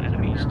eyes on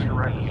enemies to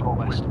the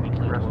west of me,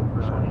 clear to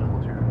open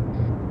fire.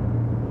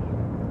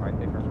 Alright,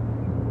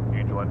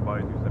 Angel, I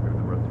advise you send me the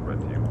rest of red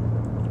team.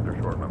 They're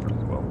short numbers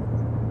as well.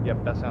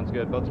 Yep, that sounds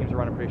good. Both teams are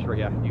running pretty short.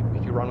 Yeah,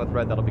 if you run with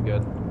red, that'll be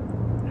good.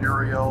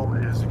 Uriel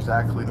is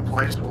exactly the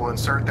place. We'll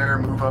insert there,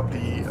 move up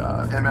the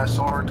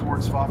MSR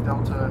towards FOB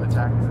Delta and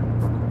attack the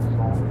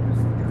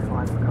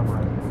line for cover.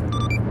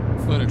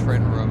 Luna,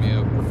 Triton,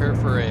 Romeo, prepare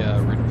for a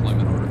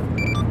redeployment order.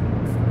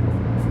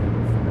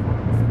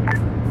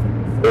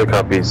 Good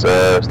copies.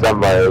 Stand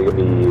by the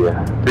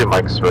 3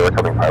 mics for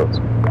recovering pilots.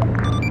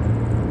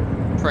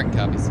 Triton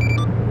copies.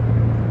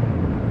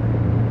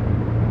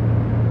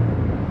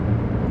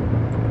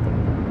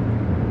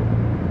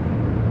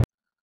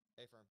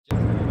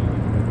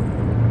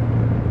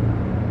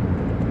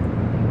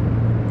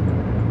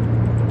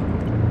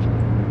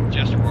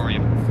 Jester, where are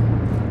you?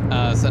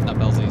 Setting up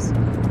LZs.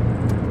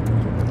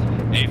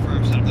 A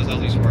firm, set up those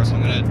LZs for us.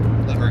 I'm gonna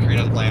let Mercury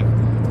know the plan.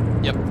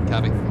 Yep,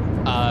 copy.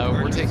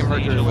 We're taking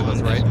Mercury with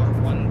us, right?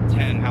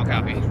 110, how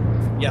copy?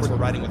 Yes, we're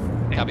riding with.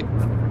 Copy.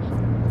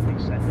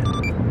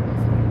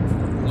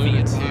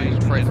 Luna 2,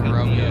 Triton,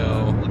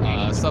 Romeo,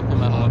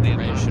 supplemental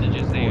information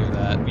for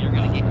that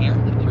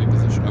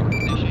reposition over.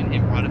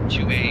 And brought up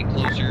to a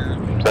closer,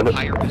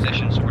 higher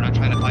position, so we're not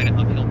trying to fight an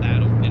uphill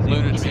battle.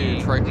 Luna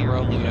 2, Triton,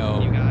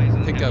 Romeo,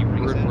 pick up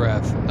root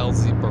ref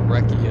LZ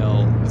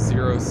Barakiel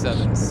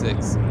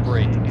 076,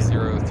 break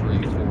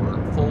 034,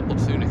 full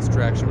platoon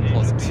extraction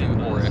plus 2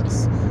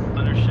 Oryx.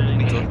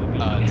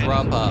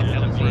 Drop off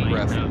root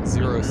ref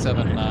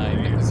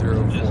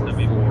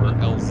 079044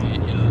 LZ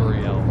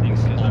Uriel.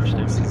 All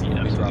forces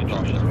will be dropped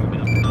off there.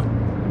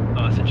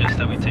 Suggest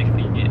that we take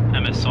the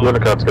MSR.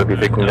 Lunicop's going to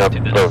be picking up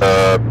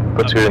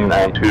platoon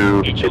and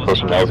 2 vehicles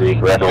from LZ,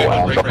 Gretel,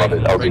 and stuff on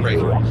it, LZ.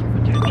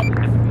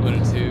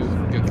 Luna 2,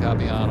 good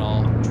copy on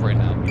all. Right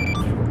now.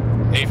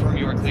 A firm,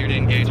 you are clear to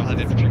engage. I'll have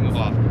infantry move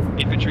off.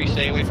 Infantry,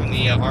 stay away from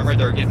the armor.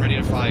 They're getting ready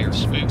to fire.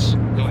 Spooks,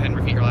 go ahead and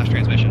repeat your last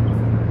transmission.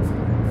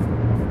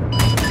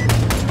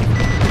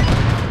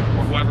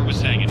 Or whoever was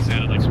saying it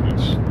sounded like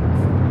Spooks.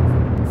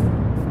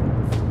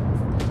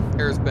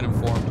 Air's been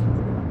informed.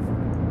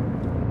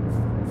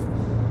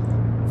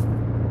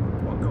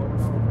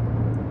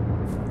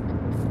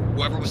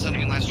 Whoever was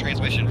sending in last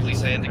transmission, please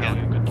say it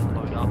again.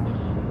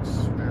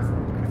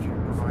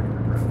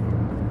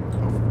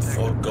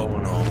 What's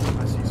going on?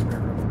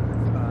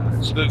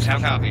 Spooks, how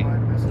copy?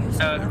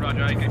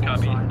 Roger, I could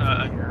copy.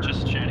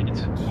 Just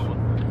shenanigans.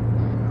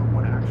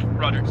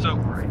 Roger. So,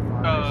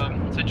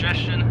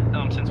 suggestion,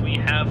 since we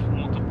have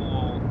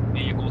multiple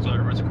vehicles,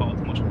 or what's it called,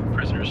 multiple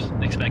prisoners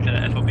expected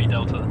at FOB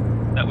Delta,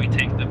 that we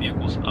take the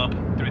vehicles up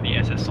through the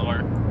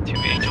SSR to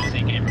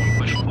HLZ Gabriel and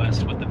push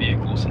west with the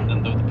vehicles, and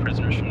then load the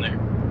prisoners from there.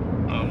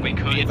 We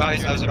could be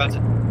advised, I was about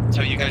to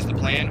tell you guys the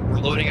plan. We're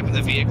loading up in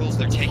the vehicles.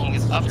 They're taking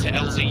us up to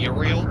LZ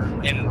Uriel,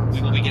 and we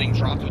will be getting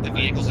dropped with the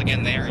vehicles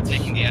again there and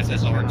taking the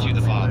SSR to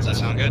the FOBs. That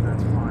sound good?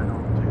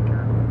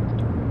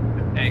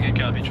 Hey, good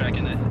copy.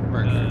 Tracking it.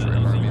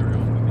 LZ Uriel,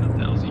 moving up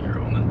to LZ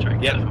Uriel, and then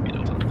tracking FOB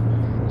Delta.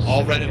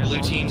 All red and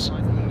blue teams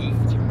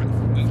move to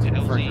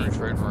LZ. Mercury,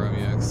 Triton,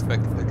 Romeo,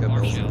 expect to pick up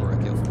LZ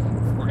Barakiel.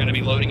 We're going to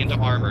be loading into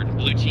armored.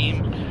 Blue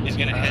team is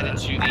going to head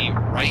into the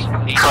right.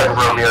 Triton,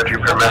 Romeo,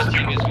 Jupiter message.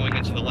 Team is going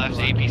into the left.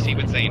 APC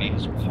with Zany.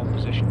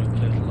 Position to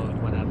clear the load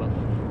whenever.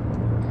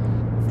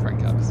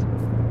 Triton copies.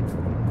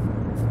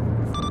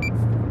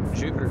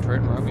 Jupiter,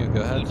 Triton, Romeo,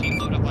 go ahead. Blue team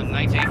load up on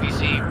 9th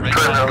APC.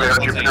 Triton, Romeo,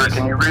 Jupiter,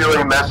 can you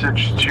relay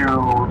message to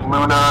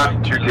Luna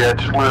to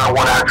get Luna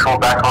 1 actual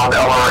back on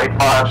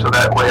LR85 so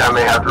that way I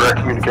may have direct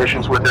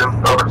communications with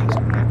him? Over.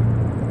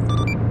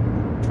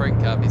 Triton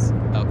copies.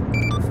 Up.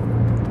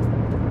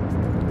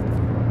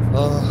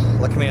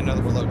 Let command know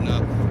that we're loading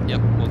up.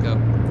 Yep, we'll go.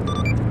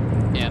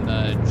 And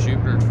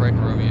Jupiter,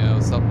 Triton, Romeo,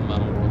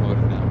 supplemental, we're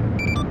loaded now.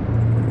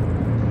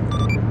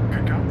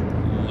 Good go.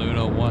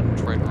 Luna 1,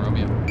 Triton,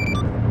 Romeo.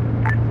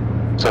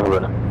 7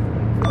 Luna.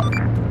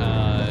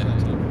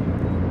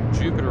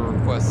 Jupiter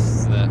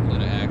requests that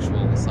Luna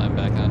actual sign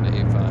back on to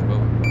A5.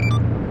 Over.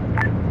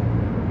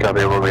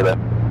 Copy, we'll relay.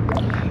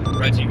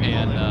 Red team.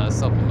 And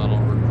supplemental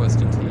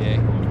requesting TA.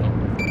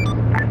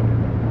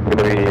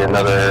 Gonna be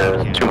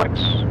another 2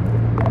 mics.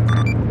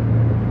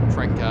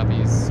 Frank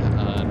copies.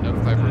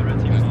 Notify for red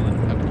team.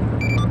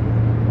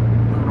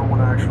 Luna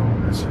 1 actual,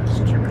 this is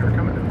Jupiter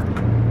coming in.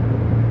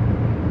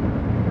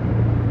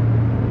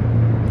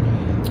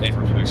 Hey,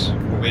 for folks.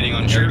 We're waiting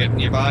on Air get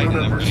nearby, and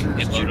then we're going to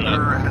get loaded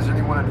up. Has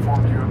anyone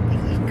informed you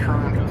of the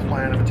current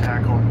plan of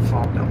attack on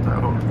FOB Delta?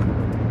 Over.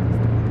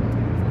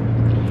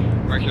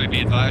 Mercury,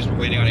 be advised, we're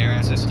waiting on air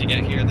access to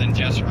get here, then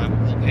Jester and I will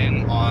pull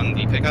pin on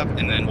the pickup,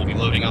 and then we'll be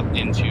loading up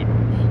into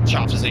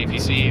Chops'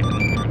 APC, and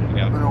then we're ready to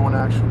go. Luna 1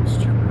 actual, is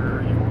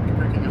Jupiter, you will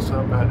picking us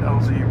up at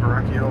LZ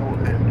Baracchio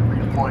and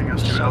redeploying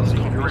us to LZ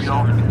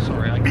Uriel.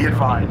 Be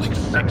advised,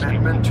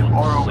 amendment to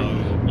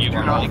ROE. Do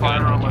not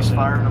fire unless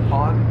fired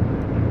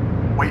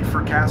upon. Wait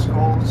for cast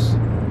calls.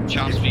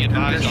 Chops, be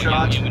advised,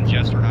 I'll get you and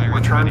Jester higher.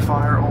 Return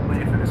fire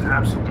only if it is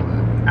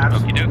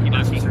absolutely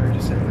necessary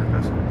to save your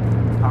vessel.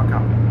 How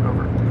copy?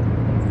 Over.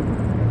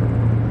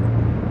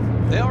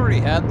 They already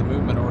had the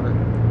movement order.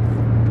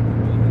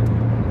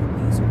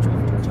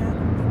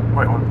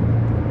 Wait one.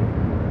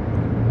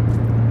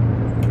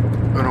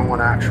 Uno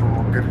 1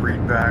 actual, good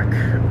read back.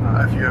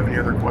 If you have any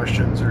other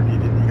questions or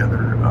need any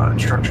other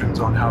instructions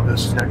on how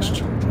this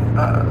next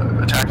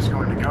attack is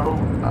going to go,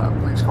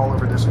 please call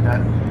over this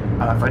net.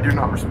 If I do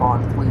not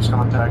respond, please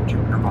contact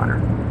Jupiter Minor.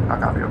 I'll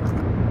copy over.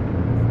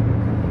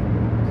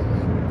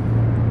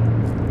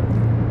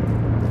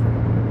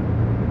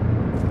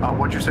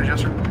 What'd you say,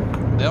 Jester?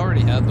 They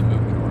already had the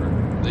movement order.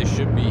 They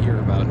should be here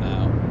about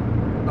now.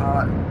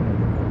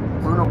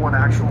 Luna 1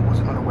 actual was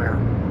unaware.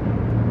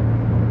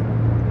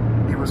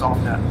 He was off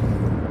net.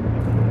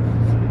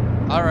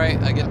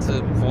 Alright, I get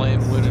to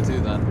blame Luna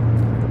 2 then.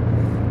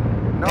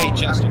 No, hey,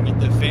 Jester, at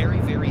the very,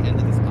 very end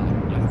of this pod,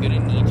 I'm gonna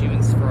need you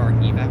for our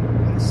evac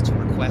request to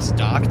request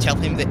Doc. Tell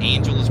him that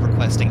Angel is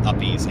requesting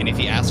uppies, and if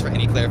he asks for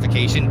any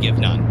clarification, give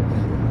none.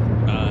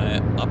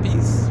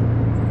 Uppies?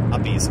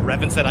 Uppies.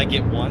 Revan said I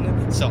get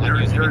one, so you're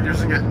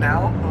using it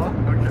now? Huh?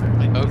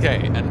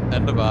 Okay,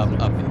 end of op,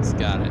 uppies.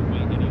 Got it.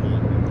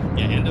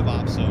 Yeah, end of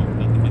op, so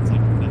it's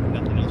like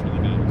nothing else really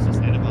matters.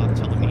 Just end of op,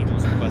 tell him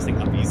Angel's requesting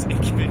uppies,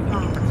 and give it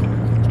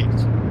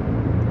clarification.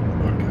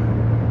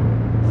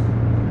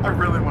 Okay. I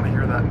really want to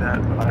hear that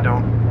net, but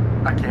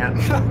I can't.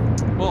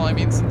 Well, I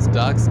mean, since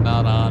Doc's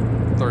not on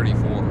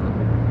 34.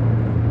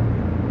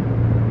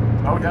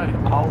 Oh yeah,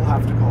 I'll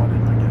have to call it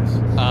in, I guess.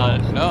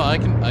 No, I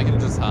can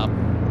just hop.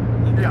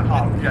 Yeah,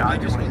 hop. Yeah, I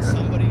just want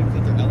somebody to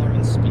put their LR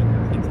in speaker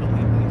and tell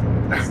him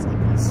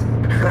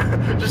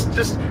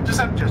just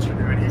have Jester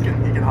do it. He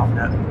can hop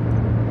net.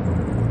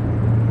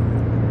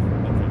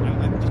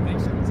 Just make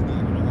sure it's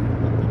not.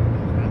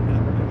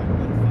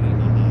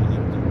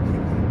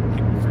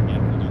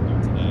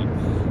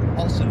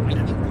 Also, I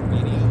think the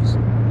radios in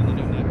the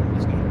new network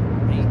is going to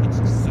work. It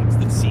just sucks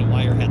that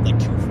C-Wire had like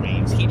 2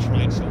 frames. He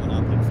tried showing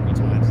up like 3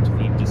 times until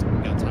he just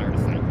got tired of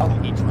fighting.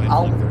 He tried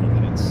for like 30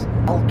 minutes.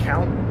 I'll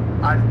count.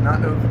 I did not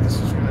know that this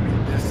was going to be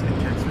this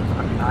intensive.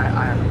 I mean,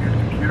 I have a good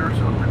computer,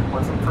 so it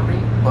wasn't for me.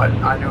 But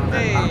I know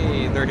that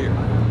they're here.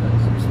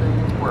 These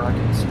things where I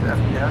can see the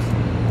FPS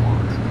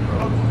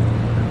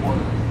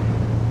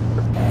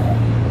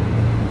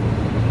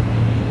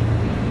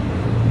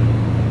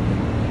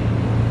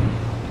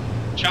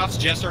Chops,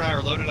 Jester, and I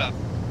are loaded up.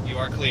 You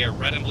are clear.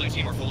 Red and blue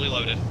team are fully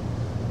loaded.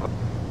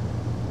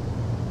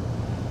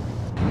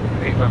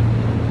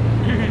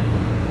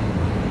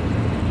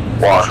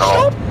 Wash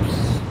out.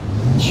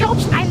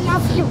 Chops, I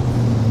love you.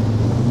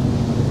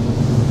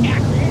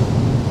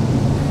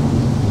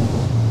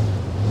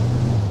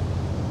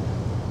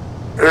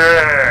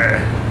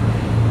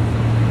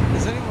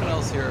 Has anyone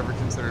else here ever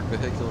considered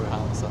vehicular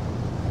homicide?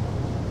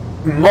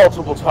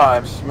 Multiple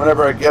times,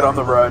 whenever I get on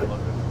the road.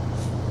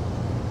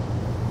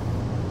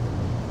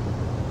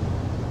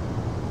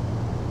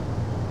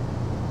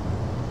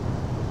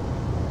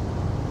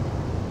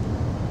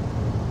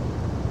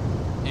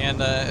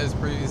 And as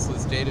previously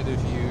stated,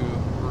 if you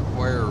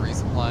require a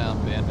resupply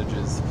on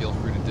bandages, feel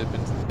free to dip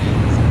into the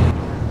bandages.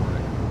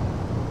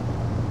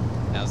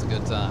 Now's a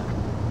good time.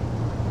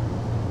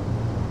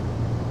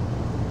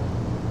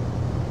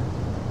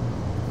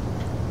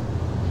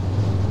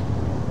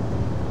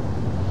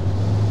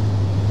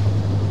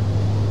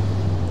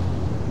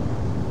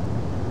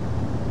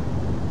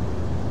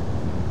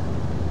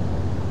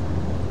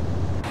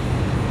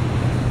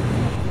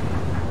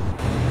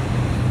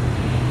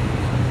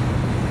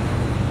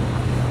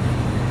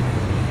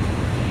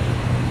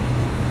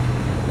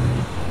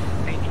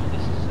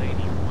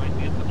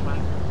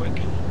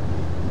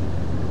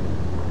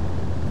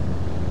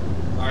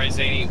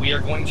 We are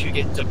going to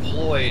get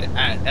deployed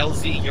at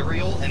LZ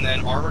Uriel, and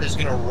then Armored is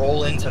going to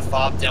roll into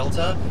FOB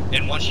Delta,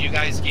 and once you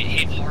guys get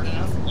hit hard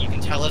enough, you can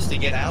tell us to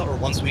get out, or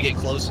once we get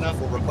close enough,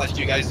 we'll request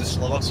you guys to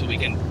slow up so we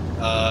can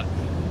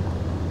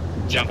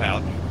jump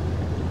out.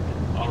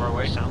 On our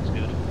way. Sounds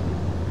good.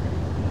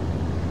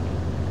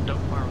 Don't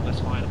fire unless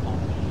fired upon.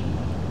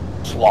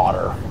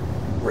 Slaughter.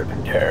 Rip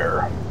and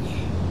tear.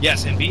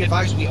 Yes, and be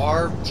advised, we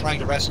are trying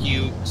to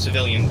rescue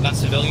civilians, not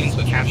civilians,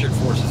 but captured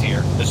forces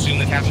here. Assume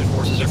the captured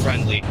forces are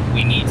friendly.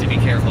 We need to be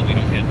careful we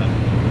don't hit them.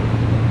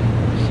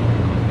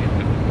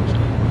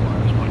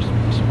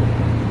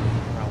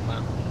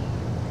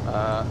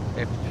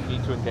 If you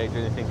need to engage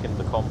anything in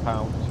the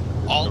compound,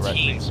 all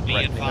teams, be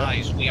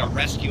advised, we are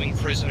rescuing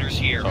prisoners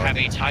here. Have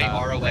a tight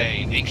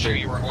ROA. Make sure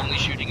you are only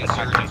shooting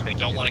insurgents. We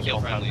don't want to kill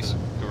friendlies.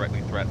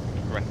 Directly threaten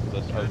the rest of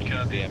us, only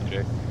the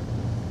MJ.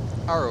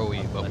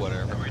 ROE, but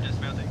whatever. Are we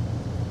dismounting?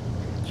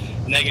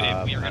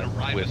 Negative. We are going to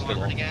ride with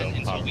Armored again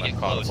until we get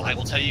close. I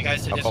will tell you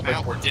guys to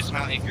dismount or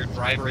dismount if your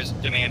driver is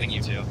demanding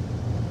you to.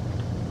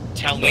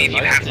 Tell me if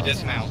you have to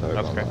dismount.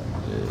 Okay.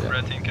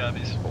 Red team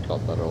copies.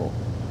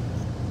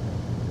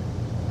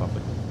 copy.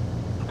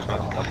 Just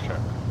wanted to double check.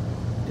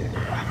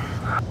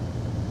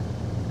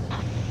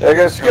 There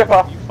goes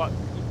Skipper.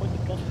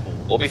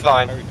 We'll be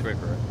fine.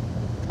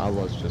 I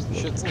was just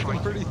looking. Shit's looking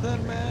pretty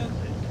thin, man.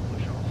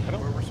 I don't know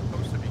where we're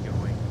supposed to be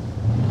going.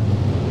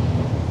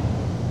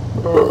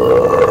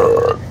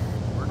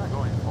 We're not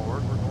going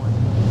forward, we're going...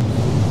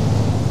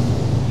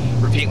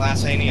 Repeat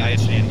last Amy, I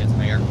understand it's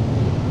mayor. Are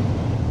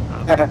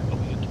we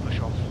good to push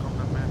off?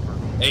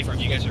 Avram,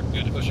 you guys are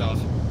good to push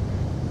off.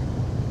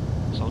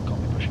 Solid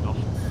copy, pushing off.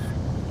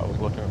 I was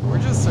looking at We're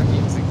just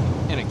sardines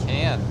in a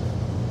can.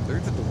 They're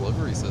the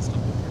delivery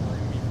system.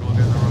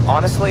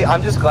 Honestly,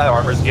 I'm just glad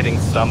Armor's getting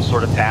some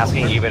sort of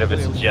tasking, even if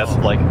it's just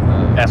like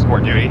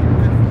escort duty.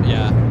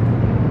 Yeah.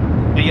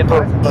 Be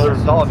advised,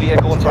 there's all a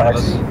vehicle in front of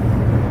us.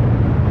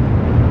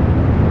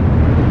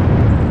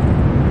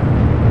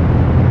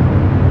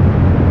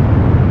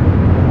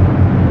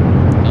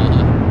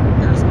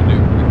 Here's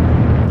maneuvering.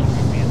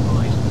 Be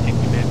advised, if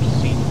we've ever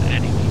seen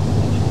any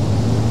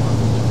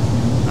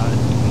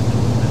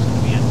there's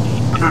going to be any.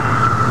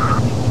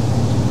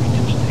 We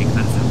can just take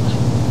that out.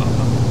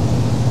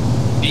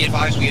 Be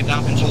advised, we have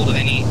not been told of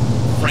any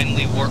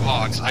friendly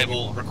warthogs. I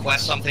will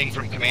request something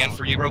from command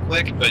for you real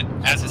quick, but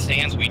as it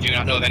stands, we do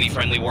not know of any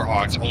friendly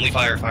warthogs. Only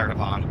fired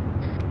upon.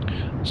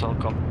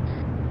 Solid copy.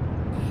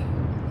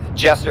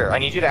 Jester, I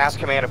need you to ask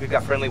command if we've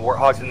got friendly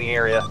warthogs in the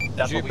area.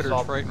 That's Jupiter, what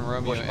we saw. Triton,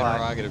 Romeo,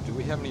 interrogative. Do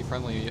we have any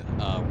friendly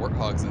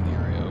warthogs in the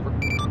area? Over.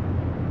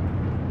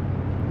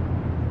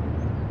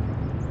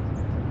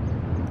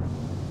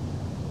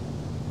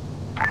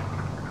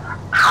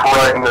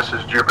 Triton, this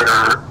is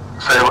Jupiter.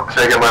 Say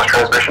again, last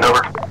transmission,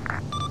 over.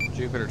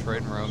 Jupiter,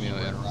 Triton, Romeo,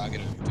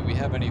 interrogative. Do we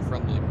have any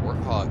friendly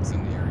warthogs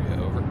in the area?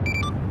 Over.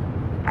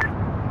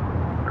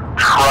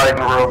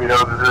 Triton,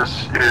 Romeo,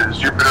 this is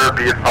Jupiter.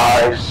 Be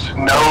advised,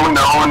 no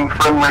known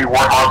friendly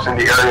warthogs in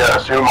the area.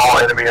 Assume all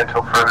enemy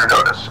until further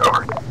notice.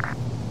 Over.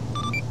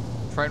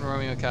 Triton,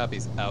 Romeo,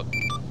 copies. Out.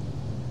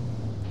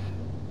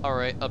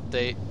 Alright,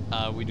 update.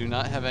 We do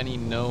not have any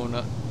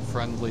known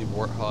friendly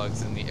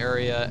warthogs in the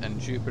area, and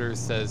Jupiter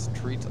says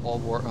treat all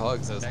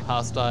warthogs as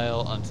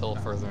hostile until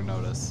further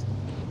notice.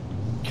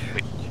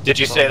 Did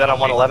you say that on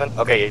 111?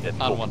 Okay, yeah, you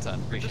did. On 110.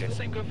 Does the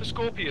same go for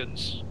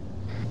Scorpions?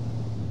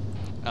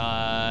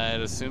 I'd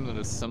assume that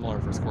it's similar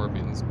for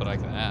Scorpions, but I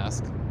can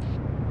ask.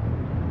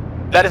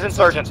 That is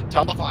Insurgent.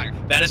 Tell them to fire.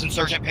 That is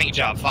Insurgent paint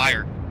job.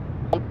 Fire.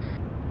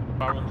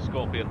 Fire on the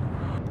Scorpion.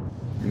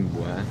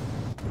 What?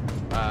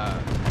 2-2.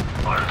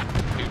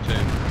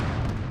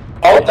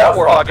 Oh, that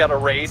warthog got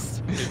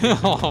erased.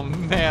 Oh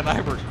man, I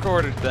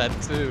recorded that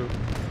too.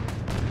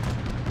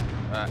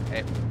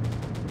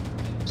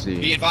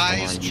 Be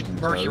advised,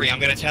 Mercury, I'm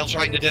gonna tell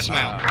Triton to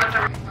dismount.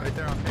 Right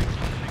there on page.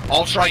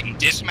 All Triton,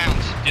 dismount.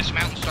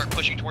 Dismount and start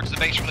pushing towards the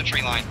base from the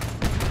tree line.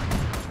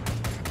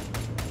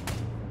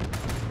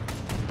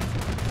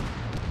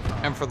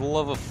 And for the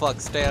love of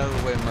fuck, stay out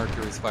of the way of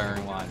Mercury's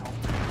firing line.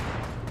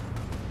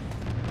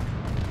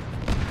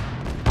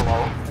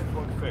 Hello?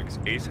 Headbug fix.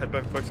 Ace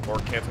headbug fix or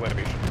cancel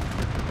animation.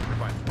 You're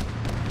fine.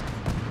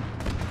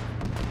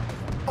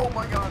 Oh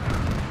my god.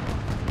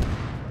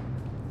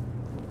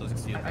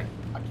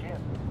 I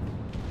can't.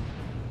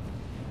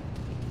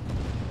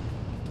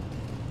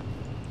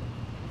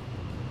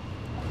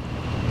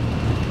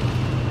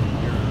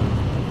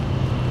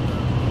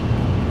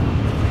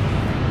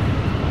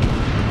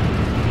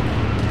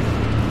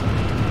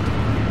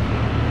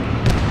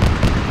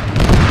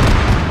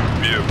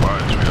 Be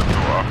advised, we have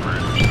no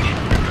operators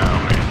shooting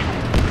down Angel.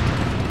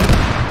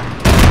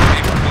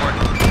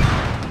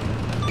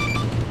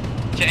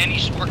 To any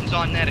Spartans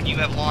on net, if you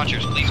have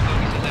launchers, please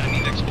focus those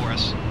enemy VIX for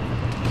us.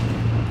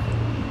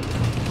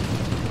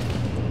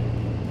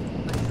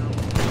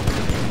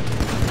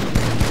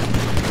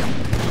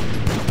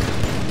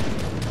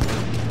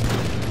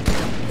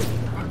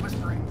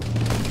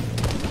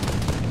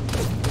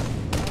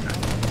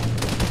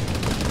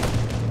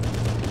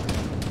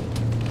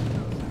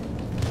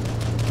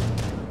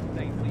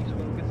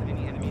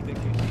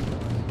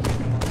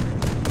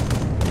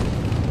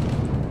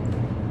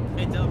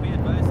 Hey, Del, be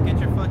advised, get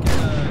your fucking,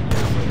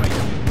 uniform right.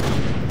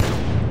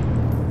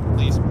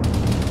 Please.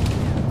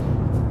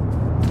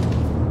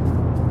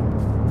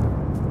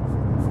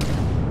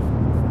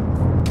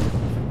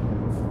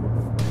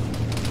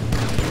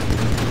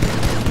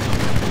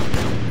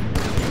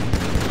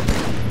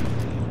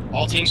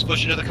 All teams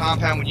push into the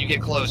compound when you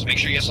get close. Make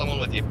sure you have someone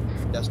with you.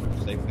 That's for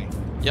safety.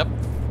 Yep.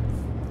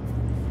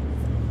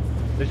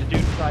 There's a dude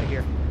inside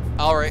here.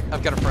 Alright,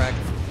 I've got a frag.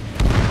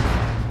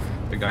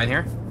 The guy in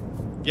here?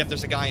 Yep,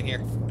 there's a guy in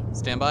here.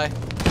 Stand by.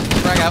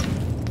 Frag out.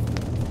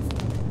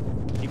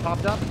 He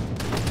popped up? You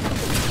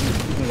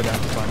can go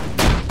down, it's fine.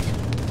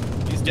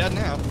 He's dead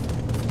now.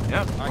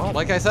 Yep. Well,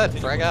 like I said,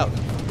 frag out.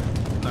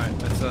 Alright,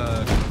 that's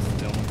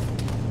still.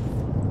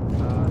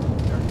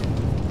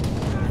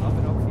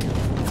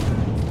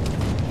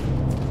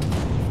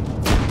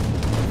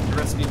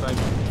 Rescue by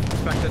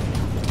expected.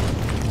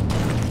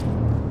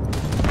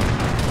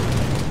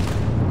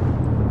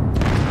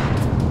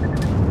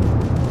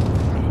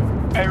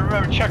 Hey,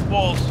 remember, check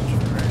walls.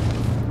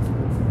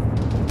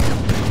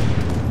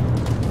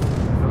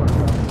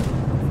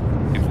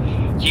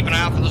 Keep an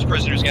eye out for those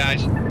prisoners,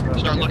 guys.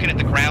 Start looking at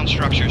the ground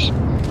structures.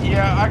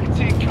 Yeah, I can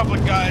see a couple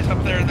of guys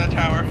up there in that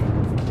tower.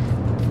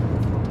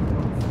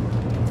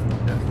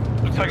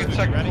 Looks like it's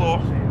second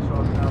floor.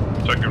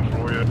 Second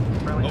floor, yeah.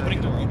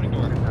 Opening door, opening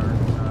door.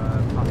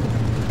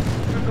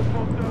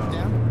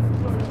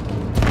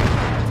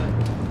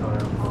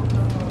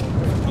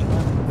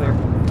 Clear.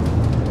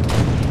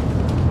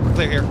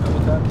 Clear here.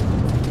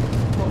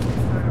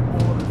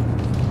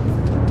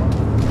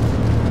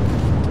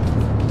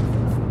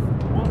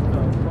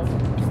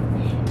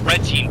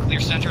 Red team, clear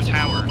center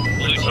tower.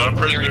 Blue team,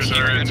 clear prisoners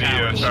are in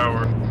the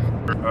tower.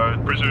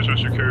 Prisoners are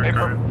secured.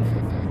 Affirm.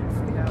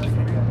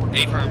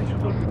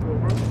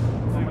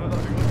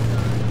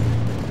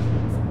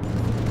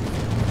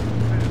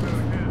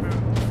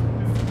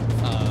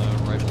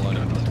 Right below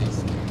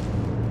northeast.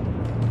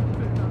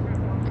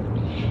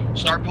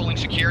 Start pulling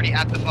security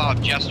at the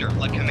fob. Jester,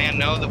 let command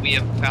know that we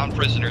have found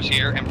prisoners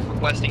here and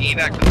requesting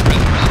evac for the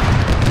prisoners.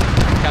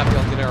 Copy,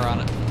 I'll get air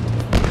on it.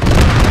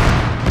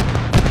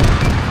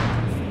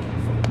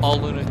 All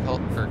Luna,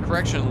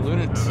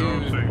 Luna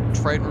 2,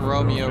 Triton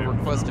Romeo,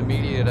 request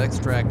immediate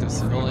extract of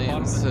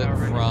civilians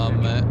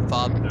from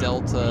FOB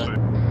Delta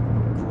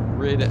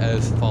grid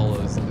as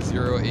follows.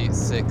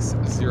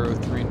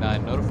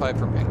 086039, notified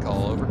for pin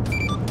call, over.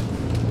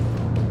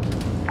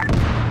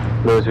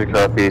 Luna 2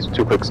 copies,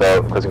 2 clicks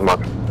out, clicking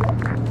mark.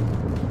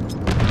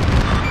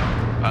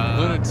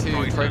 Luna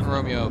 2, Triton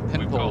Romeo,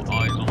 pin pulled.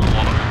 Eyes on a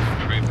lot of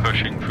infantry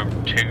pushing from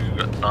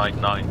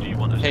 299, do you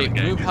want to Hey,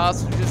 engage? move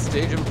hostages,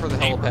 stage them for the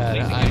helipad.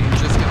 I'm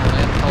just gonna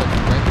land the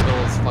helipad right in the middle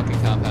of this fucking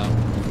compound.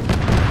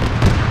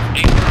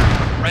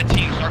 Red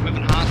team, start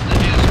moving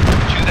hostages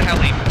to the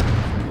heli.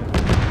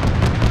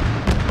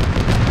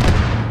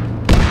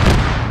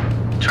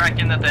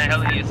 Tracking that the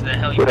heli is the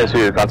heli. Luna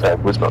 2,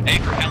 contact, blue smoke.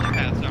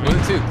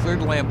 Luna 2, cleared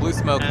to land, blue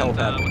smoke,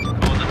 helipad.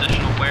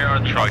 Where are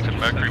the Triton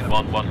Mercury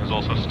 1-1 has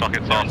also stuck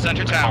its arm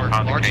Center in the tower,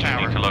 compound in large case you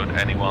tower. need to load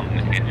anyone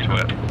into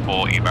it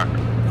for evac.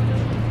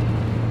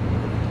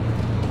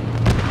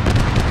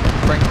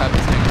 Frank Pap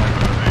is staying back.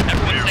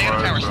 Everyone stay in the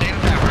tower, stay in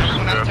the tower,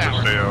 everyone out of the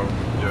tower. Stay out.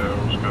 Yeah, it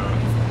was good.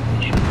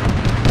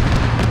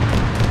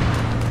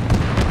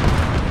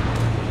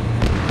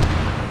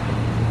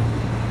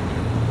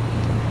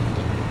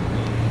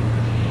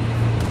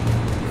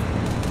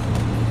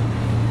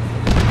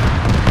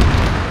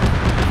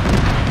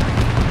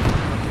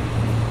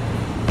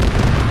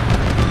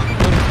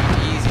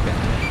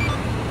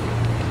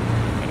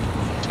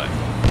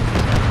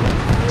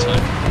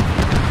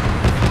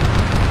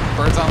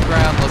 Birds on the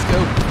ground, let's go.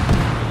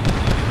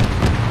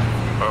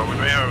 We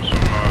may have some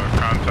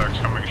contacts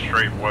coming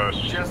straight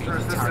west. Jester,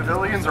 is this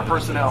civilians or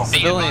personnel?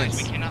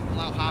 Civilians. We cannot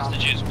allow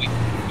hostages. We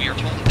are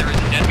told that there is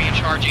a dead man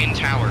charge in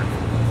tower.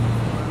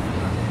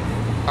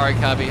 Alright,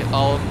 copy.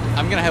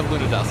 I'm gonna have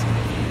Luna dust.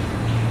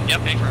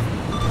 Yep, affirm.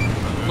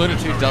 Luna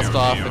 2, dust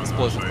off,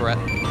 explosive threat.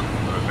 I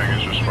think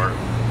it's just Spartan.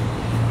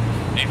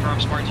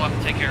 Affirm, Spartans will have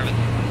to take care of it.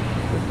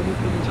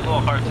 It's a little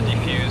hard to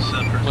defuse.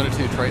 Luna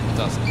 2, Triton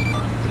dust.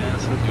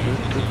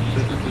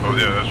 Oh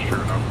yeah, that's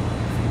true enough.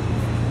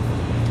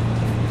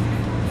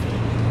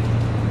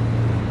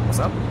 What's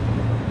up?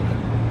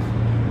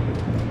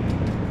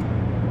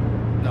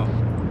 No.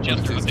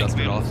 Just to take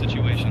command of the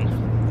situation.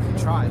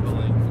 Try, but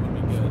like, it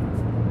would be good.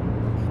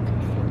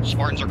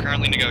 Spartans are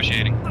currently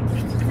negotiating.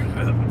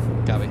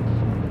 Copy.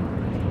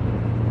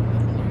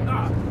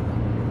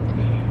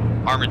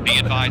 Armored, be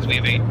advised, we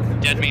have a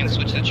dead man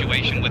switch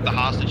situation with the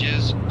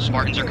hostages.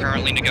 Spartans are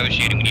currently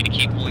negotiating. We need to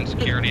keep pulling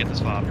security at this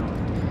fob.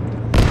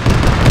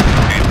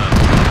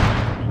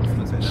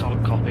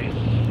 Solid copy.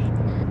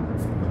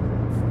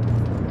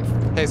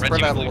 Hey,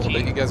 spread out a little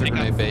bit. You guys are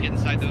grenade bait. Get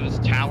inside those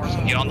towers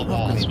and get on the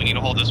walls. We need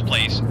to hold this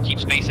place. Keep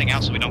spacing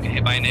out so we don't get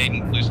hit by a nade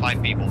and lose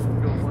 5 people.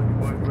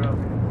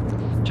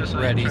 Just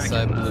Red east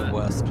side, blue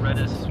west. Red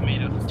is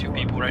made of 2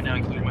 people right now,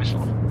 including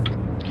myself.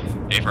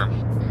 Affirm.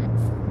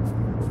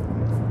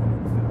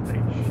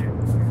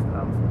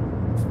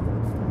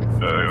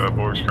 That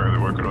boy's currently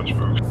working on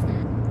spooks.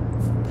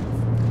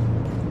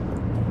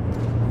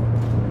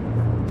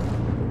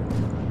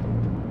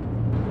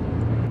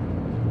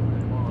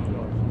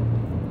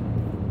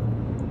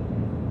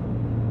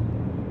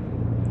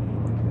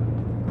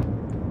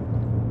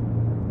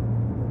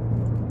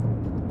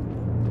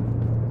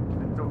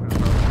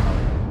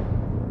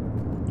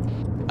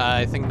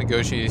 I think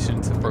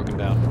negotiations have broken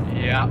down.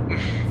 Yeah.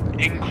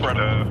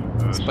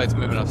 Incredible. Spite's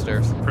moving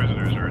upstairs.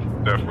 Prisoners are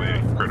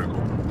definitely critical.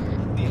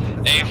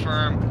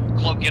 Affirm.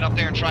 Cloak, get up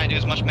there and try and do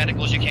as much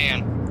medical as you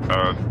can.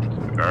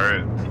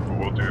 Alright,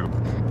 we'll do.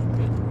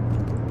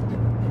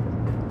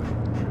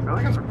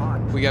 Civilians are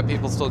fine. We got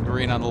people still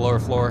green on the lower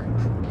floor.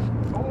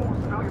 Oh,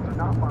 civilians are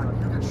not fine.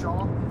 You get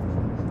Shaw?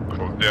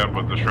 Oh, yeah,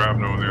 but the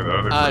shrapnel near the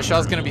other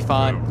Shaw's gonna be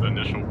fine. The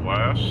initial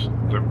blast,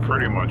 they're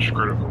pretty much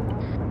critical.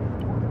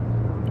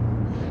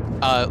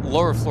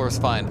 Lower floor is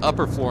fine.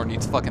 Upper floor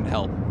needs fucking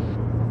help.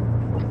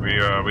 We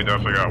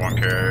definitely got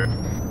 1K.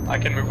 I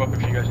can move up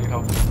if you guys need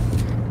help.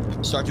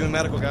 Start doing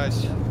medical,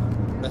 guys.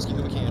 Rescue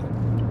who we can.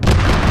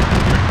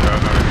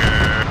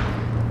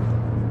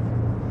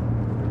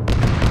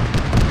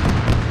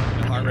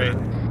 heart rate.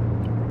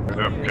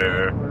 Okay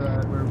there.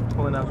 We're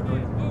pulling out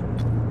civilian.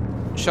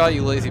 Shaw,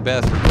 you lazy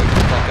bastard, wake the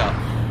fuck up.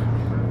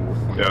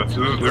 Yeah, there's a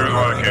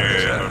lot of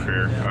KAs up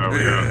here.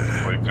 We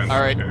got like 10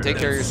 Alright, KAs. take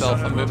care of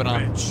yourself, I'm moving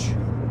on.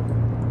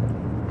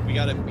 We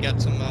got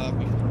some,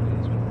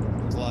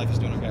 he's alive, he's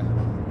doing okay.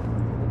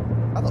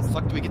 How the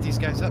fuck do we get these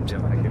guys up to?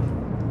 Thank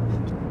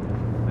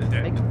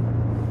you.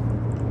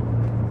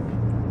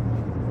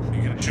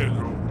 You can assume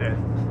they're all dead.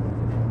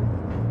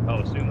 Oh,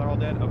 assume they're all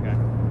dead? Okay.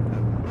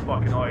 The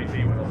fucking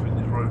IED went off in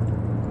this room.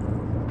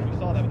 We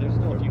saw that, but there's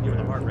still a few given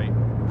the heart rate.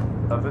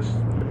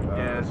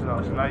 Yeah, it's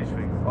an age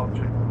thing. I'll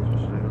check.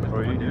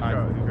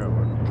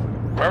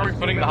 Where are we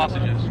putting the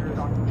hostages?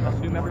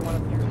 Assume everyone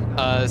up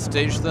here.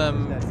 Stage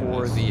them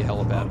for the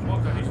helipad.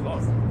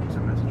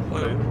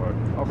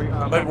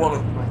 Maybe one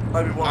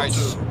or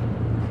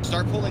two.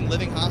 Start pulling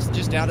living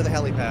hostages down to the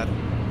helipad.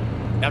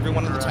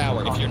 Everyone in the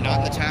tower. If you're not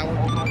in the tower...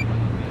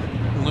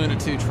 Luna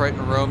 2,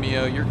 Triton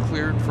Romeo, you're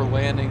cleared for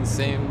landing,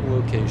 same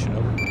location,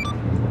 over.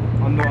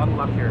 On the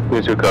left here.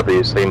 Luna 2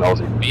 copy, same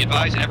Aussie. Be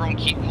advised, everyone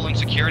keep pulling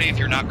security if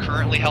you're not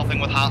currently helping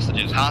with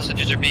hostages.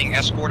 Hostages are being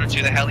escorted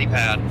to the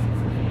helipad.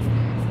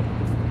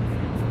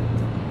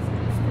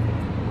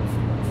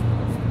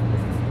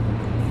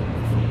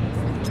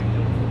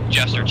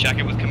 Jester, check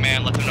it with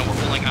command, let them know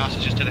we're pulling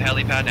hostages to the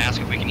helipad and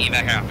ask if we can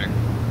evac after.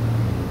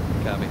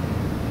 Copy.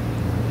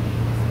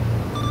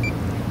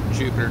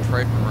 Jupiter,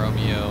 Triton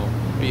Romeo,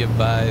 be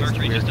advised,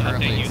 we are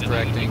currently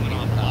extracting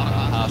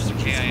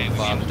hostages from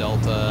Bob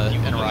Delta.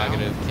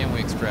 Interrogative, can we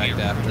extract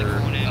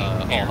after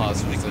all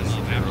hostages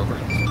are over?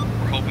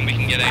 We're hoping we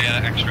can get a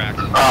extract.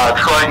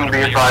 Triton,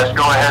 be advised,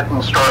 go ahead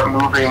and start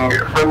moving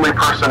friendly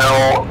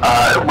personnel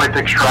with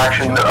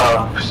extraction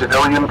of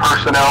civilian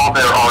personnel.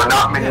 There are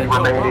not many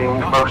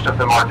remaining. Most of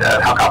them are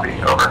dead. How copy?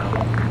 Over.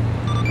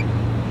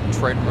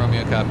 Triton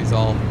Romeo copies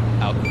all.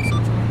 Out.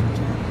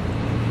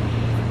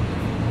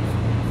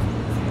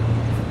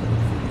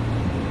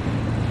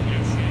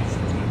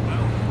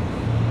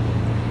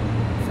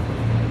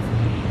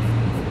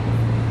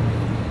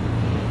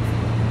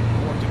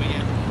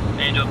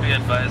 Angel, be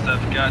advised,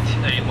 I've got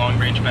a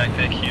long-range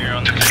backpack here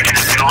on the try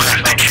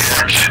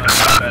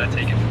to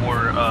take it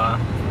for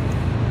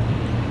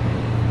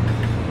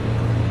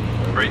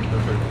break.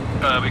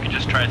 We could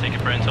just try to take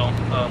it for intel,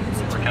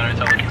 for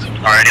counterintelligence.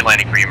 Alrighty,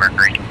 landing for you,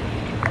 Mercury.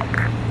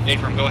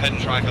 Afram, go ahead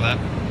and try for that.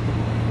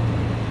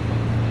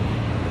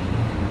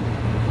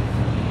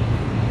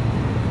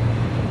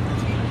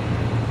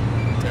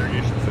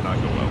 Interrogation did not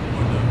go well.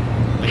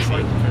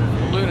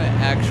 Luna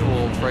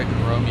Actual,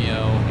 Triton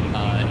Romeo,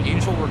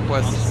 Angel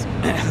requests,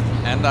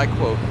 and I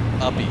quote,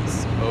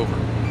 uppies, over.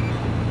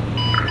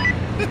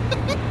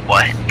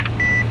 What?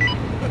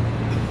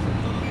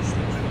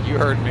 You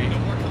heard me.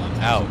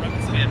 Out.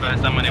 Be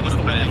advised, I'm unable to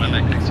put it in my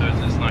backpack, so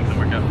it's not going to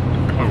work out.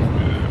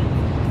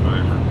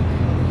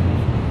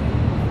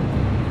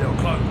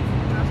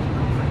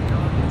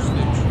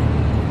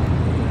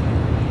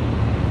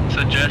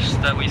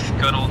 Suggest that we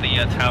scuttle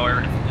the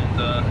tower and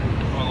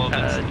all of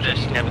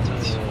its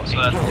inhabitants, so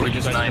that we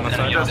just deny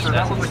any of its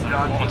assets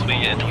once we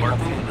get to work.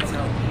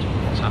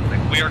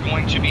 We are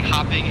going to be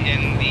hopping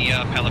in the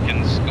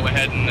Pelicans. Go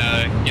ahead and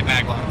get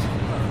maglocked.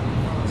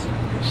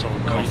 So,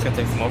 are you just gonna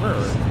take them over,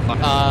 or?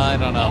 I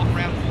don't know. All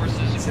ground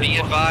forces, be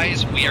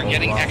advised, we are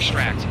getting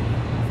extract.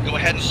 Go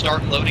ahead and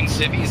start loading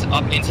civvies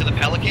up into the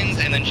Pelicans,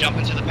 and then jump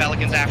into the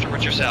Pelicans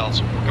afterwards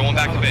yourselves. We're going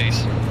back to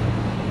base.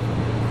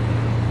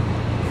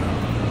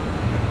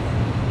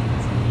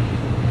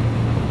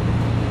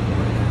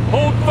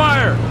 Hold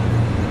fire!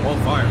 Hold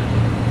fire.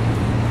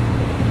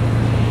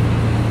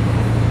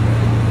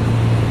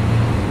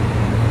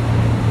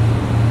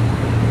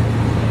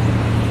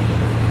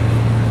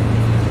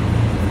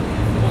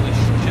 Holy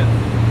shit.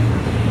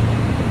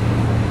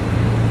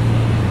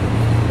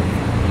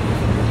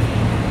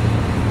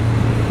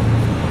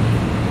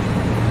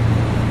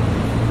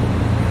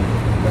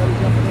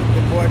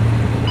 Good boy.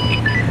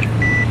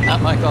 Not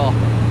my call.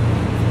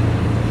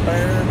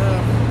 Fair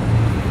enough.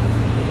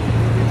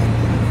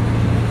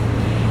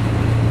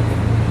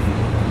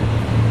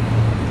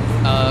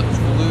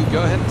 Blue,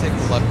 go ahead and take the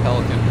left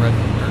Pelican, red,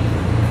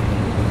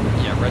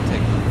 yeah, red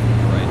take the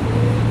right.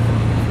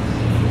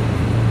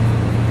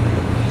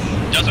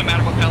 Doesn't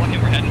matter what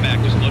Pelican, we're heading back.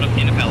 Just load up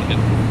into Pelican.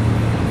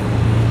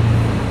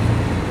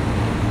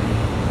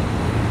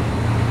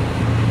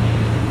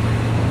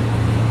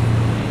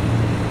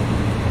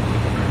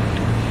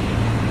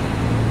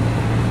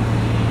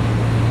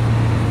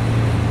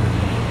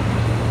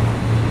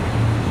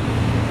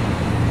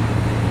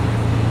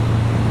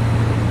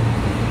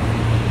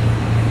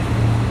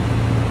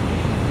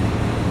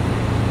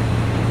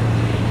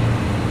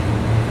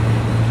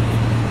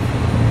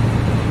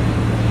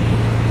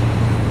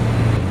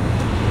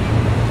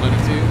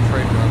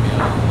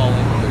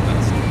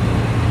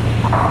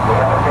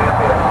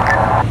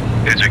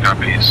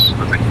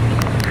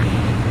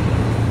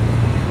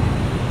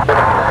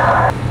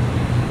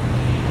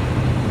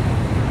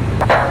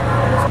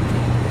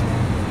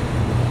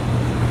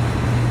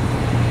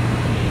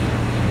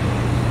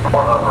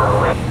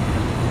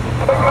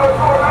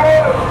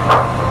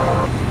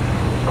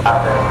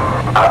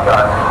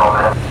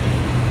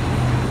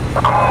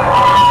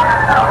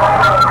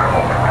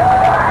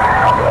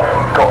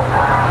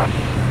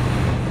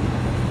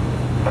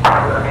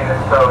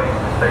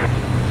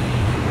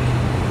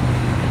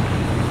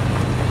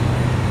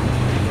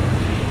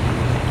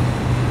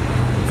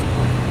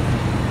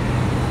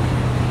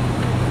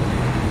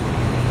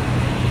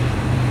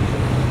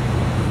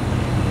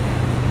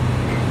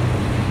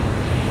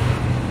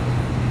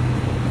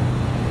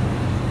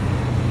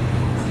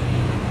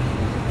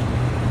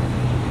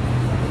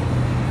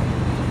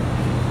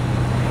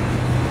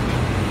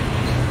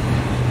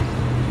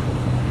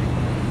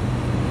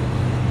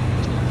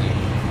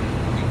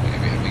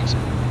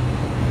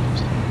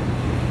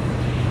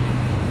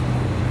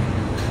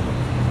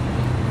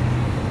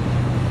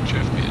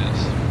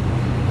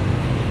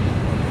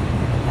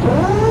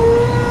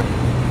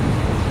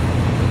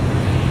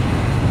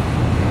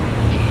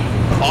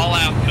 All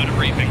out, go to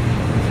briefing.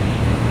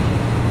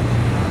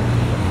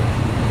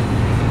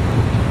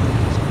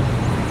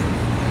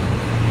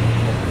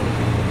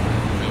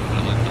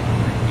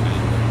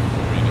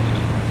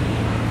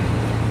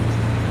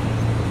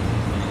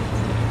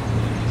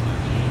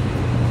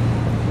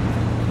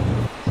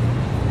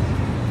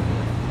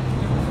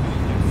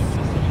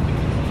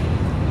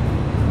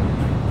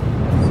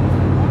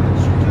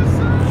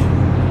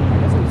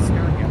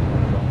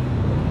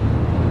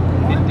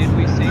 Did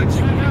we see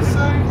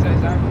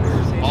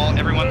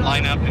Everyone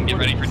line up and get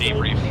ready for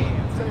debrief.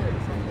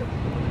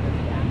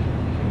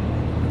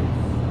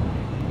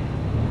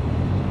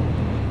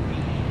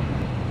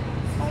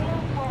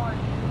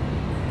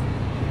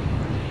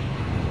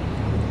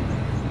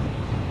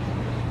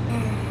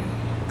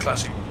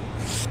 Classic.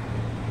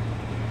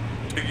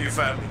 Thank you,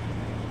 family.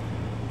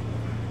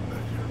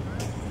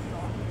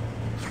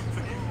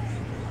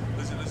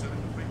 Listen.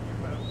 Thank you,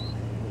 family.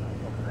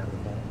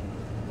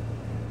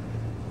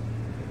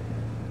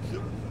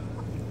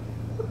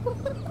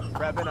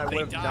 Revan, I would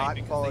have not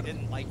followed. They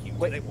didn't like you.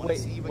 Wait,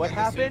 what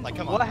happened? Like,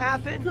 come on. What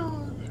happened?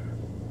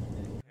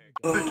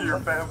 Think of your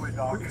family,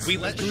 dog. We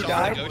let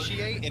Sean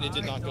negotiate, and it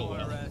did not go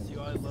well.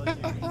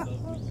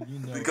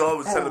 The guy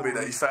was telling me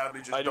that his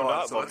family just died,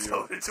 so I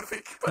told him to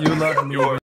think about it. You love me.